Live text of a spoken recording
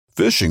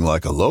Fishing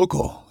like a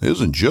local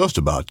isn't just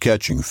about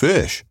catching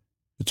fish.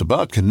 It's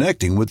about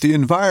connecting with the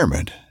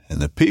environment and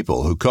the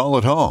people who call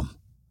it home.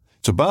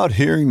 It's about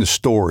hearing the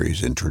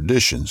stories and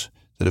traditions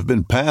that have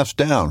been passed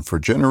down for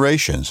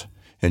generations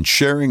and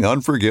sharing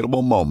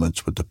unforgettable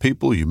moments with the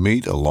people you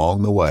meet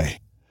along the way.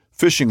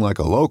 Fishing like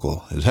a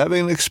local is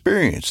having an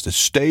experience that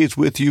stays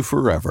with you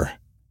forever.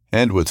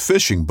 And with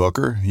Fishing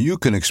Booker, you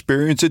can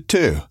experience it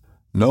too,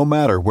 no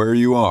matter where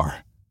you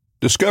are.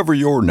 Discover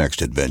your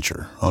next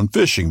adventure on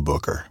Fishing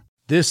Booker.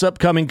 This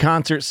upcoming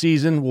concert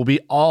season will be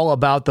all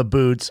about the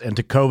boots, and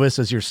Tecovas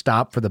is your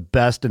stop for the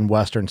best in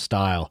Western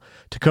style.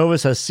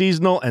 Tecovas has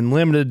seasonal and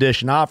limited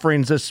edition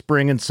offerings this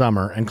spring and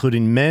summer,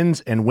 including men's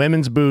and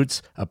women's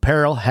boots,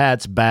 apparel,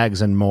 hats,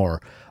 bags, and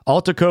more.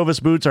 All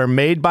Tecovas boots are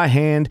made by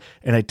hand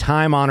in a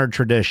time-honored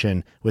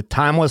tradition with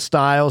timeless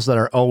styles that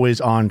are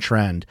always on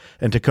trend.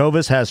 And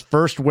Tecovas has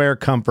first wear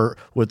comfort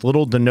with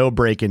little to no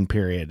break-in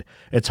period.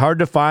 It's hard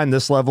to find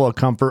this level of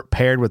comfort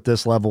paired with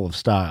this level of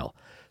style.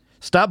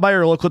 Stop by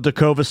your local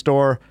Tecovas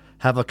store,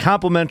 have a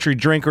complimentary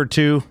drink or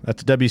two,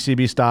 that's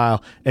WCB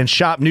style, and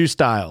shop new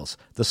styles.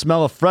 The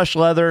smell of fresh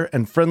leather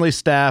and friendly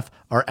staff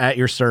are at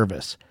your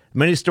service.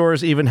 Many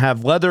stores even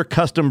have leather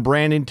custom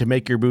branding to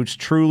make your boots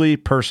truly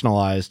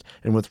personalized.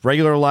 And with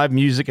regular live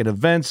music and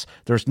events,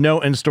 there's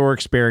no in-store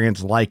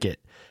experience like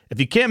it.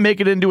 If you can't make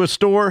it into a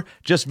store,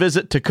 just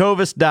visit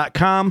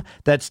tecovas.com.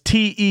 That's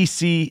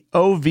TECOVAS.com.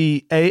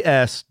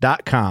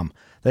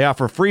 They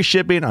offer free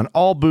shipping on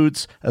all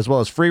boots, as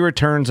well as free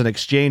returns and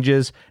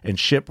exchanges, and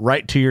ship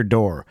right to your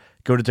door.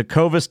 Go to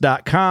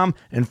tecovas.com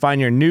and find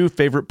your new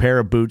favorite pair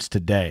of boots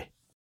today.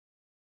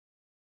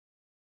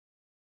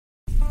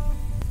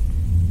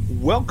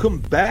 Welcome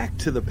back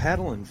to the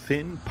Paddle and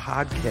Fin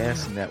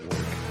Podcast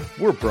Network.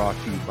 We're brought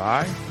to you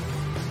by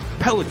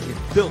Pelican,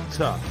 built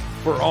tough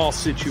for all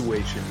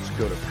situations.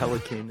 Go to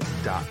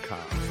pelican.com.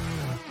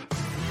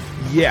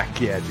 Yak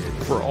Gadget,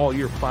 for all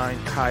your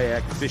fine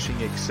kayak fishing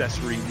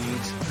accessory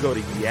needs, go to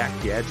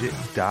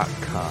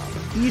yakgadget.com.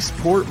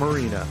 Eastport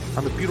Marina,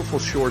 on the beautiful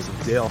shores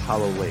of Dale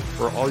Hollow Lake,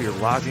 for all your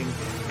lodging,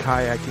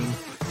 kayaking,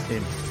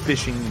 and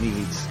fishing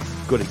needs,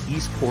 go to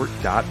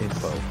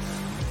eastport.info.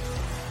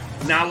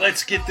 Now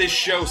let's get this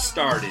show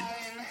started.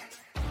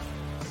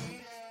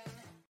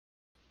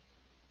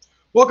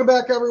 Welcome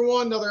back,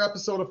 everyone. Another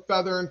episode of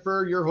Feather and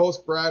Fur. Your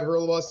host, Brad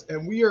Hurlbus,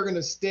 and we are going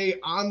to stay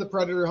on the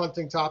predator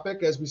hunting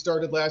topic as we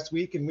started last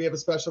week, and we have a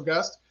special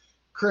guest,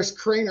 Chris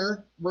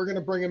Craner. We're going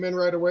to bring him in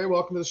right away.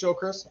 Welcome to the show,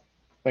 Chris.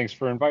 Thanks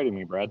for inviting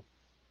me, Brad.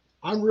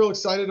 I'm real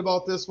excited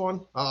about this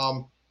one.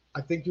 I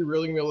think you're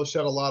really going to be able to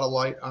shed a lot of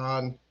light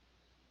on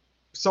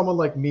someone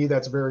like me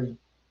that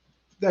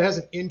has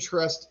an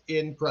interest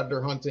in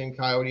predator hunting,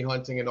 coyote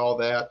hunting, and all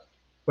that,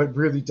 but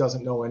really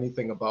doesn't know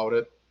anything about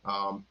it.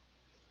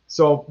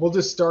 So we'll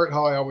just start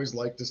how I always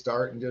like to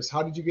start, and just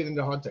how did you get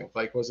into hunting?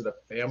 Like, was it a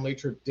family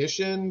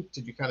tradition?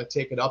 Did you kind of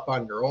take it up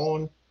on your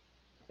own?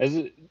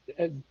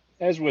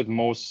 As with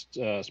most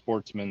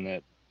sportsmen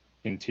that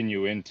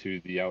continue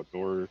into the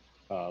outdoor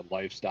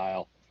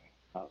lifestyle,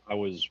 I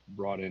was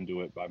brought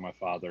into it by my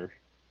father,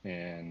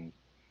 and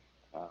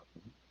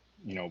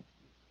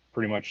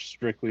pretty much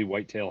strictly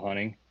whitetail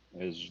hunting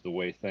is the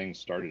way things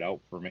started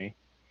out for me,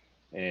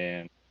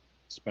 and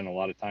spent a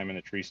lot of time in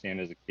a tree stand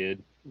as a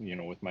kid,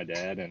 with my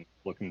dad, and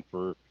looking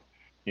for,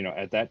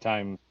 at that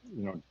time,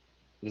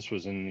 this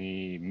was in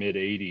the mid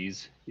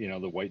 80s,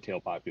 the whitetail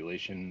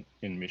population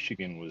in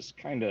Michigan was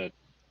kind of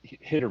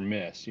hit or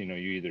miss. You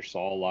either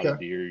saw a lot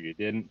of deer, you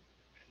didn't.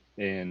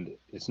 And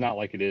it's not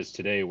like it is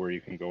today where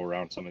you can go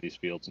around some of these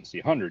fields and see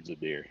hundreds of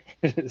deer.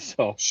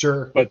 So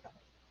sure. But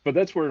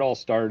that's where it all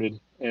started.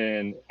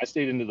 And I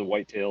stayed into the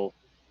whitetail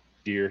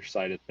deer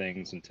side of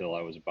things until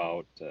I was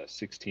about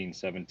 16,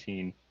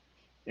 17.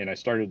 And I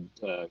started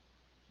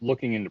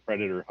looking into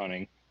predator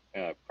hunting,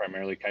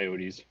 primarily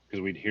coyotes,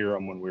 because we'd hear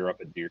them when we were up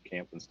at deer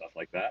camp and stuff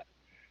like that.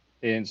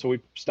 And so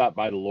we stopped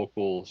by the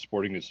local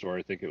sporting goods store.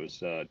 I think it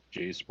was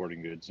Jay's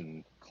Sporting Goods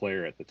in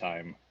Clare at the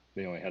time.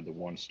 They only had the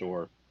one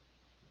store.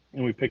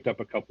 And we picked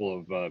up a couple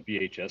of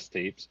VHS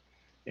tapes,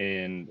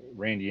 and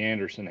Randy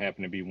Anderson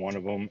happened to be one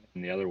of them,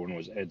 and the other one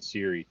was Ed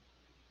Seary.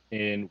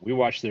 And we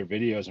watched their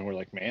videos, and we're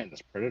like, man,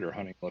 this predator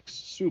hunting looks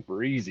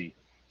super easy.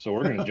 So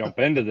we're going to jump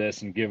into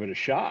this and give it a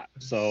shot.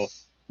 So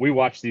we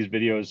watched these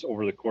videos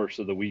over the course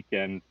of the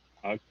weekend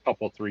a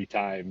couple, 3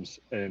 times.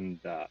 And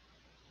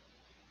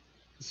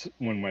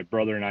when my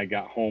brother and I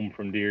got home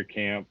from deer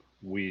camp,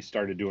 we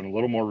started doing a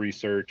little more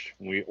research.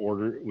 We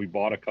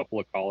bought a couple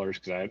of collars,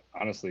 because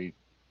honestly,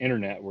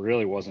 internet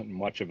really wasn't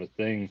much of a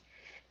thing.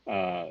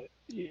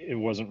 It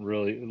wasn't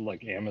really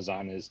like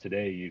Amazon is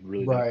today. You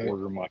really didn't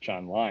order much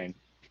online.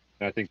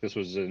 And I think this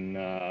was in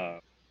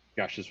the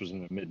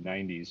mid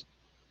 90s.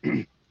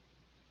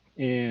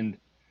 And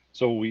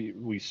so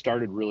we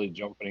started really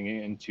jumping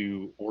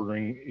into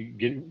ordering,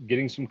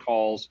 getting some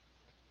calls,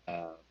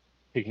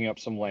 picking up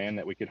some land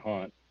that we could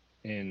hunt.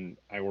 And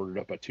I ordered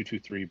up a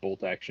 223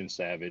 bolt action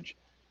Savage,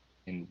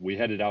 and we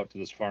headed out to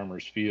this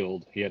farmer's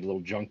field. He had a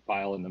little junk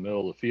pile in the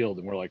middle of the field,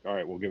 and we're like, all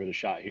right, we'll give it a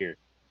shot here.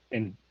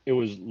 And it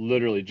was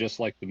literally just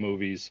like the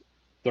movies.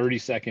 30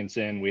 seconds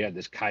in, we had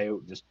this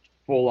coyote just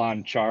full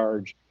on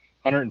charge,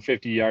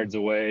 150 yards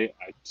away.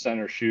 I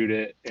center shoot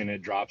it, and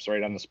it drops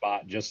right on the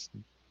spot, just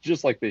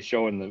like they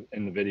show in the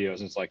videos.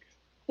 And it's like,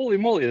 holy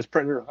moly, this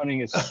predator hunting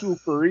is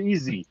super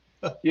easy.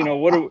 You know,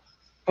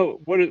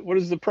 what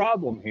is the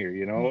problem here?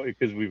 You know,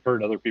 because we've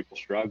heard other people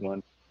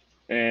struggling.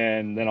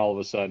 And then all of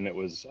a sudden it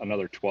was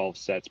another 12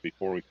 sets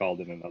before we called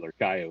in another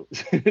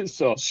coyote.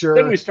 So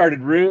then we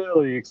started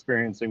really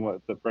experiencing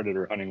what the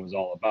predator hunting was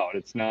all about.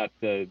 It's not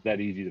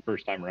that easy the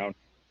first time around.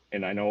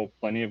 And I know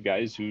plenty of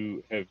guys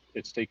who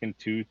it's taken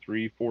 2,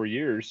 3, 4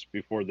 years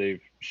before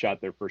they've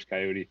shot their first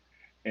coyote.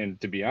 And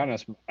to be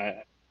honest,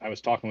 I was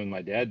talking with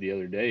my dad the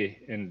other day,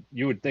 and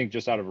you would think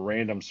just out of a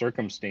random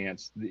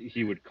circumstance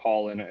he would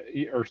call in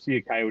or see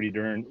a coyote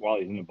while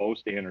he's in the bow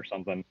stand or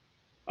something.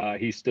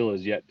 He still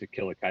has yet to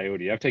kill a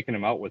coyote. I've taken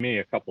him out with me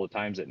a couple of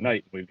times at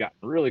night. We've gotten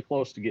really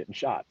close to getting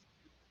shots,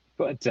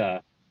 but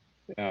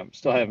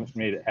still haven't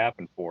made it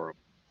happen for him.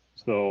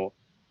 So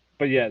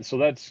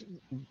that's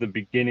the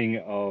beginning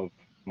of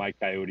my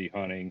coyote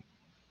hunting.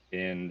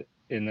 And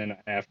then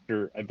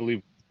after, I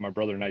believe my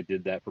brother and I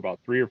did that for about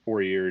 3 or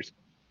 4 years,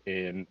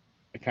 and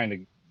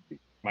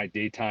my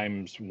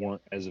daytimes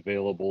weren't as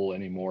available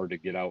anymore to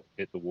get out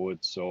hit the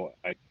woods. So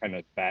I kind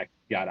of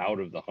got out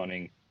of the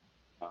hunting.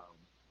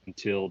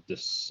 Until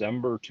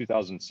December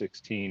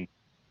 2016,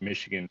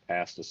 Michigan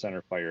passed a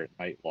center fire at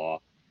night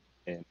law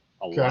and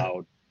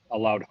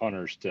allowed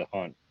hunters to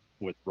hunt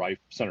with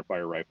center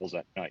fire rifles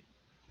at night.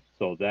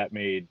 So that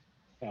made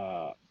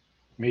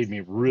me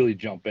really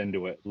jump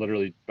into it.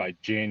 Literally by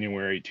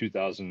January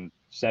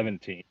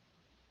 2017,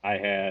 I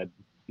had,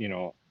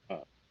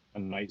 a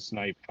night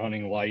snipe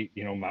hunting light,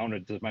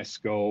 mounted to my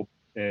scope,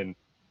 and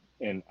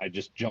I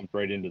just jumped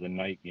right into the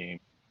night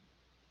game.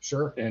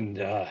 Sure. And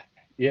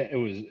yeah, it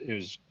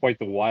was quite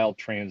the wild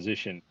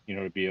transition,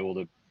 to be able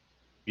to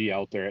be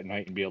out there at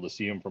night and be able to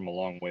see them from a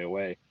long way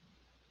away.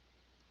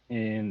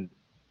 And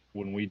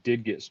when we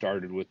did get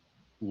started with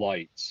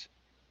lights,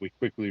 we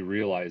quickly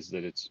realized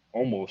that it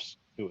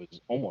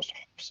was almost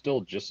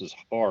still just as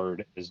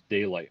hard as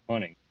daylight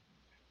hunting,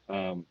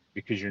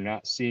 because you're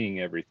not seeing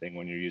everything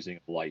when you're using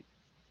a light.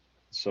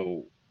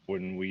 So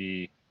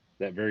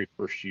that very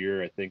first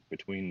year, I think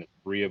between the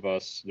three of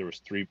us, there was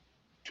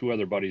two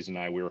other buddies and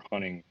I, we were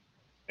hunting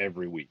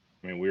every week.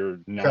 I mean, we were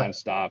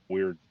nonstop.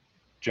 We were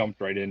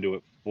jumped right into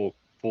it,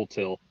 full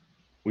tilt.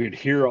 We would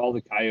hear all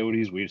the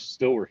coyotes. We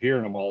still were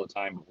hearing them all the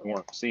time, but we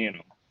weren't seeing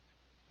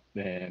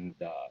them. And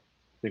I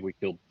think we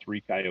killed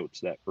 3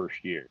 coyotes that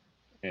first year.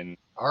 And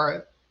all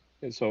right.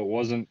 And so it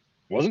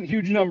wasn't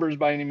huge numbers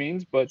by any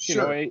means, but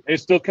it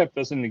still kept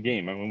us in the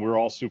game. I mean, we were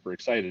all super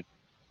excited.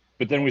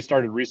 But then we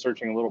started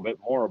researching a little bit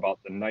more about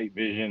the night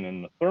vision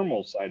and the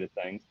thermal side of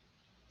things.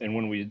 And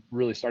when we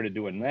really started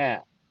doing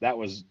that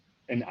was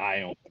an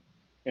eye opener.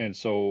 And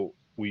so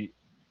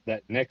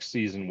that next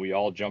season, we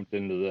all jumped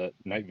into the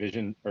night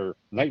vision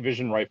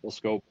rifle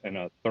scope and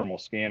a thermal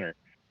scanner.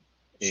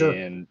 Sure.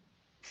 And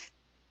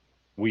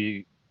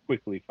we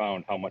quickly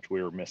found how much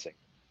we were missing.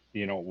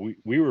 We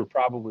were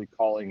probably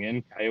calling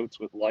in coyotes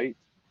with lights,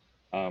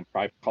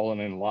 probably calling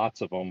in lots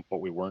of them,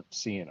 but we weren't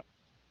seeing them.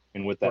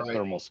 And with that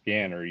thermal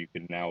scanner, you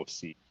can now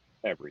see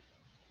everything.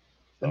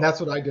 So. And that's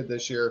what I did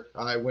this year.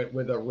 I went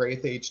with a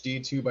Wraith HD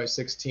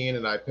 2x16,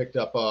 and I picked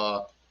up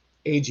a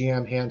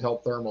AGM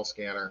handheld thermal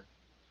scanner.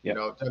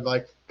 Yep.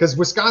 Because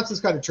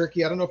Wisconsin's kind of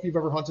tricky. I don't know if you've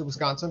ever hunted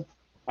Wisconsin.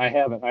 I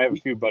haven't. I have a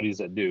few buddies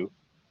that do.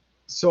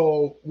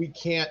 So we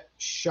can't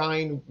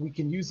shine. We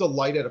can use a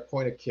light at a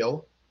point of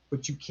kill,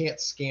 but you can't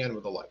scan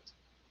with a light.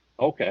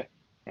 Okay.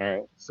 All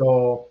right.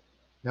 So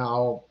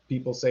now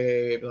people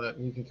say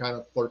you can kind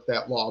of flirt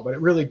that law, but it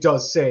really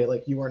does say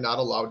you are not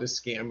allowed to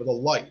scan with a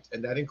light,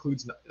 and that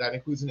includes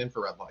an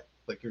infrared light.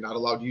 You're not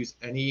allowed to use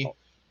any.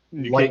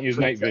 You can't use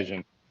night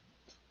vision.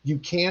 You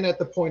can at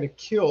the point of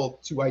kill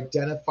to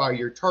identify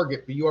your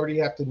target, but you already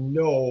have to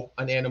know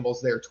an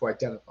animal's there to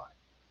identify.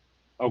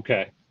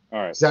 Okay. All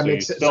right. Does that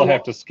make sense? So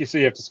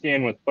you have to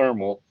scan with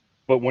thermal,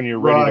 but when you're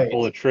ready to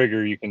pull a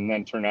trigger, you can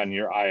then turn on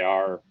your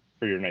IR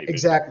for your night vision.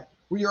 Exactly.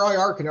 Well, your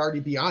IR can already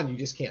be on. You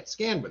just can't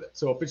scan with it.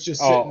 So if it's just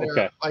sitting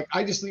there,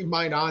 I just leave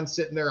mine on,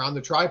 sitting there on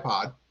the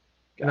tripod,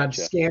 and I'm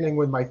scanning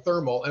with my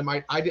thermal. And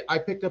I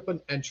picked up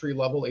an entry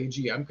level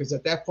AGM because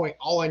at that point,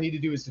 all I need to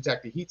do is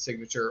detect a heat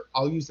signature.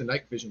 I'll use the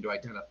night vision to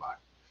identify.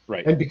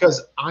 Right. And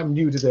because I'm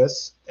new to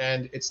this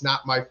and it's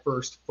not my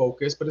first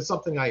focus, but it's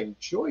something I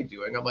enjoy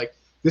doing, I'm like,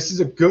 this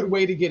is a good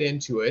way to get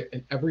into it.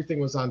 And everything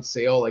was on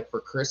sale for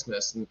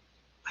Christmas. And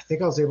I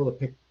think I was able to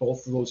pick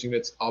both of those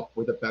units up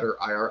with a better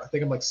IR. I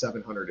think I'm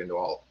 $700 into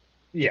all of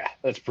them. Yeah,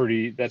 that's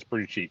pretty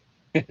cheap.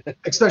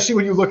 Especially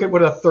when you look at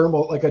what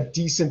a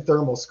decent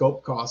thermal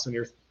scope costs when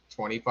you're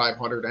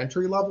 $2,500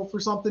 entry level for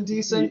something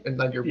decent, and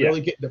then you're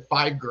really getting to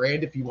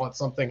 $5,000 if you want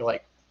something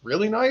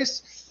really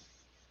nice.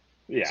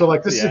 Yeah. So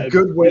this is a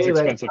good way. It's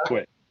expensive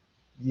quick.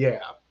 Yeah,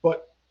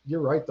 but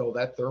you're right though.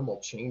 That thermal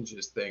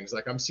changes things.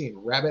 I'm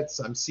seeing rabbits.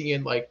 I'm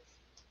seeing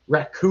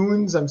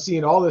raccoons. I'm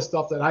seeing all this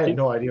stuff that I had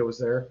no idea was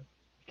there.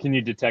 Can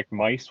you detect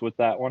mice with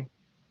that one?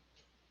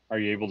 Are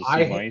you able to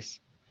see mice?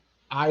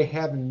 I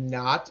have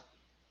not,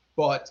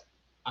 but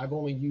I've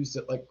only used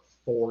it like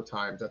 4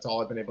 times. That's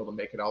all I've been able to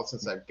make it out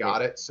since I've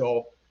got it.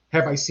 So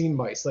have I seen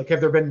mice? Like,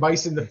 have there been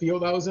mice in the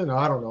field I was in?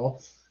 I don't know.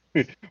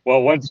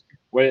 Well,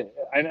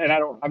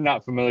 I'm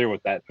not familiar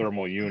with that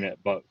thermal unit,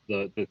 but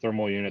the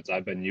thermal units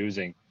I've been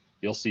using,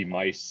 you'll see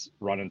mice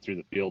running through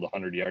the field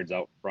 100 yards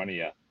out in front of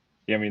you.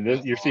 Yeah, I mean,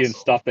 you're seeing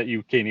stuff that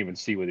you can't even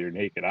see with your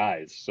naked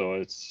eyes. So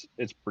it's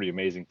pretty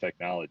amazing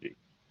technology.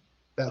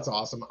 That's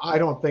awesome. I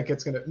don't think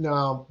it's gonna.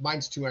 No,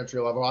 mine's too entry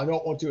level. I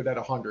don't want to do it at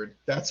 100.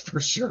 That's for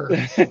sure.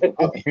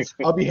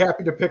 I'll be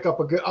happy to pick up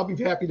a good. I'll be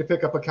happy to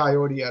pick up a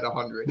coyote at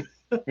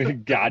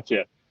 100.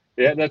 Gotcha.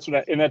 Yeah, that's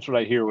what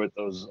I hear with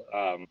those.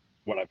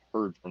 What I've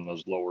heard from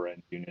those lower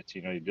end units.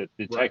 You know, the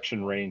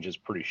detection range is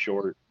pretty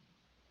short.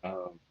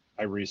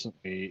 I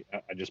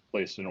just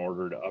placed an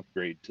order to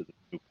upgrade to the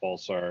new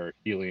Pulsar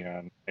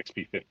Helion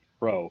XP50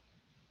 Pro,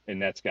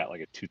 and that's got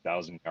like a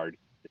 2,000 yard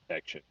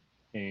detection.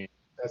 And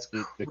That's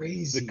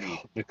crazy.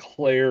 The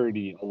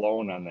clarity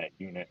alone on that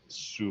unit is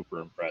super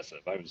impressive.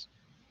 I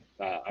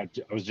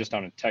was just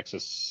down in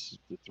Texas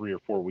 3 or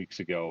 4 weeks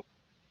ago,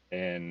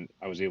 and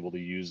I was able to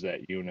use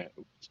that unit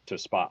to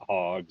spot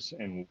hogs,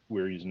 and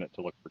we were using it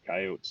to look for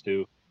coyotes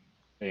too.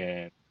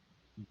 And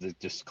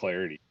just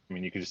clarity. I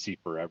mean, you can just see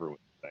forever with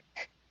the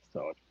thing.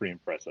 So it's pretty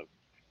impressive.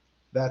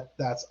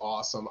 That's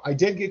awesome. I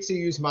did get to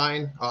use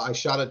mine. I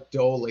shot a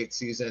doe late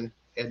season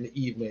in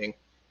the evening,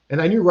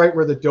 and I knew right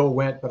where the doe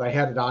went, but I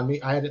had it on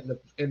me. I had it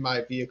in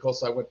my vehicle,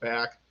 so I went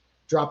back,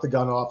 dropped the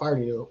gun off. I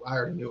already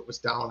knew it was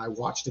down. I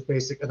watched it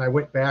and I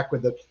went back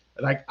with it,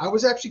 and I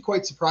was actually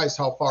quite surprised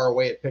how far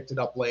away it picked it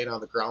up laying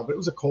on the ground. But it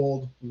was a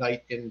cold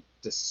night in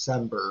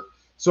December,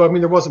 so I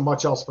mean there wasn't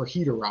much else for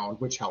heat around,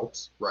 which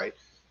helps, right?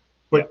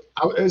 But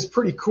yeah. It was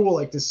pretty cool,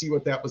 like to see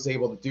what that was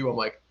able to do. I'm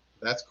like,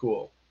 that's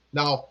cool.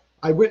 Now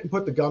I went and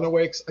put the gun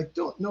away because I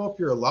don't know if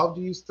you're allowed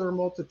to use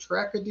thermal to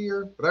track a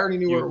deer, but I already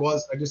knew where it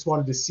was. I just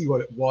wanted to see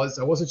what it was.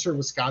 I wasn't sure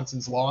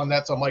Wisconsin's law on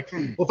that, so I'm like,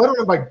 well, if I don't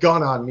have my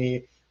gun on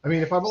me, I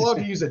mean, if I'm allowed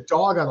to use a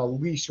dog on a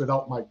leash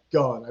without my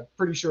gun, I'm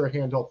pretty sure a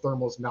handheld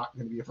thermal is not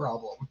going to be a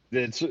problem.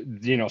 It's,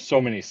 you know, so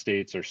many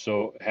states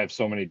have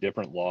so many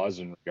different laws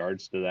in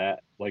regards to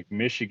that. Like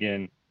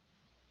Michigan,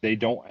 they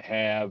don't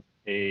have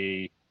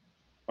a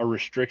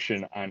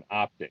restriction on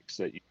optics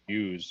that you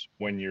use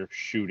when you're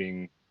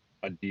shooting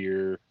a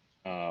deer,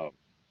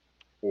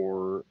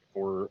 or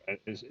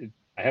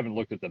I haven't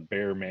looked at the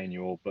bear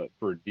manual, but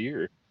for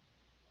deer,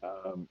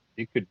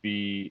 it could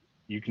be,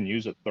 you can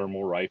use a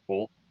thermal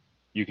rifle,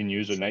 you can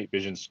use a night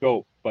vision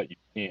scope, but you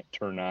can't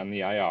turn on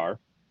the IR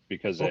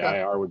because the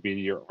IR would be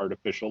your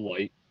artificial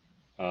light.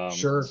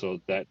 Sure.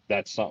 So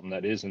that's something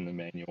that is in the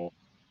manual,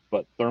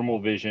 but thermal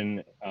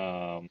vision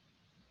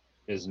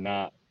is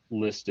not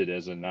listed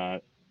as an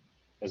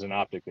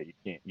optic that you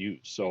can't use.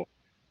 So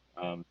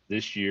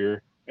this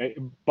year,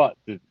 but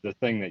the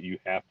thing that you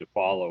have to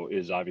follow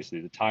is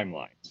obviously the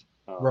timelines.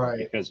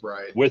 Right. Because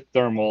with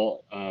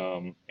thermal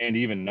and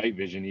even night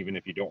vision, even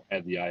if you don't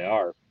have the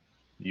IR,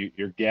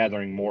 you're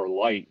gathering more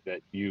light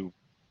that you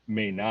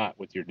may not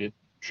with your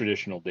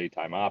traditional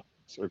daytime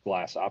optics or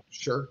glass optics.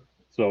 Sure.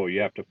 So you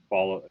have to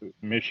follow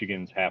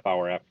Michigan's half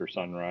hour after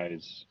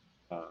sunrise,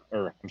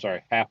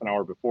 half an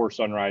hour before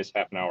sunrise,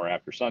 half an hour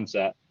after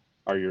sunset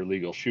are your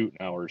legal shooting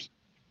hours.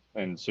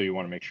 And so you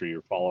want to make sure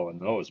you're following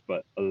those.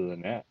 But other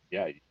than that,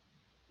 yeah, you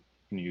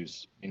can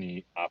use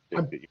any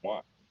optic that you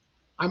want.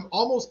 I'm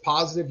almost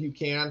positive you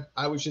can.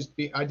 I just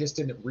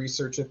didn't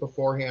research it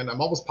beforehand.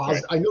 I'm almost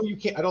positive. Right. I know you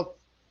can't.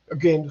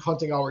 Again,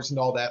 hunting hours and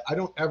all that. I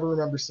don't ever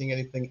remember seeing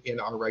anything in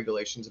our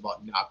regulations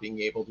about not being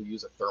able to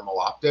use a thermal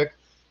optic.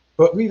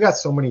 But we've got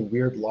so many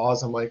weird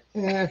laws. I'm like,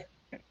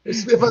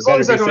 as long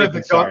as I don't have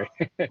the gun.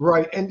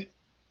 Right. And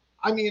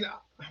I mean,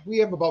 we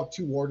have about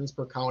 2 wardens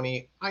per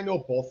county. I know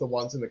both the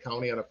ones in the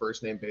county on a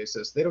first name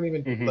basis. They don't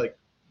even like,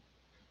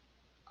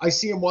 I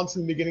see them once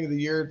in the beginning of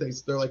the year.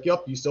 They're like,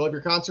 yep, you still have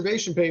your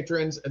conservation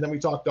patrons. And then we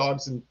talk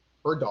dogs and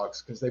bird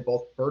dogs because they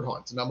both bird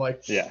hunt. And I'm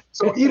like, yeah.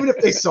 So even if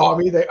they saw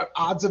me, the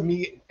odds of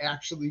me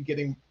actually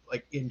getting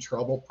like in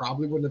trouble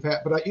probably wouldn't have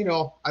had. But I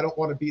don't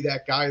want to be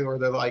that guy where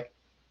they're like,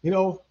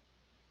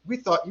 we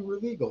thought you were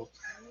legal.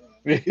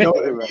 You know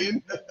what I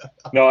mean?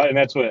 No, and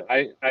that's what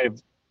I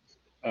have.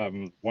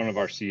 One of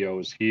our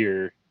COs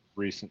here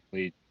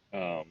recently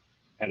had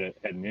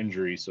an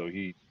injury, so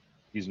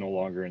he's no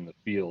longer in the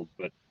field.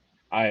 But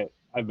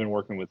I've been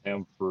working with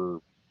him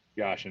and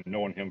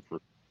knowing him for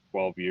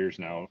 12 years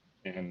now,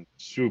 and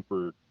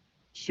super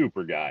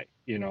guy,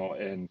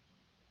 and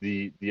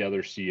the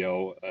other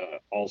CO,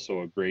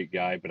 also a great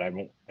guy, but I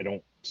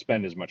don't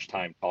spend as much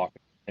time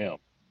talking to him.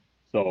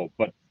 So,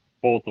 but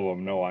both of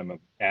them know I'm an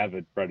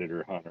avid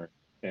predator hunter,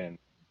 and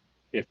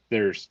if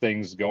there's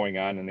things going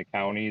on in the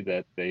county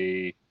that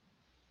they,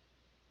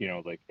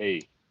 like,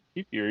 hey,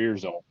 keep your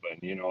ears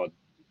open,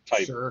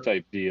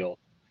 type deal.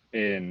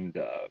 And,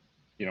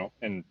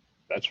 and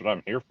that's what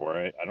I'm here for.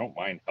 I don't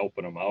mind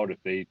helping them out if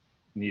they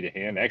need a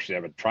hand. Actually,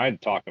 I've been trying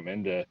to talk them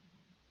into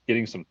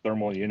getting some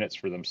thermal units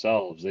for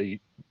themselves. They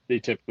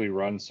typically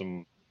run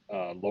some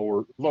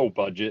low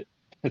budget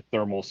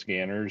thermal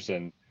scanners,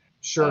 and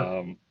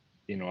Sure.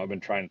 You know, I've been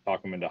trying to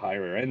talk them into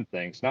higher end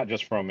things, not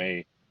just from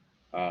a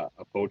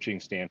poaching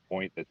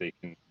standpoint that they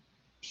can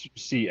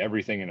see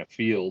everything in a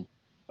field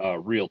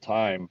real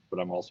time, but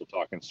I'm also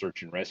talking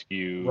search and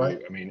rescue.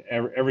 Right. I mean,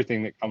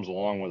 everything that comes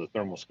along with a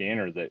thermal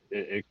scanner that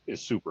it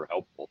is super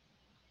helpful.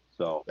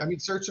 So, I mean,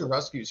 search and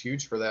rescue is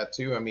huge for that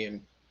too. I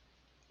mean,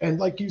 and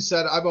like you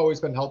said, I've always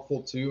been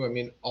helpful too. I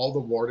mean, all the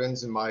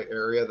wardens in my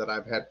area that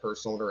I've had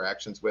personal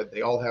interactions with,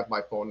 they all have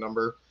my phone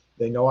number.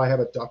 They know I have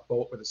a duck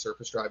boat with a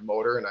surface drive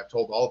motor, and I've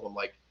told all of them,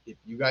 like, if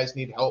you guys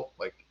need help,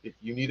 like if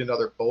you need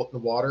another boat in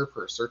the water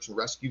for a search and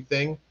rescue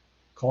thing,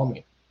 call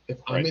me. If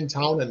I'm Right. in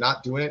town and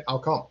not doing it, I'll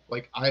come.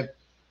 Like I'm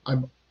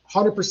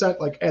 100%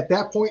 like at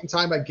that point in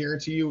time, I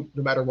guarantee you,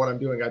 no matter what I'm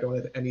doing, I don't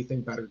have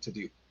anything better to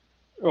do.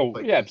 oh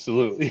Like, yeah,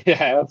 absolutely,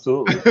 yeah,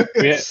 absolutely.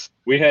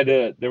 We had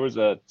there was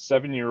a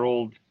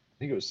 7-year-old, I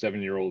think it was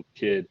 7-year-old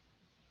kid,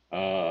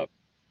 went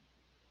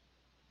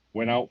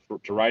out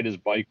to ride his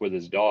bike with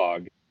his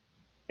dog,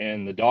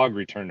 and the dog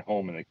returned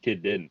home, and the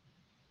kid didn't.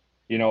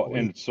 You know,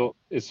 and so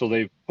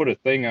they put a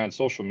thing on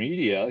social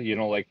media, you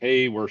know, like,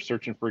 hey, we're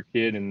searching for a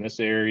kid in this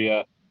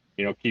area,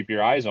 you know, keep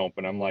your eyes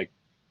open. I'm like,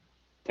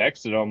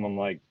 texted them, I'm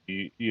like,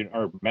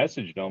 or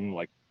messaged them,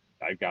 like,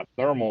 I got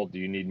thermal. Do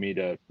you need me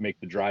to make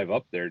the drive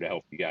up there to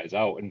help you guys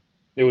out? And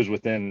it was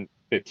within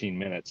 15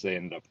 minutes. They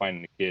ended up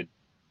finding the kid,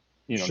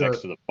 you know,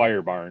 next sure. to the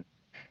fire barn.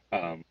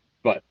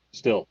 But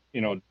still, you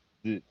know,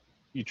 I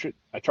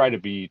try to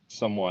be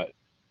somewhat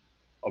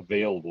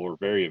available or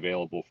very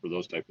available for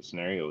those type of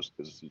scenarios,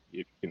 because if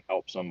you can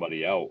help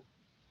somebody out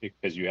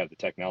because you have the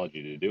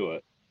technology to do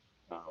it,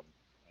 I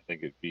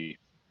think it'd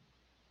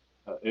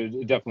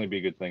definitely be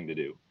a good thing to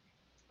do.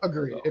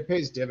 Agreed. So. It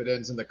pays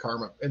dividends in the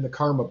karma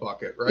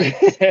bucket, right?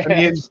 I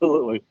mean,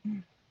 Absolutely.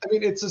 I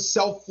mean, it's a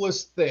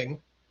selfless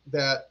thing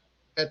that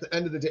at the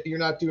end of the day, you're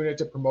not doing it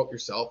to promote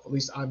yourself. At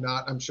least I'm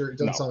not. I'm sure it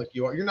doesn't sound like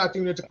you are. You're not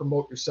doing it to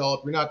promote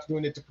yourself. You're not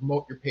doing it to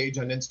promote your page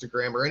on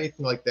Instagram or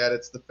anything like that.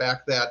 It's the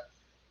fact that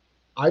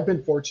I've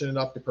been fortunate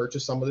enough to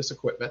purchase some of this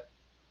equipment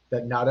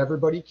that not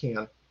everybody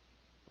can.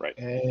 Right.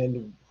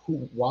 And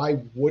why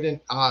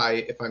wouldn't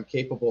I, if I'm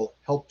capable,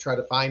 help try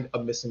to find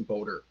a missing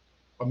boater,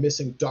 a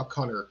missing duck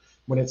hunter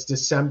when it's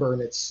December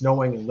and it's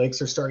snowing and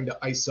lakes are starting to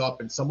ice up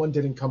and someone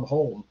didn't come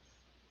home?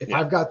 If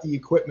I've got the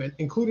equipment,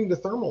 including the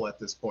thermal at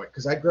this point,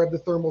 because I grabbed the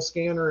thermal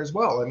scanner as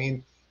well. I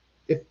mean,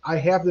 if I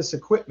have this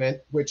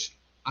equipment, which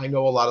I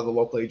know a lot of the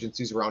local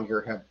agencies around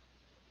here have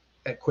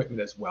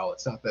equipment as well.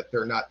 It's not that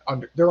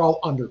they're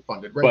all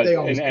underfunded, right? But They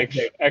always an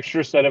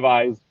extra set of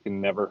eyes can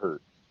never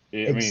hurt. I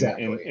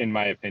exactly. mean, in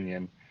my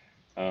opinion,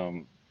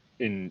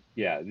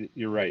 yeah,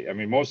 you're right. I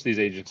mean, most of these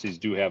agencies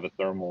do have a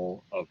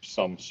thermal of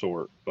some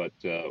sort, but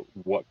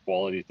what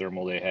quality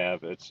thermal they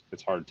have, it's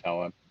hard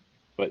telling.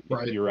 But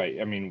right. You're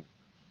right. I mean,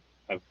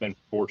 I've been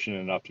fortunate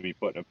enough to be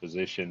put in a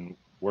position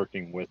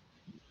working with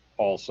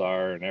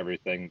Pulsar and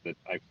everything that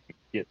I can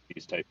get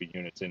these type of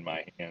units in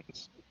my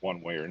hands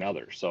one way or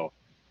another. So,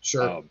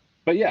 sure.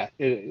 But yeah,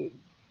 the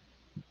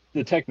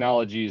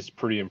technology is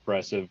pretty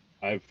impressive.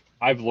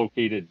 I've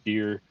located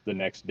deer the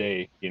next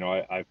day. You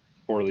know, I've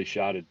poorly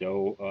shot a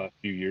doe a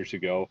few years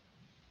ago,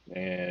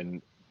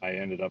 and I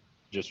ended up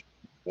just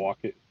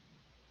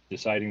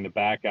deciding to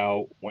back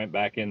out. Went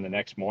back in the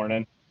next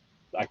morning.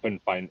 I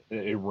couldn't find.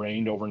 It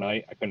rained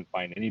overnight. I couldn't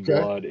find any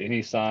blood,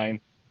 any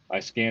sign. I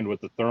scanned with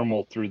the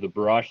thermal through the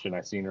brush, and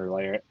I seen her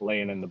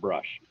laying in the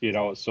brush. You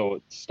know,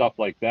 so stuff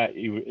like that.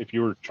 If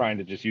you were trying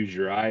to just use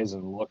your eyes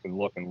and look and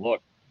look and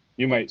look,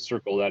 you might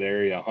circle that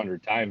area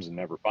 100 times and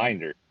never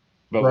find her.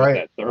 But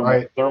with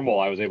that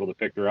thermal, I was able to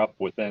pick her up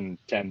within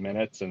 10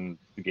 minutes, and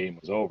the game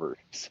was over.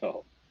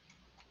 So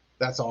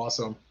that's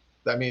awesome.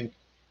 I mean,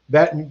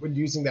 that when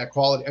using that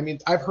quality, I mean,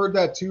 I've heard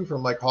that too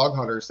from like hog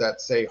hunters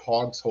that say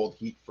hogs hold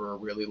heat for a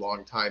really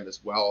long time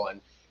as well. And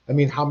I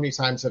mean, how many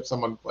times have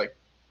someone like,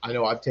 I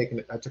know I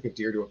took a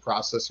deer to a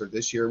processor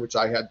this year, which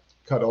I had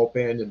cut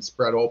open and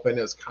spread open.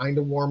 It was kind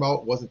of warm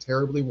out. It wasn't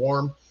terribly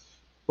warm,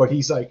 but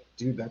he's like,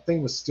 dude, that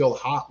thing was still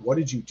hot. What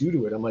did you do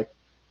to it? I'm like,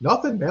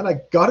 nothing, man.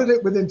 I gutted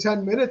it within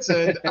 10 minutes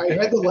and I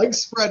had the legs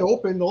spread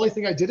open. The only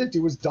thing I didn't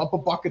do was dump a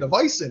bucket of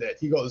ice in it.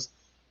 He goes,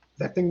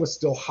 that thing was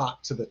still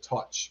hot to the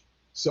touch.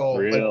 So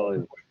really,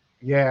 like,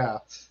 yeah.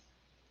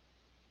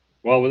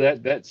 Well,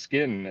 with that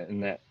skin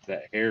and that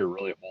hair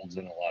really holds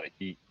in a lot of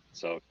heat.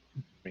 So,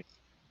 I mean,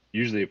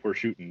 usually if we're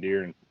shooting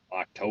deer in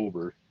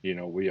October, you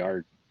know, we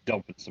are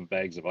dumping some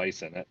bags of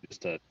ice in it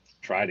just to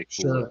try to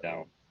cool it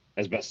down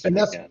as best as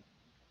we can.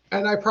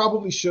 And I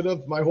probably should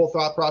have. My whole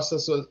thought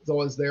process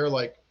was there,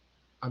 like,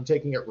 I'm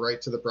taking it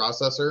right to the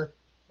processor.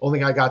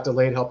 Only I got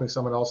delayed helping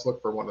someone else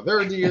look for one of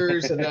their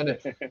deers. And then,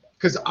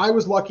 because I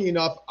was lucky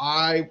enough,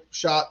 I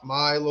shot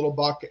my little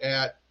buck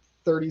at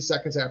 30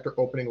 seconds after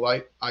opening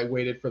light. I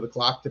waited for the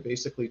clock to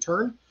basically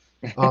turn.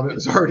 It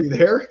was already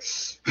there.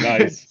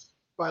 Nice.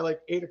 By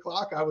like 8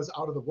 o'clock, I was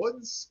out of the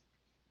woods.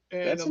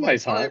 And that's a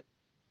nice hunt.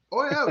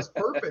 Oh, yeah, it was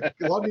perfect.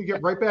 It allowed me to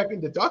get right back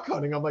into duck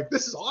hunting. I'm like,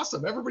 this is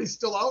awesome. Everybody's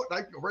still out, and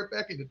I can go right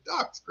back into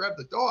ducks, grab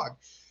the dog.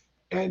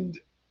 And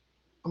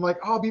I'm like,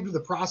 oh, I'll be to the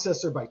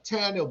processor by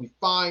 10. It'll be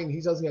fine.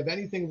 He doesn't have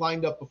anything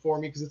lined up before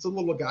me because it's a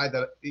little guy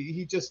that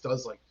he just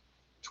does like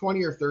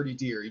 20 or 30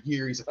 deer a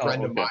year. He's a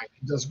friend of mine.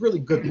 He does really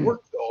good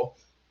work though.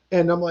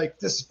 And I'm like,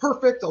 this is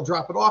perfect. I'll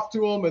drop it off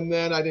to him. And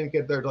then I didn't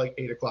get there till like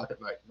 8 o'clock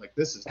at night. I'm like,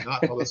 this is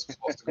not how this is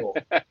supposed to go.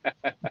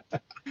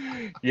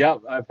 Yeah,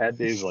 I've had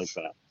days like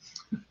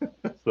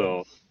that.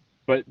 So,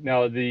 but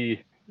now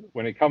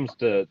when it comes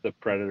to the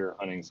predator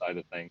hunting side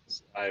of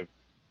things, I've,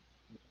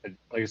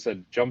 like I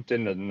said, jumped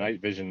into the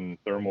night vision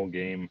thermal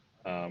game.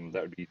 That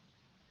would be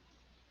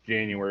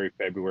January,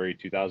 February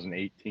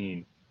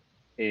 2018.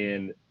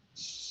 And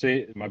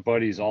my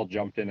buddies all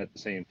jumped in at the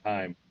same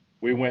time.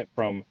 We went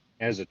from,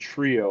 as a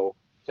trio,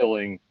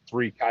 killing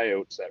 3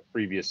 coyotes that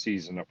previous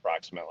season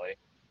approximately,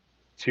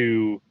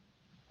 to,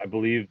 I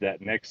believe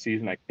that next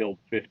season I killed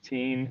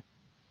 15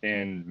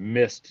 and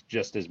missed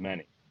just as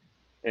many.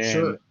 And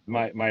Sure.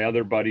 my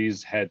other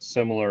buddies had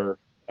similar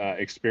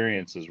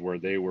experiences where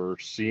they were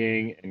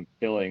seeing and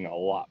killing a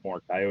lot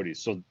more coyotes.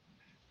 So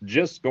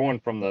just going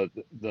from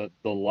the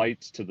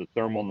lights to the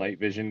thermal night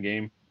vision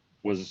game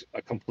was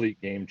a complete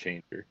game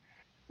changer.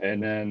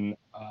 And then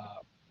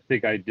I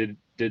think I did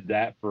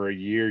that for a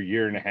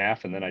year and a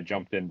half, and then I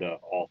jumped into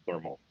all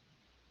thermal.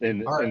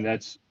 And All right. and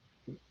that's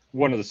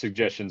one of the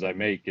suggestions I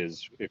make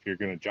is, if you're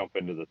going to jump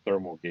into the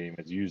thermal game,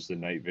 is use the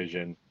night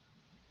vision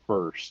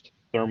first,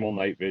 thermal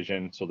night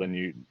vision. So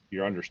then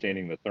you're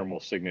understanding the thermal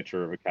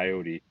signature of a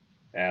coyote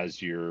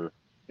and you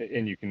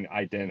can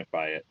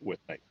identify it with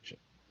night vision.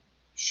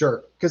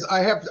 Sure. Because I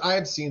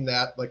have seen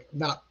that, like,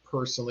 not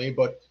personally,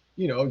 but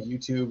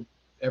YouTube,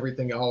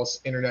 everything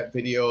else, internet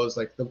videos,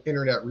 like the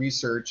internet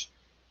research.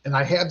 And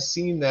I have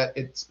seen that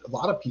it's a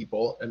lot of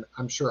people, and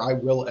I'm sure I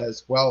will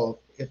as well,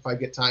 if I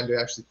get time to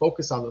actually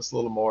focus on this a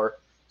little more,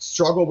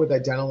 struggle with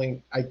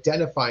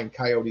identifying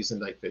coyotes in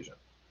night vision.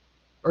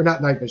 Or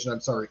not night vision, I'm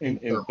sorry, in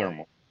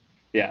thermal.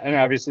 Yeah, and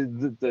obviously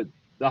the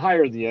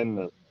higher the end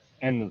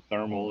the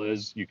thermal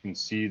is, you can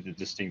see the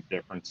distinct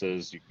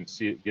differences. You can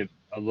see it, get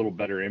a little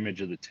better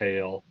image of the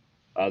tail.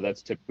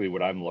 That's typically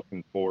what I'm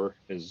looking for,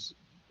 is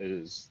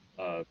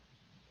a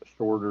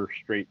shorter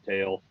straight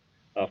tail.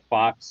 A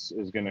fox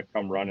is going to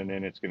come running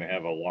in. It's going to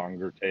have a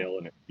longer tail,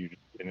 and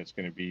it's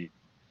going to be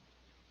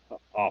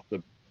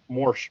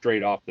more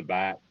straight off the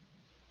bat.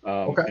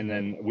 Okay. And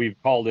then we've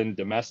called in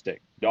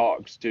domestic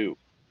dogs too,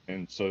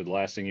 and so the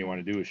last thing you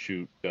want to do is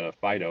shoot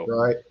Fido.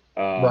 Right.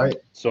 Right.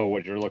 So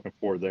what you're looking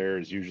for there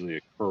is usually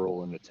a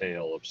curl in the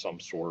tail of some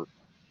sort,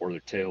 or their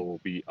tail will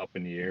be up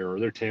in the air,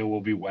 or their tail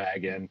will be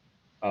wagging.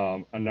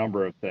 A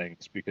number of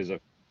things, because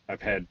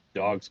I've had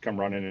dogs come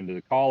running into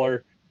the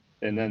collar,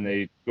 and then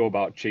they go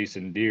about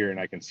chasing deer, and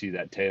I can see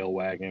that tail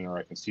wagging, or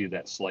I can see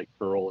that slight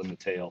curl in the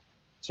tail,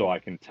 so I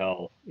can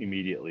tell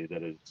immediately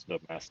that it's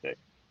domestic.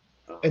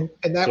 And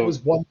that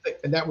was one thing,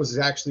 and that was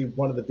actually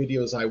one of the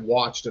videos I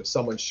watched of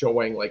someone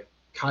showing like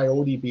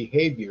coyote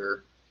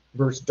behavior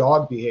versus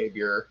dog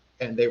behavior,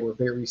 and they were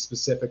very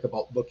specific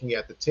about looking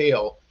at the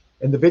tail.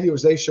 And the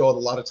videos they showed, a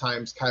lot of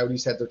times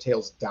coyotes had their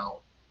tails down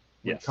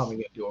when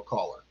coming into a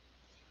collar.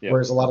 Yep.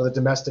 Whereas a lot of the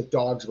domestic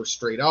dogs were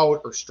straight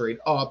out or straight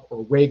up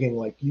or wagging,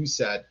 like you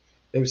said.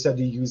 They said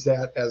to use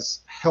that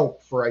as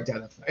help for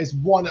as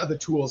one of the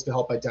tools to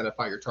help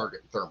identify your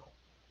target in thermal.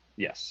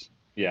 Yes.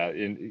 Yeah.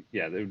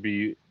 That would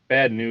be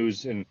bad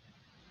news. And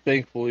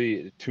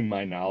thankfully, to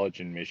my knowledge,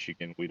 in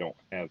Michigan, we don't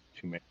have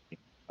too many.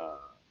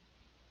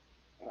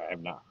 I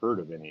have not heard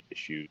of any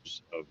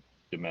issues of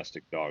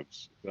domestic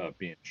dogs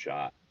being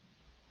shot.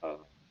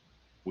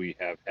 We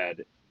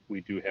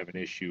do have an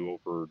issue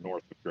over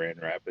north of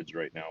Grand Rapids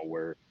right now,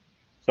 where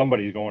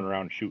somebody's going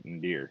around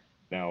shooting deer.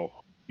 Now,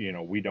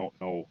 we don't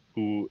know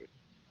who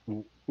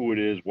it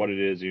is, what it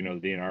is. The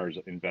DNR is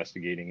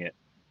investigating it,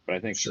 but I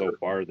think so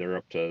far they're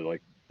up to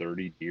like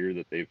 30 deer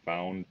that they've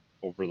found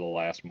over the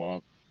last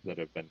month that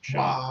have been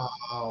shot.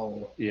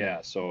 Wow.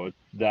 Yeah, so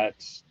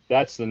that's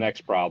the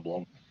next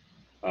problem.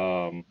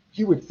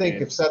 You would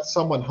think if that's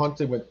someone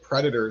hunting with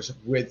predators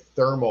with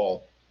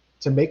thermal,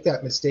 to make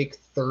that mistake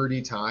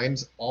 30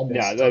 times almost.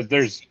 Yeah,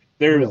 there's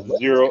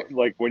zero,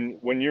 like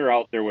when you're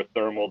out there with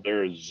thermal,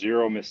 there is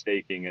zero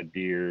mistaking a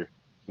deer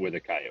with a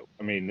coyote.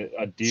 I mean,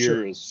 a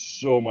deer is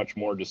so much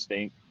more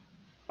distinct.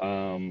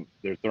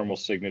 Their thermal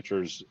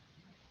signature's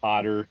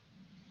hotter.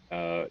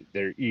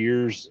 Their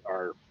ears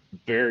are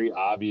very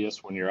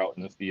obvious when you're out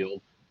in the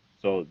field.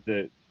 So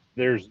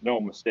there's no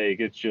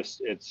mistake.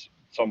 It's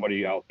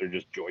somebody out there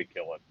just joy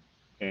killing.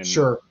 And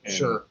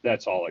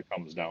that's all it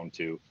comes down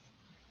to.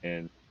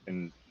 And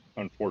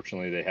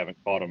unfortunately, they haven't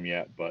caught them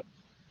yet, but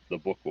the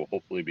book will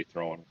hopefully be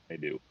thrown when they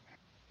do.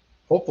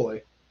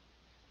 Hopefully.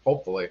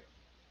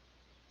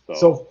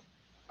 So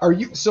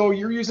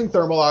you're using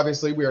thermal,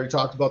 obviously. We already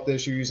talked about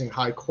this. You're using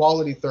high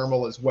quality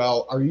thermal as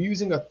well. Are you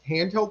using a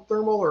handheld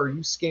thermal, or are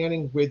you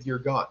scanning with your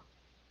gun?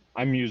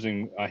 I'm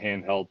using a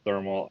handheld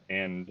thermal,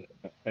 and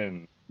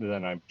then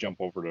I jump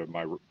over to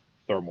my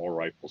thermal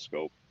rifle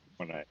scope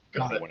when a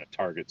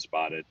target's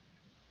spotted.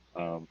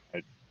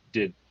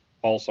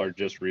 Pulsar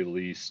just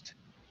released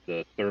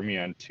the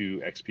Thermion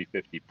 2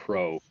 XP50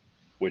 Pro,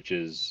 which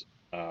is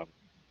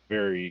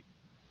very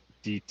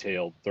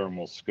detailed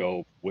thermal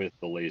scope with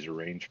the laser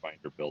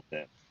rangefinder built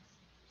in.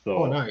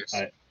 Oh, So nice.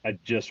 I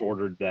just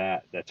ordered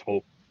that. Let's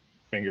hope,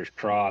 fingers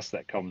crossed,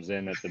 that comes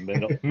in at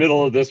the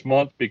middle of this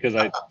month, because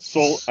I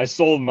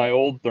sold my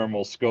old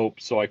thermal scope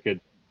so I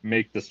could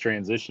make this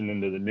transition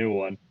into the new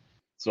one.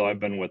 So I've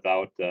been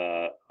without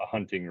a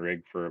hunting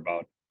rig for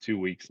about 2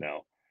 weeks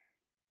now.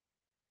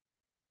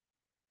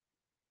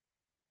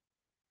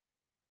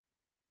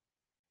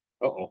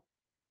 Uh-oh,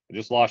 I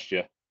just lost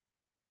you.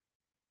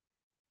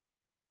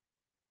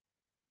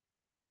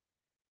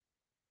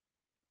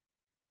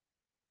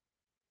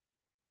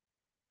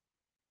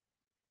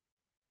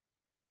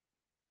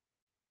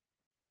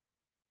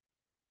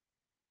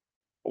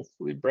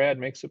 Hopefully Brad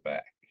makes it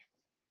back.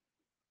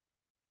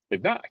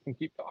 If not, I can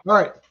keep talking.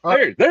 All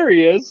right. There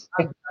he is.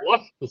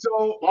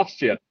 So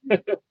Lost you. the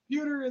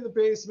computer in the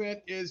basement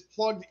is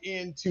plugged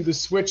into the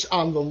switch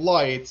on the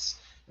lights.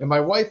 And my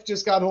wife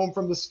just got home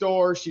from the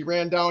store. She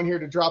ran down here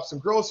to drop some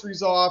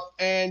groceries off,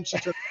 and she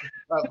turned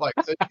on the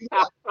lights.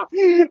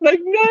 Like,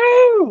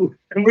 no.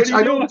 And what Which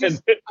are you doing?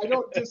 I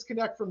don't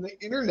disconnect from the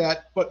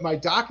internet, but my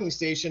docking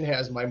station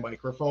has my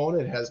microphone.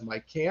 It has my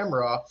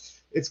camera.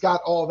 It's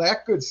got all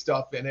that good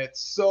stuff in it.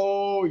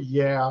 So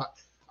yeah,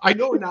 I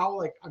know now.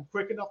 Like I'm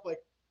quick enough. Like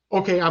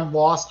okay, I'm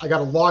lost. I got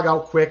to log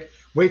out quick,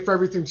 wait for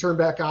everything to turn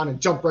back on,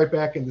 and jump right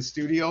back in the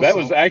studio. That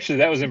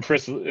was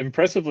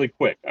impressively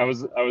quick. I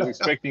was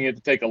expecting it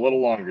to take a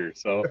little longer.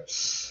 So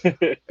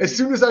as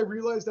soon as I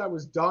realized I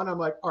was done, I'm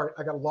like, all right,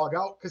 I got to log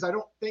out because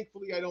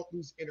thankfully I don't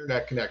lose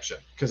internet connection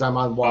because I'm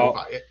on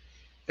Wi-Fi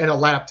and a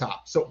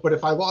laptop. So, but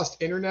if I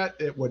lost internet,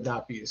 it would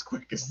not be as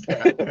quick as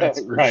that. That's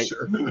for right.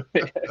 sure.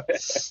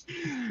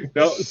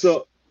 No,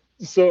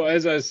 so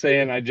as I was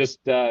saying, I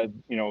just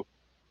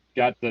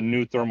got the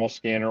new thermal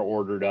scanner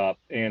ordered up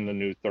and the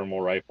new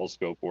thermal rifle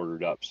scope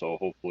ordered up. So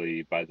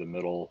hopefully by the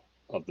middle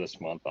of this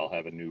month, I'll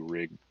have a new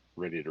rig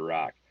ready to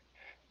rock.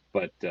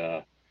 But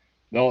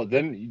no,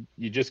 then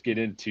you just get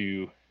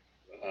into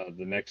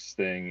the next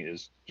thing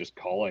is just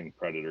calling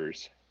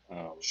predators.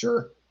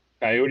 Sure.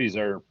 Coyotes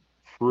are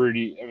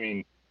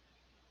pretty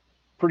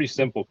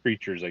simple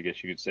creatures, I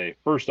guess you could say.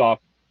 First off,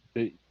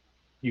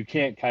 you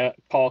can't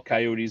call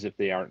coyotes if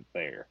they aren't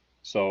there.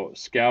 So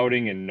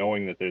scouting and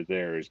knowing that they're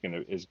there is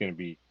gonna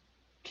be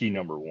key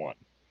number one.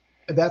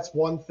 And that's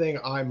one thing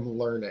I'm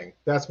learning.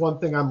 That's one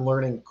thing I'm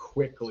learning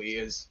quickly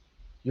is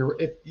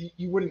if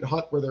you wouldn't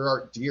hunt where there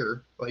aren't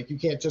deer. Like you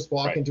can't just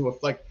walk into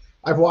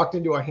I've walked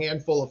into a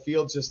handful of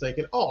fields just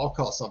thinking, oh, I'll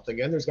call something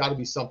in. There's got to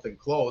be something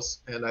close,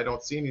 and I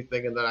don't see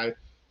anything, and then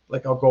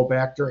I'll go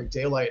back during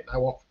daylight and I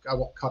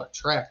won't cut a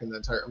track in the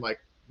entire. I'm like,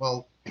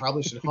 well,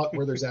 probably should hunt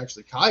where there's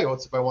actually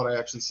coyotes if I want to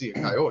actually see a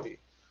coyote.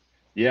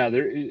 Yeah,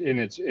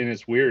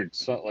 it's weird.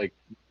 So like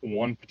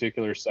one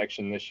particular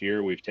section this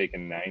year, we've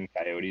taken 9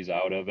 coyotes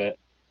out of it,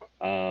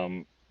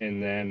 and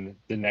then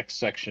the next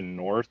section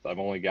north, I've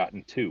only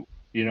gotten 2.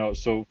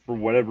 So for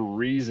whatever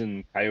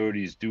reason,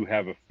 coyotes do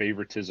have a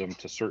favoritism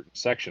to certain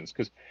sections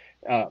because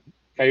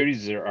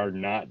coyotes are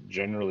not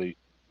generally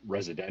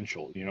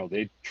residential.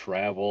 They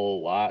travel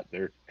a lot.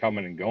 They're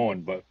coming and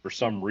going, but for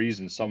some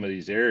reason, some of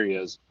these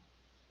areas,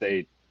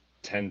 they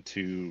tend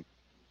to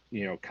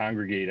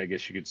congregate, I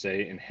guess you could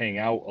say, and hang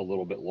out a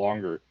little bit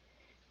longer.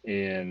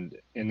 And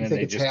then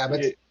they just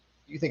habit.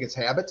 You think it's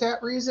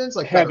habitat reasons?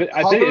 Like I think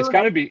it's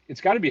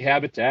got to be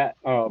habitat.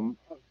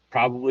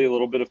 Probably a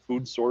little bit of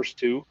food source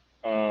too.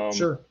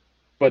 Sure.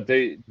 But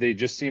they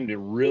just seem to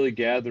really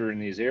gather in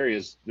these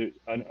areas.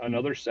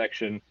 Another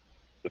section,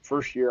 the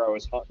first year I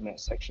was hunting that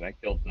section, I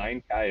killed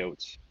 9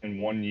 coyotes in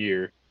 1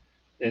 year,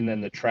 and then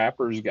the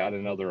trappers got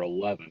another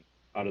 11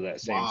 out of that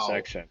same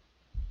section.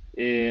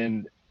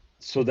 And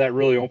so that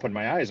really opened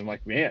my eyes. I'm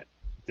like, man,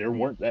 there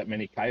weren't that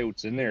many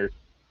coyotes in there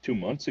 2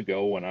 months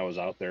ago when I was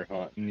out there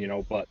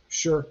hunting, but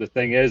sure. The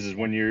thing is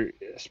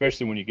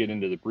especially when you get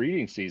into the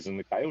breeding season,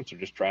 the coyotes are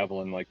just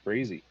traveling like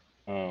crazy.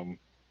 And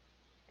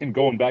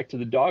going back to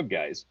the dog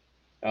guys,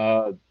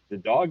 the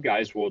dog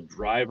guys will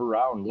drive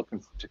around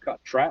looking to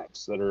cut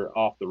tracks that are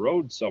off the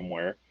road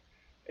somewhere.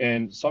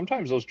 And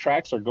sometimes those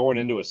tracks are going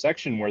into a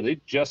section where they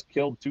just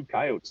killed 2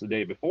 coyotes the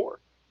day before.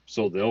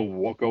 So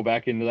they'll go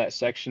back into that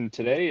section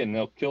today and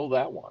they'll kill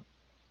that one.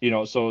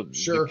 So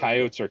sure. The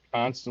coyotes are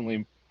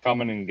constantly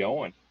coming and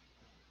going.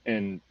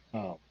 And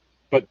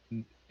but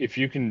if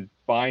you can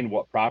find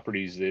what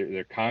properties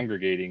they're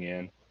congregating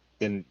in,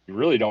 then you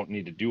really don't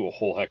need to do a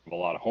whole heck of a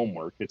lot of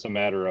homework. It's a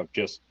matter of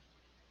just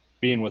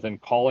being within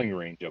calling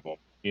range of them.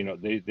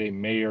 They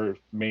may or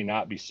may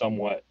not be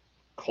somewhat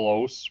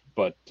close,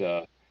 but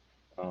they're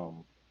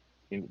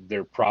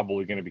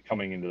probably going to be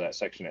coming into that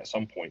section at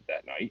some point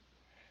that night.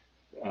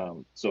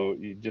 So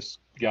you just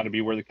got to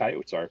be where the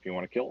coyotes are if you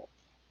want to kill them.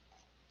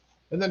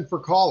 And then for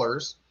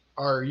callers,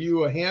 are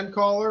you a hand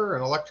caller,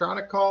 an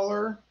electronic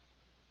caller?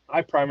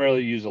 I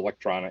primarily use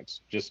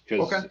electronics just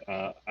because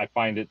I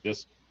find it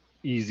just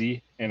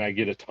easy and I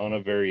get a ton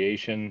of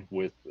variation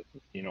with,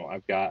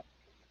 I've got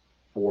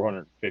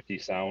 450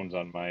 sounds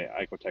on my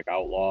Icotec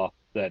Outlaw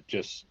that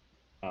just,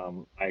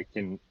 I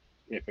can,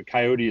 if a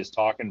coyote is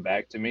talking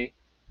back to me,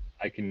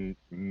 I can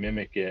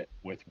mimic it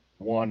with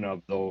one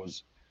of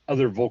those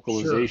other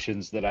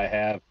vocalizations that I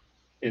have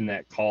in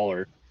that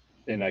caller,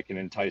 and I can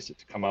entice it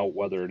to come out,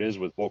 whether it is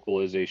with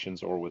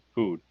vocalizations or with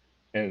food.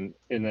 And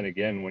then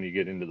again, when you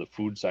get into the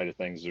food side of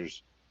things,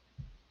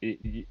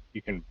 you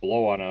can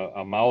blow on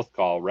a mouth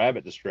call,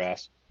 rabbit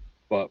distress,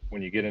 but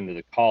when you get into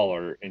the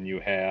caller and you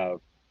have,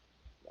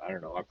 I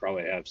don't know, I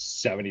probably have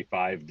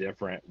 75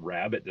 different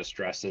rabbit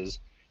distresses.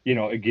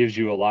 It gives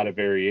you a lot of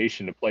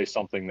variation to play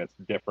something that's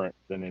different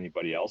than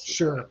anybody else's.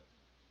 Sure.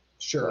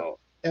 So,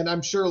 and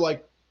I'm sure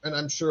like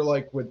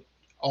with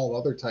all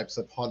other types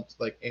of hunt,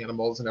 like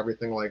animals and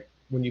everything, like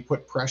when you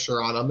put pressure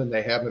on them and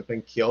they haven't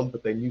been killed,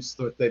 but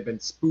they've been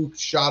spooked,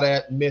 shot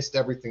at, missed,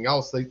 everything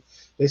else,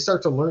 they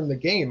start to learn the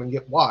game and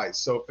get wise.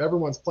 So if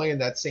everyone's playing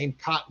that same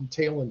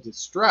cottontail and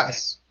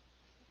distress,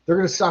 they're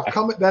going to stop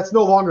coming. That's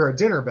no longer a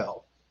dinner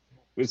bell.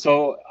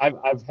 So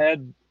I've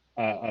had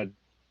a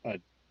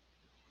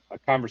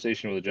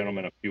conversation with a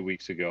gentleman a few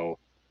weeks ago.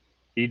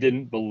 He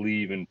didn't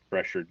believe in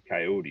pressured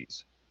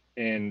coyotes,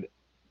 and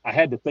I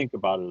had to think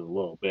about it a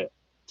little bit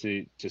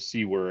to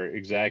see where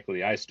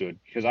exactly I stood,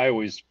 because I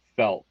always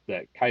felt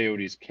that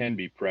coyotes can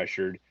be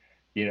pressured,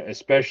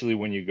 especially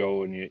when you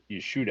go and you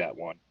shoot at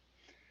one.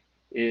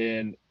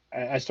 And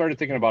I started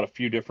thinking about a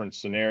few different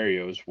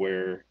scenarios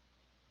where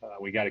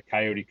we got a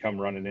coyote come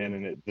running in,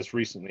 and this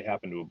recently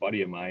happened to a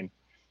buddy of mine.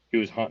 He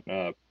was hunting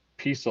a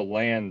piece of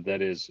land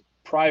that is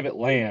private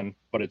land,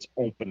 but it's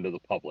open to the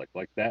public.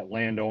 Like that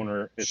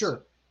landowner, it's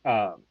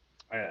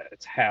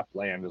half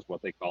land is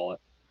what they call it,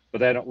 but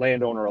that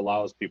landowner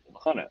allows people to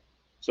hunt it.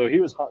 So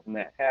he was hunting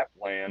that half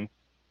land,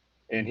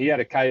 and he had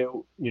a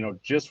coyote,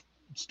 just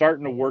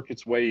starting to work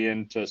its way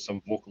into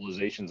some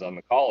vocalizations on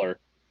the collar.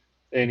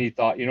 And he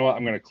thought, you know what,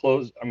 I'm going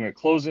to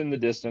close in the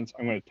distance.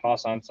 I'm going to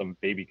toss on some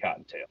baby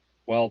cottontail.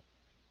 Well,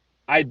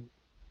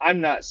 I'm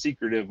not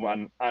secretive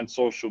on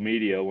social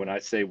media when I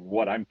say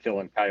what I'm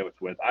killing coyotes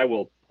with. I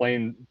will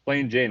plain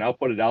Jane, I'll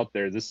put it out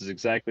there. This is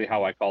exactly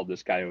how I called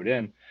this coyote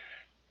in.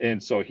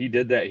 And so he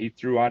did that. He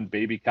threw on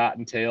baby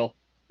cottontail.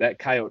 That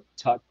coyote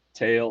tucked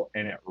tail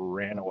and it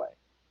ran away.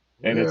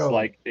 And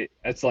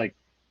it's like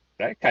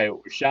that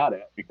coyote was shot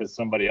at because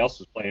somebody else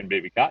was playing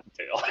baby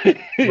cottontail.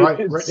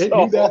 Right. So, it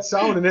knew that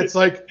sound, and it's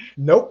like,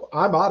 nope,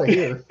 I'm out of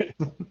here.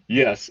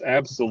 Yes,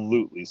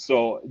 absolutely.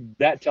 So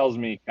that tells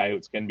me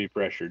coyotes can be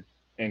pressured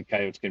and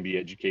coyotes can be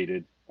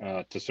educated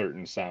to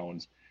certain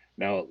sounds.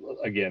 Now,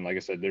 again, like I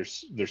said,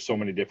 there's so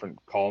many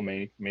different call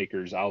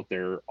makers out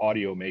there,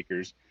 audio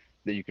makers,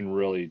 that you can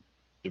really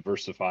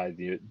diversify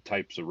the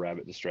types of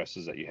rabbit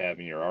distresses that you have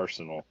in your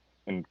arsenal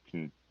and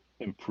can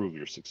improve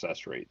your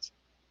success rates.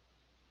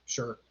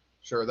 Sure,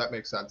 that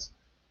makes sense.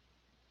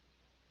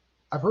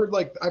 I've heard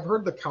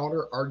the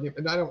counter argument,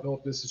 and I don't know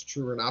if this is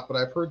true or not, but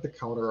I've heard the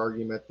counter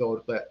argument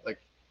though that like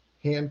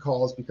hand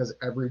calls, because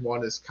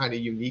everyone is kind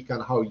of unique on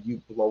how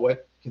you blow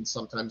it, can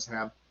sometimes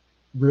have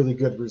really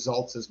good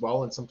results as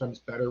well, and sometimes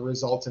better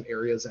results in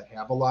areas that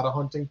have a lot of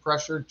hunting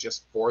pressure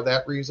just for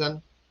that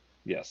reason.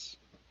 Yes.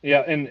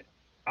 Yeah, and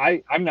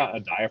I'm not a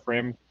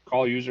diaphragm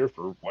call user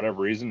for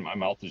whatever reason. My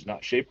mouth is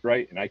not shaped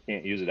right, and I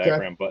can't use a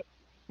diaphragm. But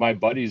my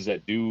buddies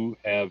that do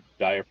have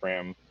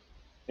diaphragm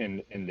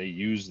and they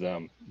use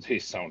them, they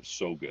sound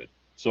so good.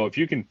 So if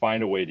you can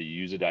find a way to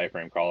use a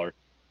diaphragm collar,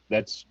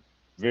 that's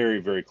very,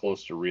 very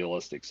close to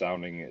realistic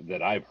sounding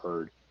that I've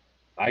heard.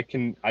 I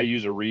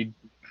use a reed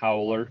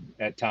howler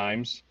at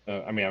times.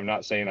 I'm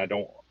not saying I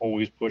don't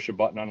always push a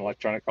button on an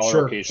electronic collar.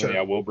 Sure, occasionally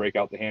I will break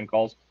out the hand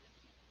calls,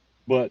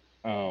 but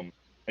I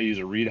use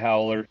a reed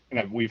howler,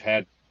 and we've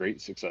had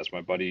great success.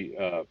 My buddy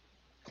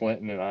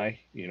Clinton and I,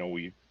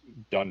 we've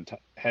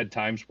had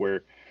times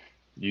where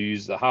you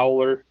use the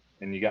howler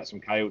and you got some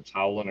coyotes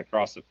howling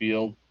across the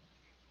field,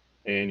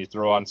 and you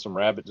throw on some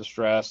rabbit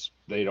distress.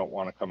 They don't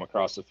want to come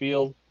across the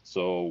field,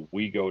 so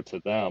we go to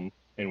them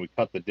and we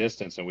cut the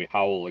distance and we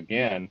howl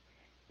again.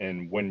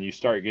 And when you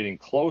start getting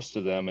close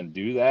to them and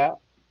do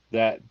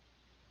that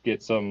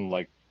gets them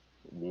like,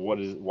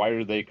 why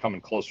are they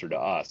coming closer to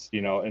us?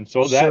 And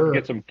so that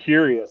gets them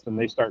curious, and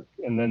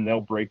then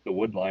they'll break the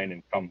wood line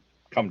and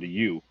come to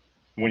you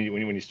when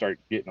you start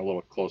getting a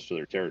little close to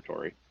their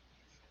territory.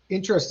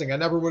 Interesting. I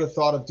never would have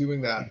thought of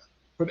doing that,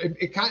 but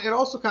it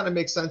also kind of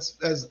makes sense,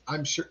 as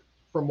I'm sure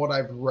from what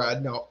I've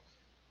read. Now,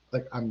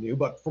 like, I'm new,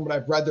 but from what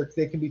I've read,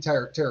 they can be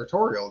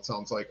territorial, it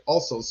sounds like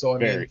also. So I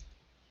mean,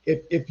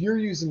 if you're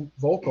using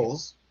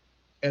vocals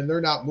and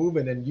they're not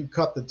moving, and you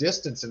cut the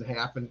distance in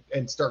half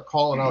and start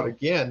calling out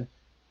again,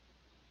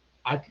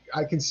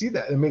 I can see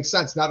that. It makes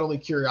sense. Not only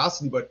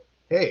curiosity, but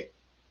hey,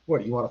 what,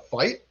 do you want to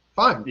fight?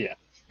 Fine. Yeah,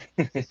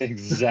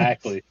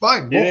 exactly.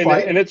 Fine, we'll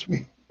fight. And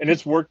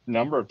it's worked a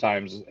number of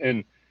times.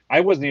 And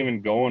I wasn't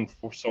even going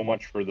for so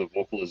much for the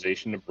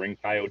vocalization to bring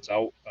coyotes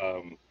out.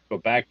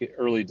 But back in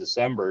early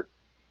December,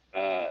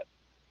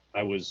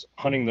 I was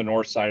hunting the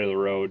north side of the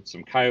road.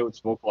 Some coyotes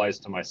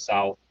vocalized to my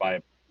south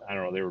by, I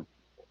don't know, they were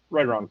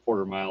right around a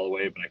quarter mile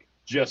away, but I could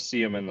just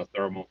see them in the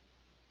thermal.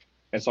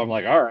 And so I'm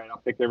like, all right, I'll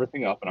pick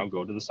everything up and I'll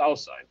go to the south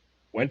side.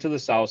 Went to the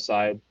south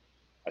side.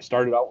 I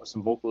started out with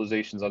some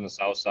vocalizations on the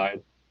south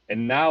side,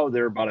 And now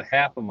they're about a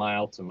half a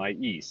mile to my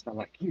east. I'm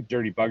like, you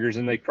dirty buggers.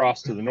 And they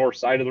crossed to the north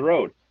side of the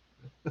road.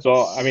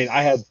 So, I mean,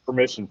 I had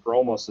permission for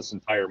almost this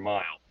entire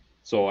mile.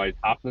 So I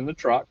hopped in the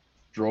truck,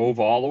 drove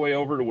all the way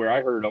over to where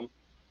I heard them,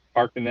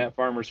 parked in that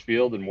farmer's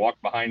field, and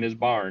walked behind his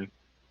barn.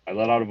 I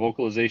let out a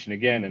vocalization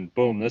again, and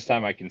boom, this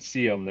time I can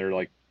see them. They're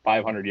like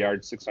 500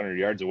 yards, 600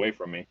 yards away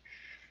from me.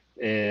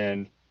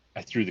 And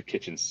I threw the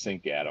kitchen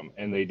sink at them,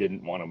 and they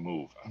didn't want to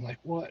move. I'm like,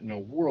 what in the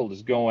world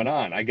is going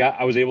on?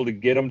 I was able to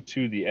get them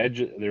to the edge.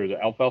 There was an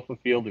alfalfa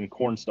field and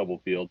corn stubble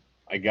field.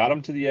 I got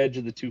them to the edge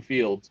of the two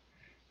fields,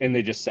 and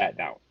they just sat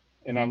down.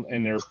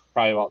 And they're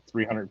probably about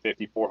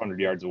 350, 400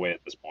 yards away at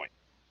this point.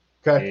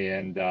 Okay.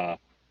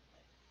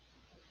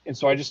 And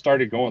so I just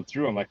started going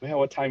through. I'm like, man,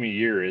 what time of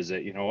year is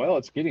it? Well,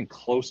 it's getting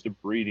close to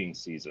breeding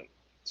season.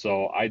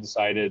 So I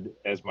decided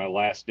as my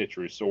last ditch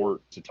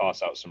resort to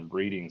toss out some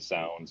breeding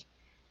sounds,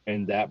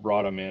 and that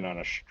brought them in on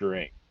a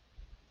string.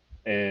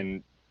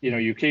 And,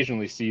 you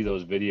occasionally see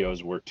those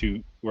videos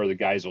where the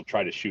guys will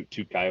try to shoot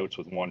two coyotes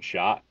with one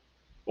shot.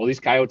 Well, these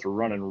coyotes were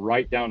running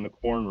right down the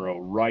corn row,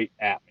 right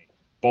at me,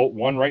 both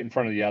one right in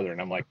front of the other. And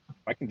I'm like, if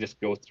I can just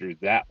go through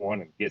that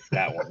one and get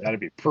that one, that'd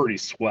be pretty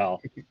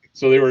swell.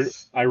 So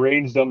I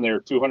ranged them. They were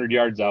 200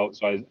 yards out.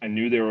 So I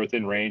knew they were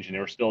within range, and they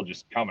were still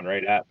just coming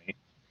right at me.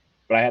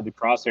 But I had the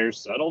crosshairs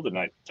settled, and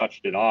I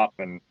touched it off.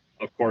 And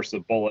of course, the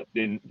bullet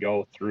didn't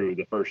go through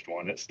the first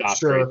one. It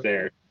stopped right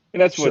there.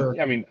 And that's what,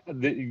 I mean,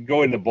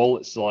 going to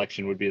bullet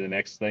selection would be the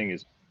next thing.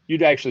 Is you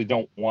actually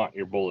don't want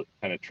your bullet to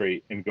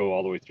penetrate and go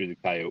all the way through the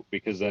coyote,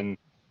 because then,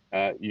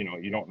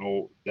 you don't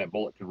know, that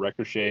bullet could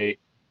ricochet.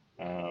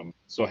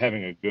 So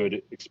having a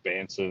good,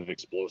 expansive,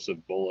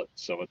 explosive bullet,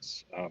 so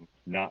it's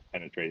not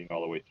penetrating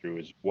all the way through,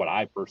 is what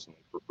I personally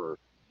prefer.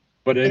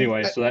 But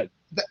anyway, so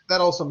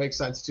that also makes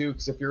sense too,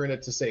 because if you're in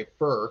it to save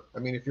fur, I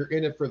mean, if you're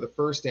in it for the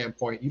fur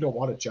standpoint, you don't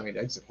want a giant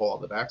exit hole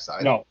on the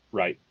backside. No,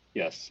 right.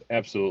 Yes,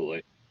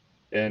 absolutely.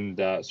 And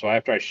so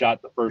after I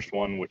shot the first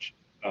one, which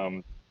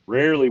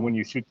rarely when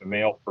you shoot the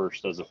male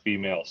first does a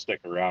female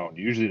stick around.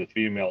 Usually the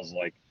female's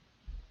like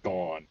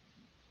gone.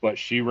 But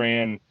she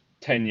ran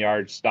 10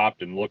 yards,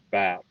 stopped and looked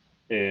back,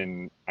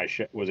 and I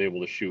was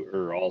able to shoot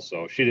her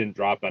also. She didn't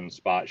drop on the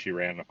spot. She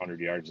ran 100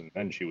 yards, and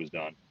then she was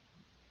done.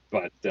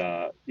 But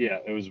yeah,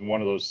 it was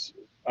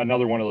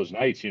another one of those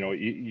nights.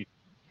 You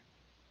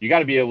got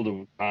to be able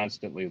to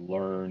constantly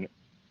learn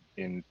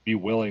and be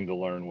willing to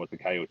learn what the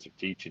coyotes are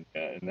teaching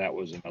you. And that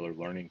was another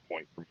learning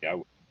point for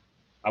me.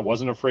 I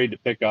wasn't afraid to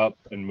pick up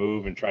and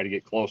move and try to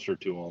get closer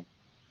to them.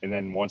 And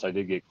then once I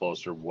did get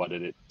closer, what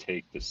did it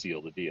take to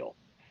seal the deal?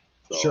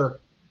 So, sure.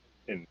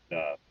 And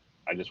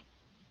I just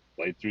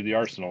played through the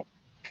arsenal.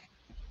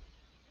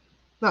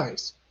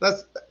 Nice.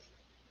 That's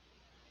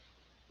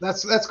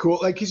cool.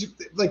 Like, cause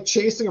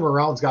chasing them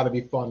around's got to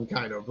be fun,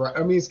 kind of, right?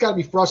 I mean, it's got to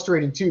be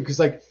frustrating too, because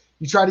like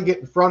you try to get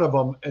in front of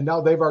them, and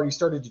now they've already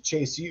started to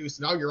chase you,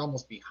 so now you're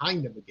almost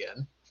behind them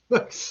again.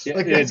 It's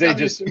like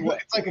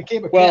a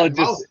game of cat and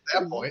mouse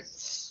at that point.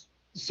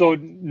 So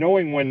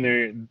knowing when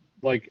they're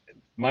like,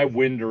 my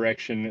wind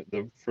direction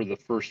for the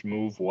first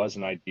move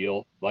wasn't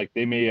ideal. Like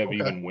they may have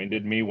even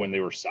winded me when they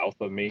were south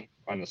of me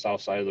on the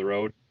south side of the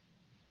road.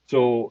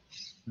 So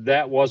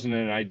that wasn't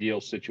an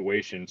ideal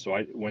situation. So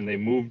when they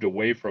moved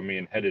away from me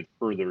and headed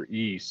further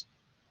east,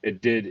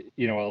 it did,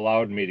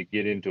 allowed me to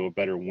get into a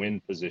better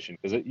wind position,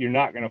 because you're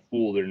not going to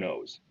fool their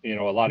nose. A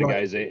lot of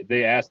guys,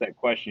 they ask that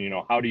question,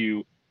 how do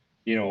you,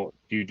 do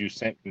you do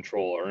scent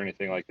control or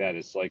anything like that?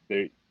 It's like,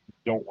 they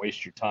don't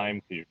waste your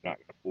time, because you're not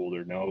going to fool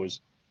their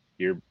nose.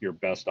 You're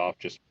best off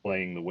just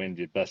playing the wind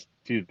to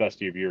the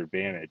best of your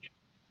advantage.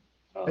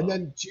 And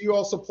then do you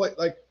also play,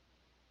 like,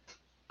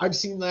 I've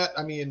seen that.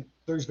 I mean,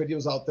 there's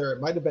videos out there. It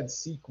might have been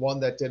Seek One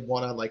that did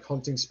one on like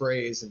hunting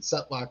sprays and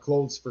scent lock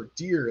clothes for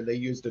deer, and they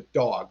used a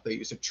dog. They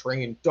used a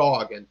trained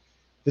dog, and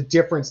the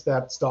difference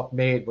that stuff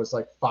made was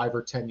like 5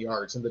 or 10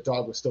 yards, and the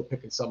dog was still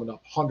picking someone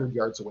up 100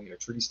 yards away in a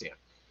tree stand.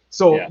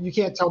 So you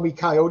can't tell me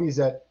coyotes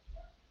that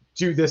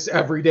do this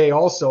every day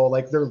also,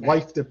 like their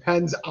life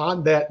depends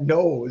on that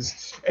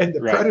nose and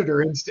the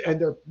predator instinct, and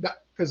they're not,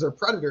 because they're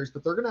predators,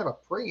 but they're going to have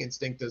a prey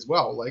instinct as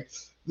well. Like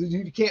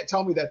you can't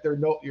tell me that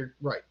you're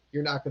right.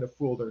 You're not going to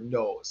fool their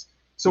nose.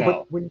 So,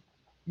 but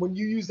when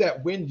you use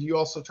that wind, do you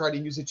also try to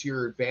use it to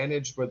your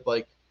advantage with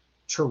like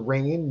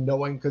terrain,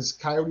 knowing, because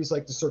coyotes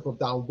like to circle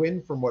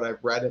downwind from what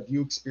I've read. Have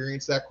you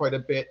experienced that quite a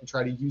bit and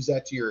try to use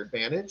that to your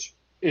advantage?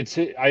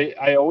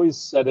 I always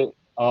set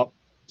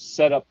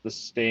up the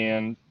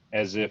stand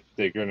as if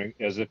they're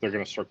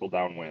gonna circle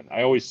downwind.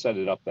 I always set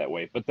it up that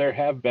way. But there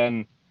have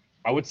been,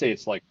 I would say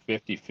it's like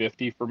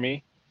 50-50 for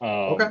me.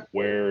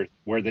 Where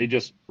they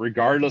just,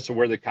 regardless of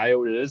where the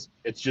coyote is,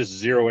 it's just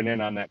zeroing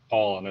in on that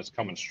call and it's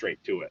coming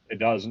straight to it. It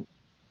doesn't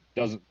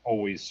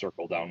always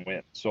circle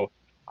downwind. So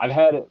I've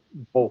had it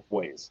both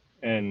ways.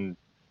 And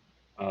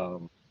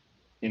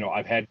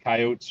I've had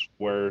coyotes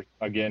where,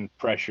 again,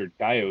 pressured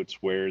coyotes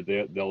where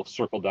they'll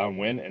circle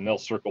downwind and they'll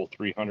circle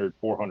 300,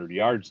 400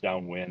 yards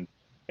downwind,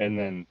 and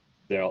then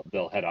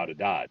they'll head out of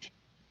dodge.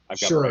 I've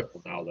got a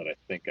rifle now that I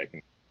think I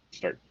can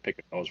start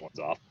picking those ones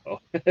off.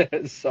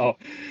 So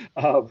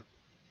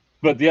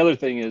But the other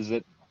thing is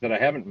that I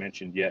haven't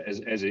mentioned yet,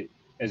 as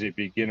a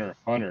beginner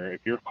hunter,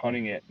 if you're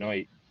hunting at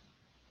night,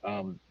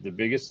 the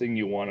biggest thing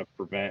you want to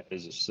prevent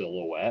is a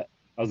silhouette.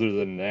 Other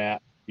than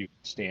that, you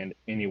can stand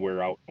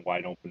anywhere out in a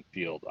wide open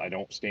field. I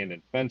don't stand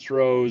in fence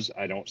rows.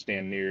 I don't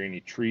stand near any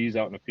trees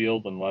out in the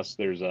field unless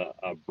there's a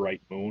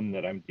bright moon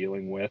that I'm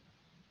dealing with.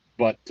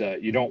 But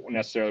you don't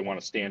necessarily want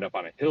to stand up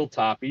on a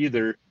hilltop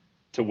either,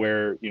 to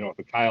where, if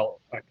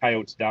a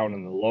coyote's down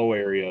in the low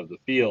area of the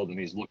field and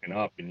he's looking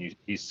up and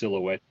he's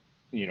silhouette,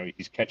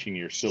 he's catching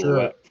your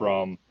silhouette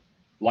from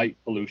light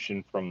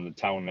pollution from the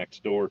town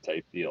next door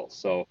type deal.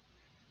 So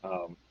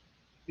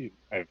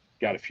I've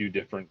got a few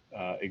different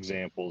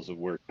examples of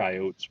where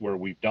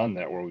we've done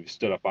that, where we've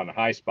stood up on a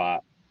high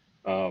spot.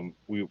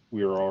 We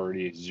were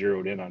already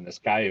zeroed in on this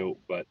coyote,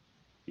 but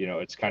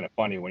it's kind of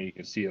funny when you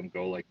can see them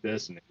go like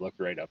this and they look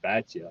right up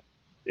at you,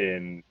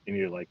 and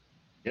you're like,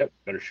 yep,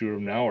 better shoot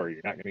them now or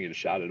you're not going to get a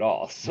shot at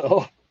all.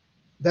 So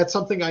that's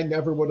something I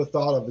never would have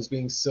thought of, as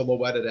being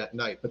silhouetted at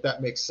night, but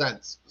that makes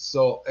sense.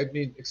 So, I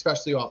mean,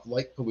 especially off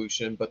light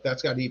pollution, but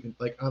that's got to even,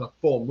 like, on a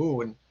full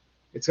moon,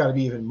 it's got to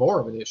be even more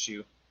of an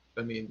issue.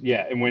 I mean,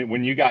 yeah. And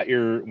when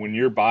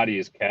your body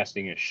is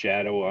casting a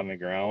shadow on the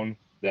ground,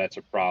 that's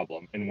a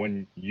problem. And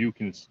when you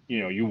can,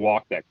 you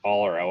walk that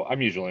collar out,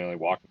 I'm usually only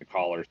walking the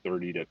collar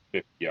 30 to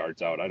 50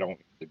 yards out. I don't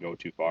need to go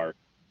too far.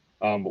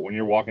 But when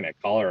you're walking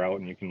that collar out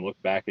and you can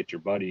look back at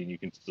your buddy and you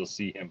can still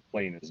see him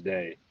plain as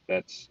day,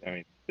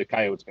 the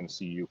coyote's going to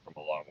see you from a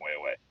long way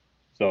away.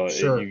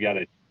 So you got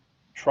to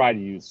try to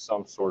use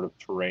some sort of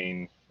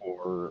terrain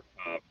or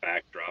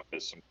backdrop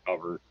as some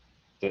cover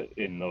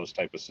in those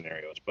type of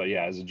scenarios. But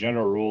yeah, as a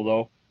general rule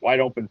though, wide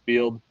open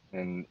field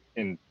and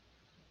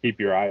keep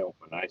your eye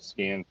open. I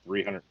scan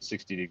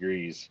 360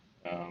 degrees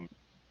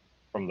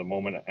from the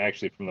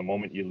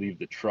moment you leave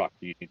the truck.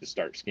 You need to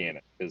start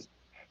scanning, because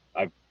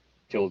I've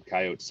killed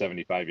coyotes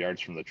 75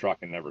 yards from the truck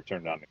and never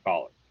turned on the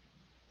collar.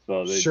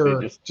 So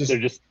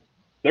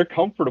they're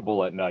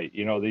comfortable at night.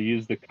 They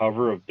use the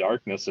cover of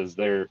darkness as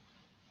their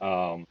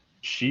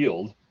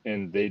shield,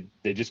 and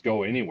they just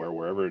go anywhere,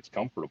 wherever it's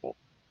comfortable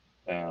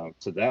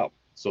to them.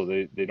 So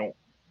they don't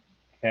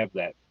have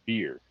that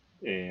fear.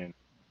 And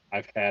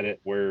I've had it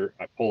where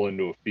I pull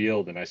into a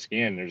field and I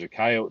scan, there's a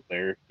coyote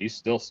there. He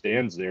still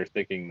stands there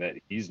thinking that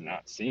he's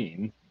not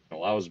seen. It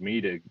allows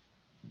me to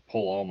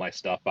pull all my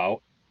stuff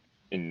out.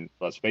 And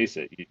let's face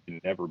it, you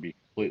can never be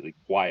completely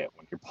quiet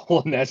when you're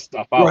pulling that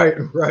stuff out.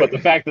 Right. But the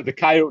fact that the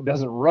coyote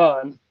doesn't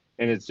run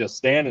and it's just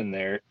standing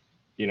there,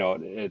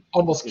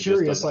 almost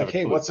curious, like,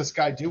 hey, what's this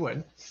guy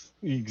doing?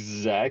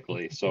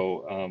 Exactly.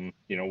 So,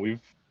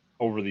 we've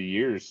over the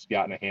years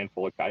gotten a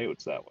handful of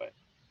coyotes that way.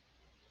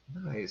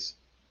 Nice.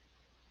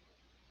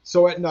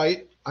 So at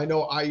night, I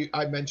know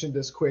I mentioned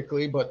this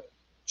quickly, but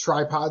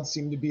tripods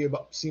seem to be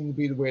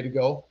the way to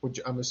go, which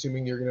I'm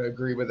assuming you're going to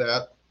agree with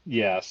that.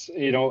 Yes.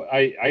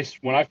 I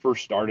when I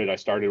first started, I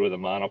started with a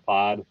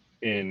monopod,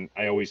 and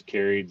I always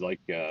carried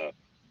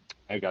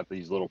I got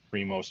these little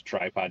Primos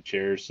tripod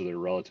chairs, so they're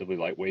relatively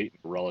lightweight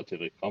and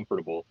relatively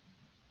comfortable.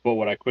 But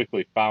what I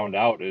quickly found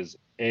out is,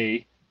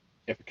 if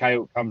a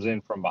coyote comes in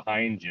from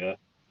behind you,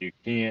 you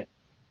can't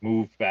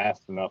move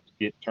fast enough to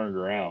get turned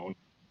around.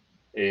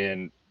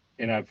 And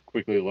I've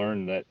quickly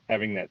learned that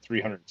having that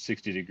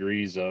 360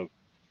 degrees of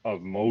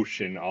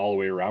motion all the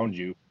way around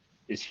you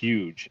is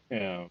huge.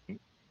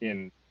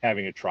 And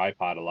having a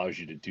tripod allows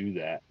you to do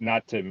that.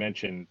 Not to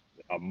mention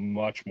a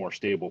much more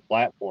stable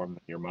platform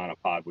than your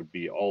monopod would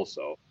be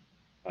also.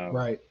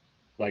 Right.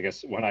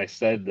 When I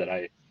said that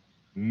I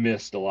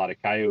missed a lot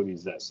of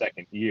coyotes that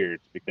second year,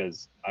 it's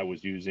because I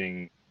was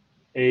using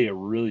a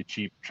really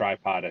cheap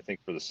tripod, I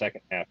think, for the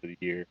second half of the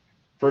year.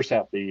 First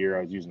half of the year,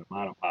 I was using a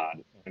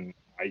monopod, and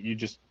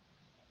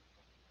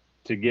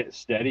to get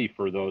steady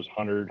for those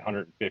 100,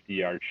 150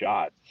 yard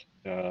shots,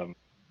 it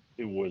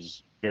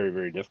was very,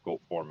 very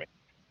difficult for me.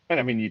 And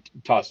I mean, you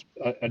toss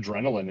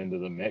adrenaline into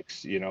the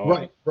mix,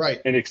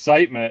 right. And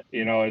excitement,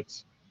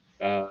 it's,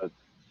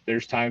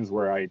 there's times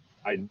where I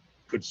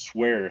could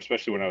swear,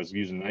 especially when I was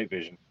using night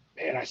vision,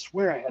 man, I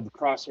swear I had the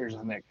crosshairs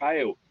on that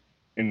coyote.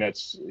 And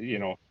that's,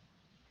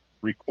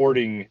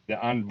 recording, the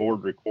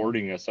onboard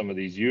recording of some of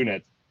these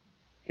units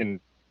can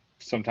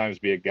sometimes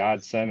be a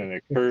godsend and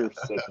a curse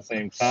at the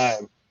same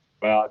time.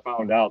 Well, I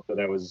found out that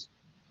I was,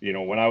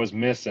 when I was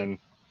missing,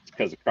 it's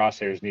because the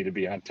crosshairs need to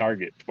be on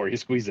target before you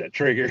squeeze that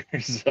trigger.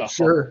 So.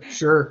 Sure.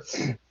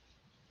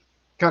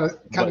 Kind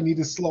of need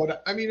to slow down.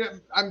 I mean,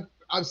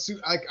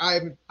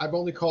 I've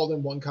only called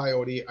in one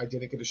coyote. I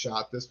didn't get a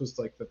shot. This was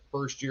like the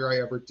first year I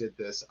ever did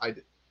this. I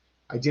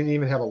didn't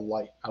even have a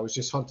light. I was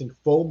just hunting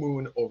full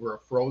moon over a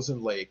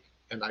frozen lake,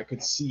 and I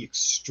could see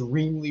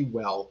extremely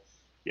well.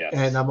 Yes.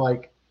 And I'm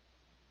like,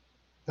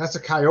 that's a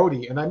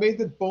coyote. And I made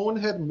the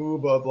bonehead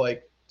move of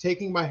like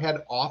taking my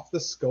head off the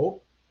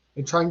scope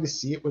and trying to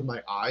see it with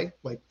my eye.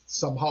 Like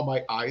somehow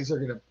my eyes are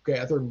going to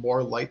gather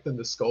more light than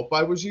the scope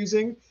I was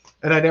using.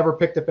 And I never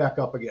picked it back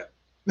up again.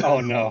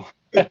 Oh no.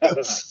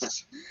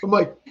 I'm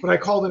like, when I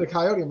called in a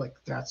coyote, I'm like,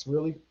 that's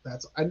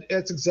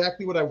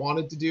exactly what I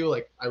wanted to do.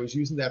 Like, I was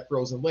using that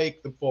frozen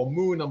lake, the full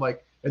moon. I'm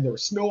like, and there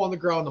was snow on the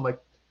ground. I'm like,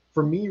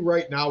 for me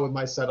right now with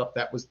my setup,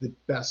 that was the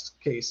best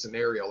case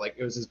scenario. Like,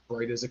 it was as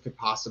bright as it could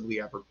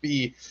possibly ever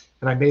be.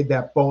 And I made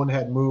that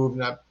bonehead move,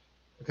 and I'm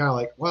kind of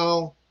like,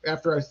 well,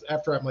 after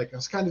I'm like, I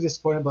was kind of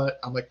disappointed, but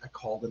I'm like, I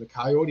called in a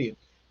coyote, and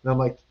I'm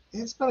like,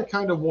 it's been a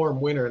kind of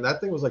warm winter, and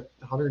that thing was like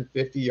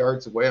 150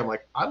 yards away. I'm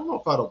like, I don't know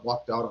if I'd have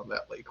walked out on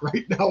that lake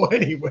right now,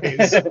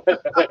 anyways.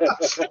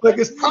 Like,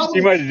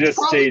 You might have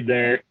just stayed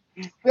there.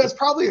 That's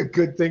probably a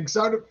good thing, because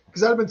I'd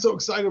have been so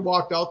excited,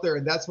 walked out there,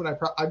 and that's when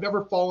I've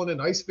never fallen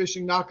in ice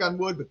fishing, knock on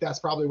wood, but that's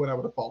probably when I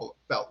would have felt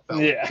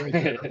Yeah.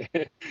 right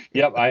there.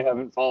 Yep, I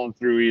haven't fallen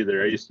through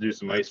either. I used to do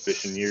some ice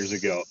fishing years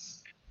ago,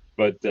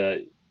 but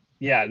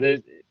yeah,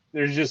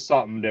 there's just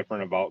something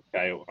different about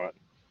coyote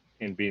hunting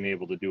and being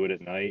able to do it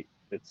at night.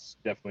 It's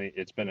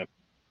been a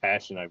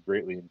passion I've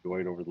greatly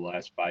enjoyed over the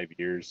last 5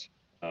 years,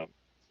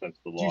 since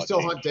the law. Do you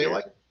still hunt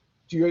daylight?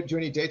 Do you do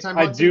any daytime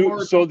I hunts do.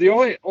 anymore? So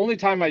the only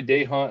time I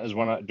day hunt is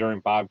during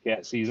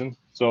bobcat season.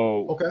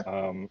 So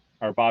Okay.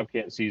 Our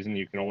bobcat season,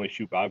 you can only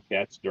shoot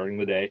bobcats during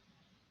the day,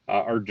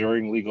 or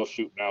during legal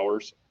shooting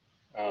hours.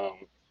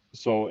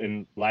 So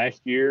in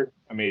last year,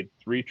 I made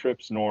 3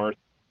 trips north,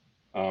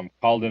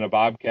 called in a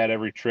bobcat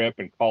every trip,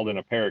 and called in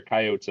a pair of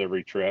coyotes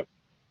every trip.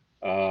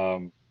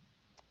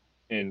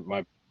 And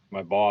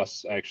my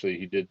boss,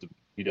 actually,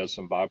 he does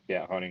some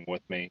bobcat hunting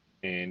with me,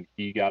 and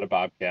he got a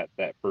bobcat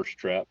that first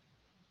trip.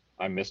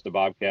 I missed a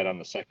bobcat on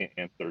the second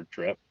and third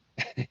trip.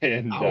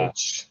 And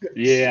Ouch.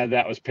 yeah,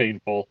 that was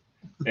painful.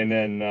 And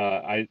then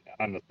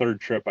on the third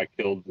trip, I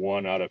killed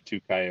 1 out of 2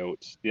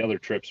 coyotes. The other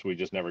trips, we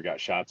just never got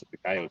shots at the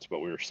coyotes, but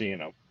we were seeing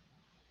them.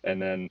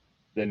 And then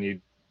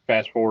you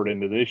fast forward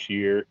into this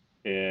year,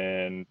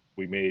 and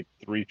we made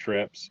 3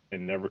 trips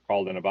and never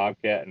called in a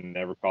bobcat and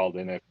never called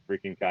in a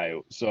freaking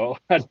coyote. So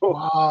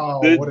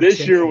Wow.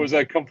 This year was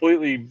a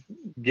completely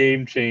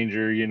game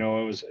changer. You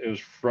know, it was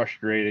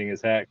frustrating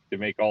as heck to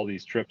make all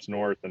these trips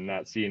north and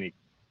not see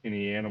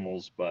any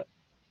animals, but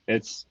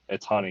it's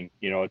hunting.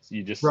 You know,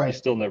 you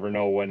still never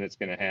know when it's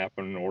going to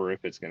happen or if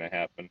it's going to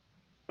happen.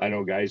 I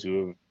know guys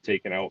who have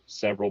taken out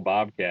several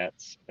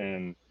bobcats,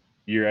 and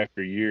year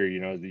after year, you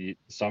know,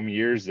 some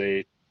years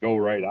they go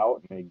right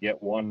out and they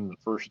get one the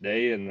first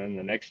day, and then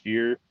the next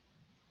year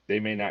they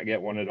may not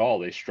get one at all.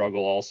 They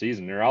struggle all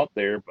season. They're out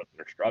there, but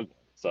they're struggling.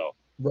 So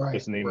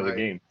that's the name of the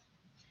game.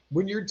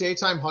 When you're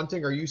daytime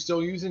hunting, are you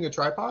still using a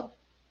tripod?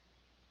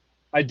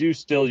 I do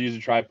still use a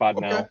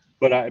tripod now,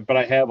 but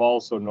I have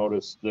also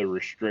noticed the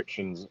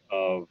restrictions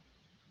of,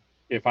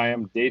 if I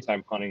am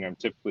daytime hunting, I'm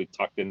typically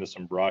tucked into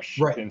some brush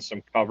and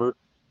some cover.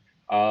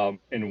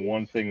 And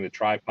one thing the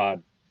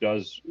tripod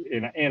does,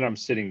 and I'm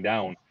sitting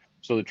down,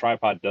 so the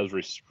tripod does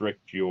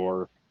restrict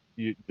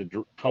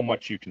how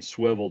much you can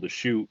swivel to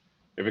shoot.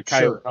 If a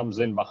coyote comes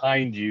in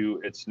behind you,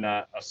 it's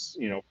not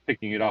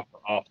picking it up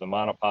off the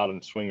monopod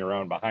and swing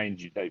around behind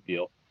you type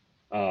deal.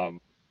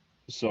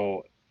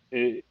 So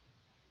it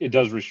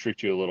does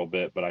restrict you a little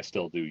bit, but I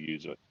still do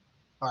use it.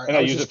 All right, and I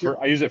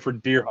use it for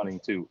deer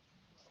hunting too.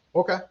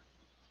 Okay.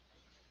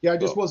 Yeah, I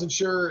just wasn't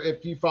sure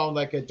if you found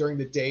during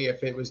the day,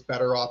 if it was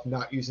better off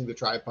not using the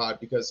tripod,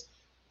 because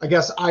I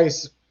guess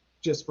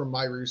just from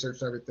my research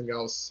and everything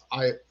else,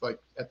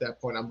 at that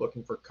point, I'm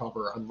looking for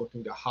cover. I'm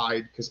looking to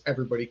hide because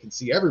everybody can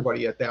see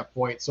everybody at that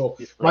point. So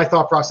my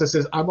thought process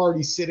is I'm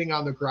already sitting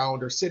on the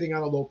ground or sitting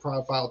on a low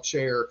profile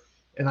chair.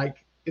 And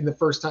in the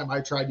first time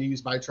I tried to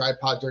use my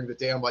tripod during the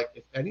day, I'm like,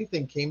 if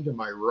anything came to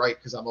my right,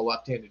 because I'm a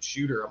left-handed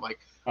shooter, I'm like,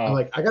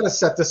 I got to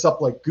set this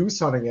up like goose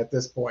hunting at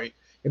this point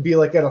and be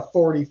like at a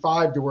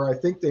 45 to where I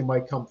think they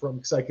might come from,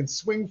 because I can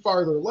swing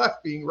farther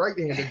left being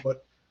right-handed,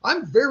 but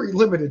I'm very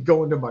limited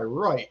going to my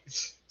right.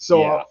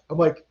 So I'm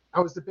like, I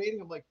was debating,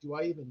 I'm like, do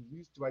I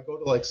go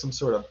to like some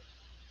sort of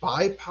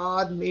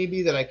bipod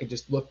maybe that I could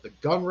just lift the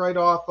gun right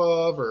off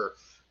of, or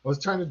I was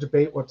trying to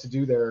debate what to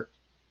do there.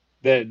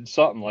 That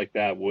something like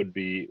that would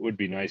be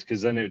nice,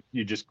 because then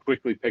you just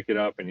quickly pick it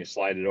up and you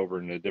slide it over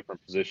in a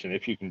different position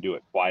if you can do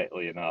it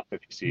quietly enough.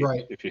 If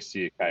you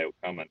see a coyote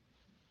coming,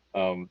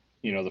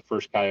 the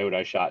first coyote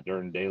I shot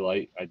during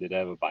daylight, I did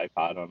have a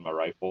bipod on my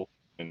rifle,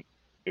 and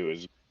it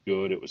was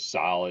good. It was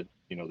solid.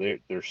 You know,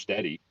 they're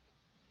steady,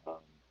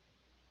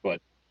 but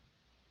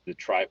the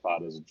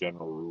tripod, as a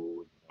general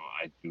rule,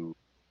 I do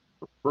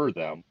prefer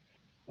them.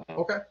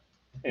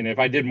 And if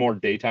I did more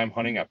daytime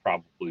hunting, I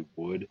probably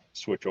would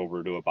switch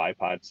over to a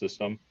bipod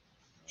system.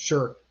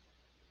 Sure.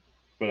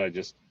 But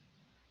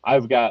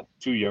I've got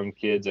 2 young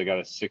kids. I got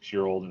a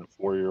 6-year-old and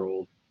a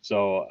 4-year-old.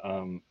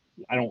 So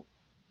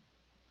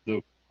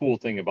the cool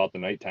thing about the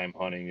nighttime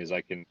hunting is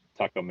I can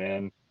tuck them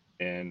in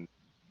and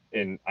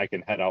I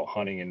can head out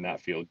hunting and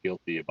not feel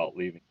guilty about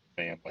leaving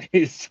the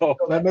family. So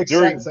that makes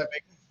sense.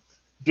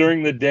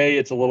 During the day,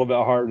 it's a little bit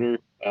harder.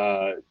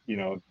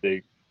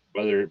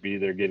 Whether it be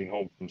they're getting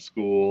home from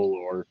school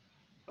or,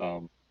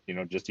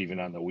 just even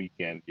on the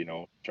weekend,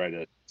 try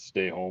to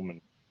stay home and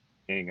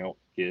hang out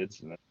with kids,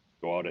 and then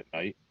go out at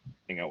night,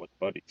 hang out with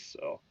buddies.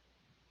 So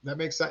that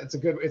makes sense.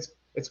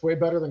 it's way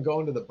better than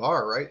going to the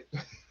bar, right?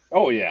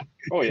 Oh yeah.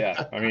 Oh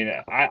yeah. I mean,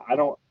 I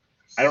don't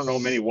know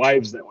many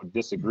wives that would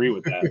disagree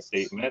with that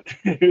statement.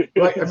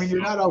 Right. I mean, So,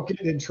 you're not out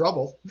getting in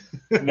trouble.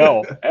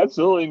 no,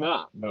 absolutely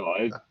not. No,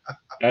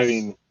 I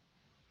mean,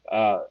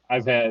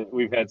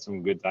 we've had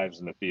some good times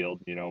in the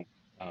field.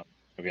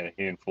 I've got a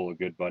handful of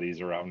good buddies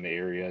around the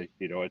area.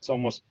 It's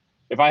almost,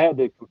 if I had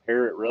to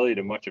compare it really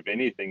to much of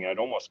anything, I'd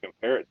almost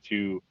compare it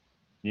to,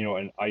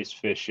 an ice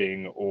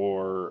fishing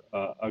or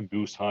a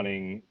goose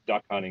hunting,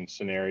 duck hunting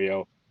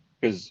scenario,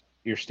 because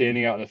you're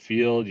standing out in the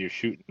field, you're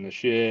shooting the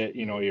shit,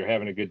 you're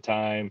having a good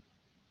time,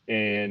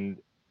 and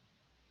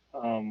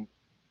um,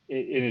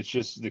 and it's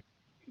just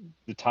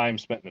the time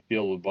spent in the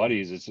field with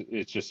buddies.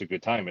 It's just a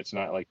good time. It's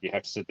not like you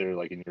have to sit there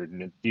like in your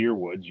deer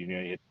woods. You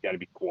got to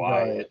be Right.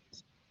 quiet.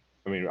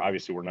 I mean,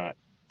 obviously we're not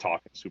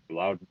talking super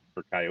loud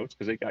for coyotes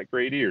because they got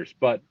great ears,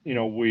 but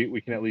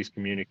we can at least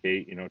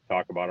communicate.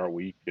 Talk about our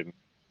week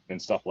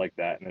and stuff like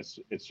that, and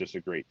it's just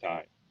a great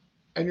time.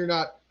 And you're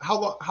not,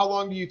 how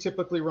long do you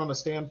typically run a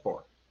stand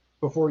for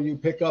before you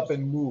pick up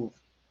and move?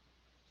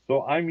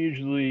 So I'm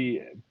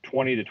usually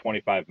 20 to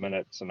 25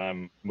 minutes, and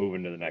I'm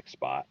moving to the next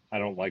spot. I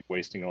don't like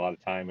wasting a lot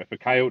of time. If a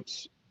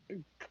coyote's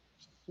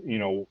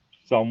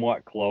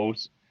somewhat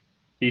close,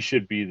 he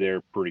should be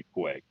there pretty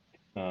quick.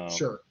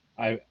 Sure.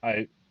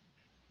 I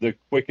the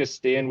quickest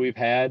stand we've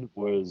had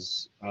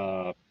was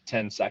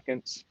 10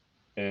 seconds,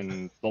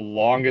 and the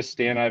longest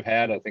stand I've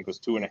had I think was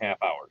 2.5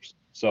 hours.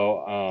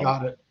 So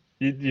Got it.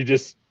 you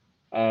just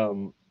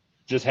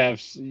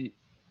have,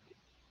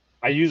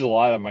 I use a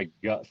lot of my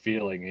gut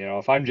feeling.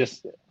 If I'm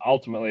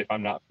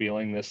not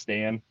feeling this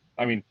stand,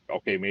 I mean,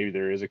 okay, maybe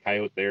there is a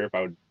coyote there if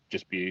I would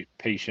just be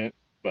patient,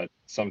 but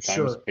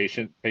sometimes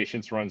Sure.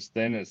 patience runs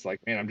thin. And it's like,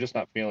 man, I'm just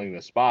not feeling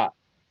the spot.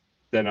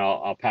 Then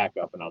I'll pack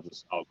up and I'll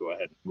go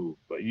ahead and move.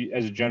 But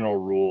as a general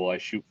rule, I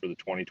shoot for the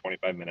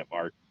 20-25 minute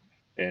mark,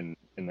 and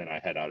then I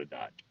head out of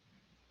Dodge.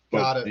 But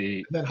Got it. the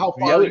And then how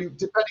the far are other you,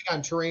 depending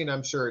on terrain,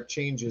 I'm sure it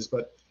changes,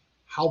 but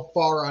how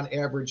far on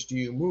average do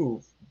you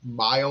move?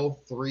 Mile,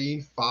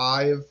 3,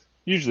 5?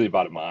 usually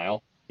about a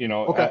mile.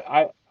 Okay.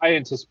 I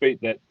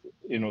anticipate that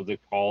the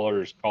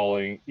caller is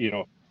calling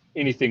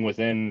anything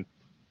within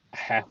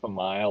half a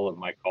mile of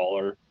my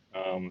caller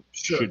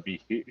Sure.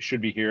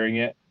 should be hearing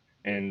it,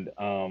 and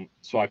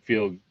so I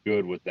feel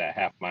good with that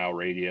half-mile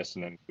radius,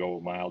 and then go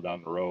a mile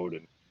down the road,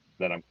 and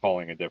then I'm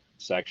calling a different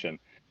section.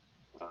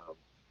 Um,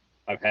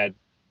 I've had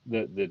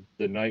the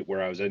night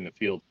where I was in the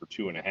field for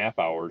 2.5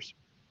 hours.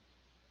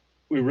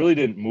 We really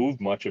didn't move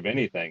much of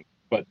anything,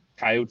 but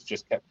coyotes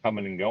just kept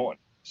coming and going.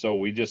 So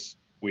we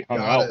hung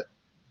Got out, it.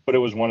 but it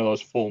was one of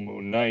those full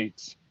moon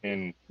nights,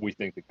 and we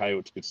think the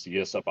coyotes could see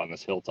us up on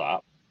this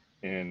hilltop,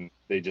 and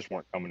they just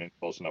weren't coming in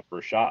close enough for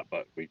a shot,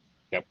 but we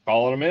kept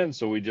calling them in,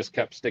 so we just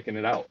kept sticking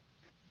it out.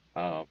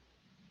 Um,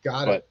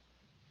 Got but it.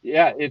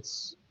 yeah,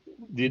 it's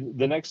the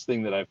next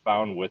thing that I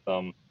found with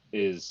them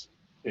is,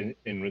 and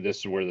this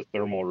is where the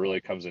thermal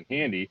really comes in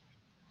handy,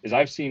 is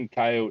I've seen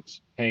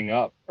coyotes hang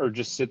up or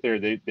just sit there.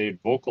 They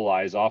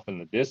vocalize off in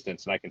the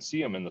distance, and I can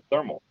see them in the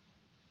thermal.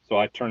 So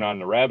I turn on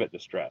the rabbit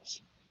distress,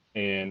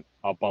 and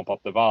I'll bump up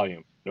the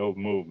volume. No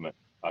movement.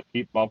 I'll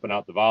keep bumping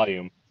out the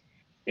volume,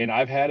 and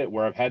I've had it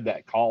where I've had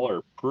that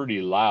caller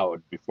pretty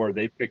loud before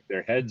they pick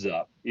their heads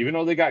up, even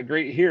though they got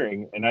great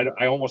hearing. And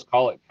I almost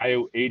call it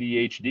coyote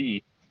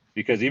ADHD,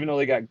 because even though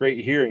they got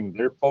great hearing,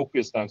 they're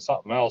focused on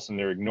something else and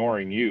they're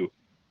ignoring you.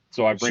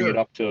 So I bring it Sure.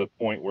 up to a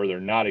point where they're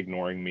not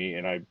ignoring me,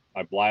 and I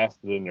blast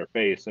it in their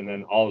face. And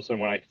then all of a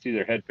sudden, when I see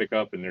their head pick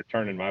up and they're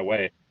turning my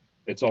way,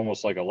 it's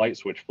almost like a light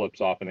switch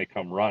flips off and they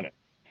come running.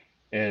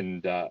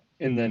 And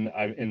then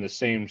I'm in the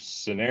same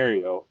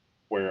scenario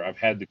where I've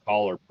had the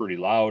caller pretty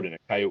loud and a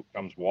coyote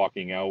comes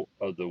walking out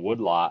of the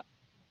woodlot,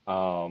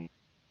 um,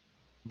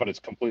 but it's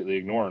completely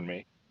ignoring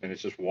me and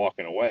it's just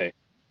walking away.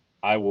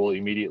 I will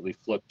immediately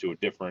flip to a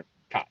different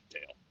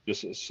cocktail,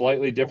 just a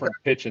slightly Okay. different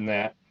pitch in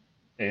that,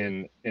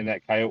 and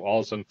that coyote all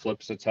of a sudden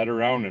flips its head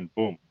around and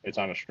boom, it's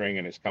on a string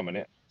and it's coming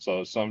in.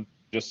 So some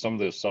of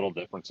those subtle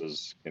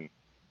differences can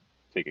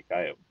take a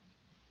coyote.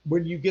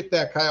 When you get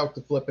that coyote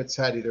to flip its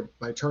head, either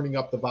by turning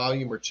up the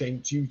volume or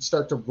change, do you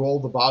start to roll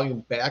the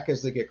volume back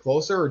as they get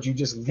closer, or do you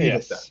just leave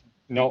it then? Yes.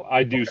 No,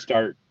 I do Okay.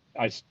 start.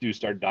 I do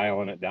start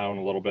dialing it down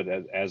a little bit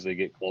as they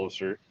get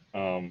closer.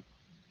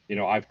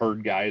 I've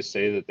heard guys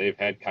say that they've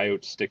had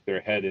coyotes stick their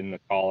head in the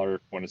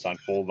collar when it's on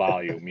full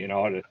volume.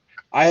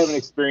 I haven't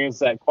experienced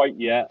that quite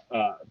yet.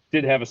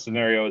 Did have a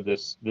scenario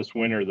this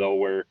winter though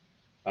where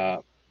uh,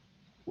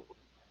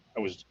 I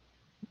was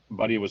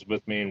buddy was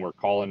with me and we're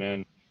calling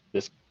in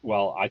this.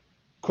 Well, I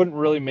couldn't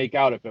really make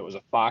out if it was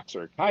a fox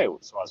or a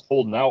coyote, so I was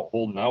holding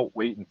out,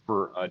 waiting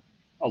for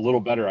a little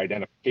better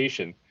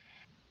identification.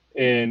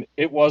 And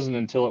it wasn't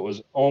until it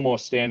was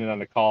almost standing on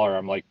the collar,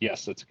 I'm like,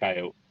 yes, it's a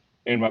coyote.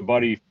 And my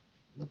buddy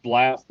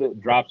blasts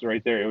it, drops it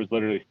right there. It was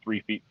literally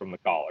 3 feet from the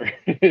collar.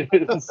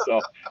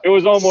 So it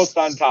was almost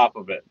on top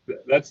of it.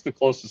 That's the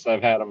closest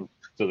I've had him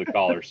to the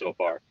collar so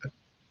far.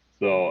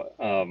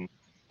 So,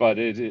 but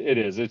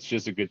it's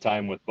just a good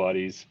time with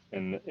buddies.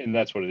 And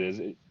that's what it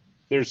is.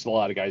 There's a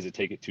lot of guys that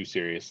take it too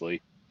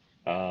seriously.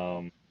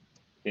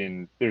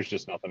 And there's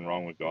just nothing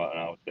wrong with going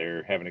out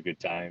there, having a good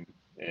time,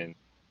 and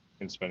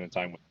spending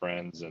time with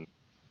friends. And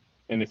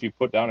if you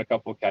put down a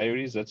couple of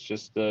coyotes, that's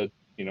just uh,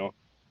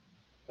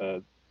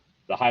 the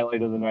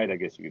highlight of the night, I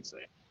guess you could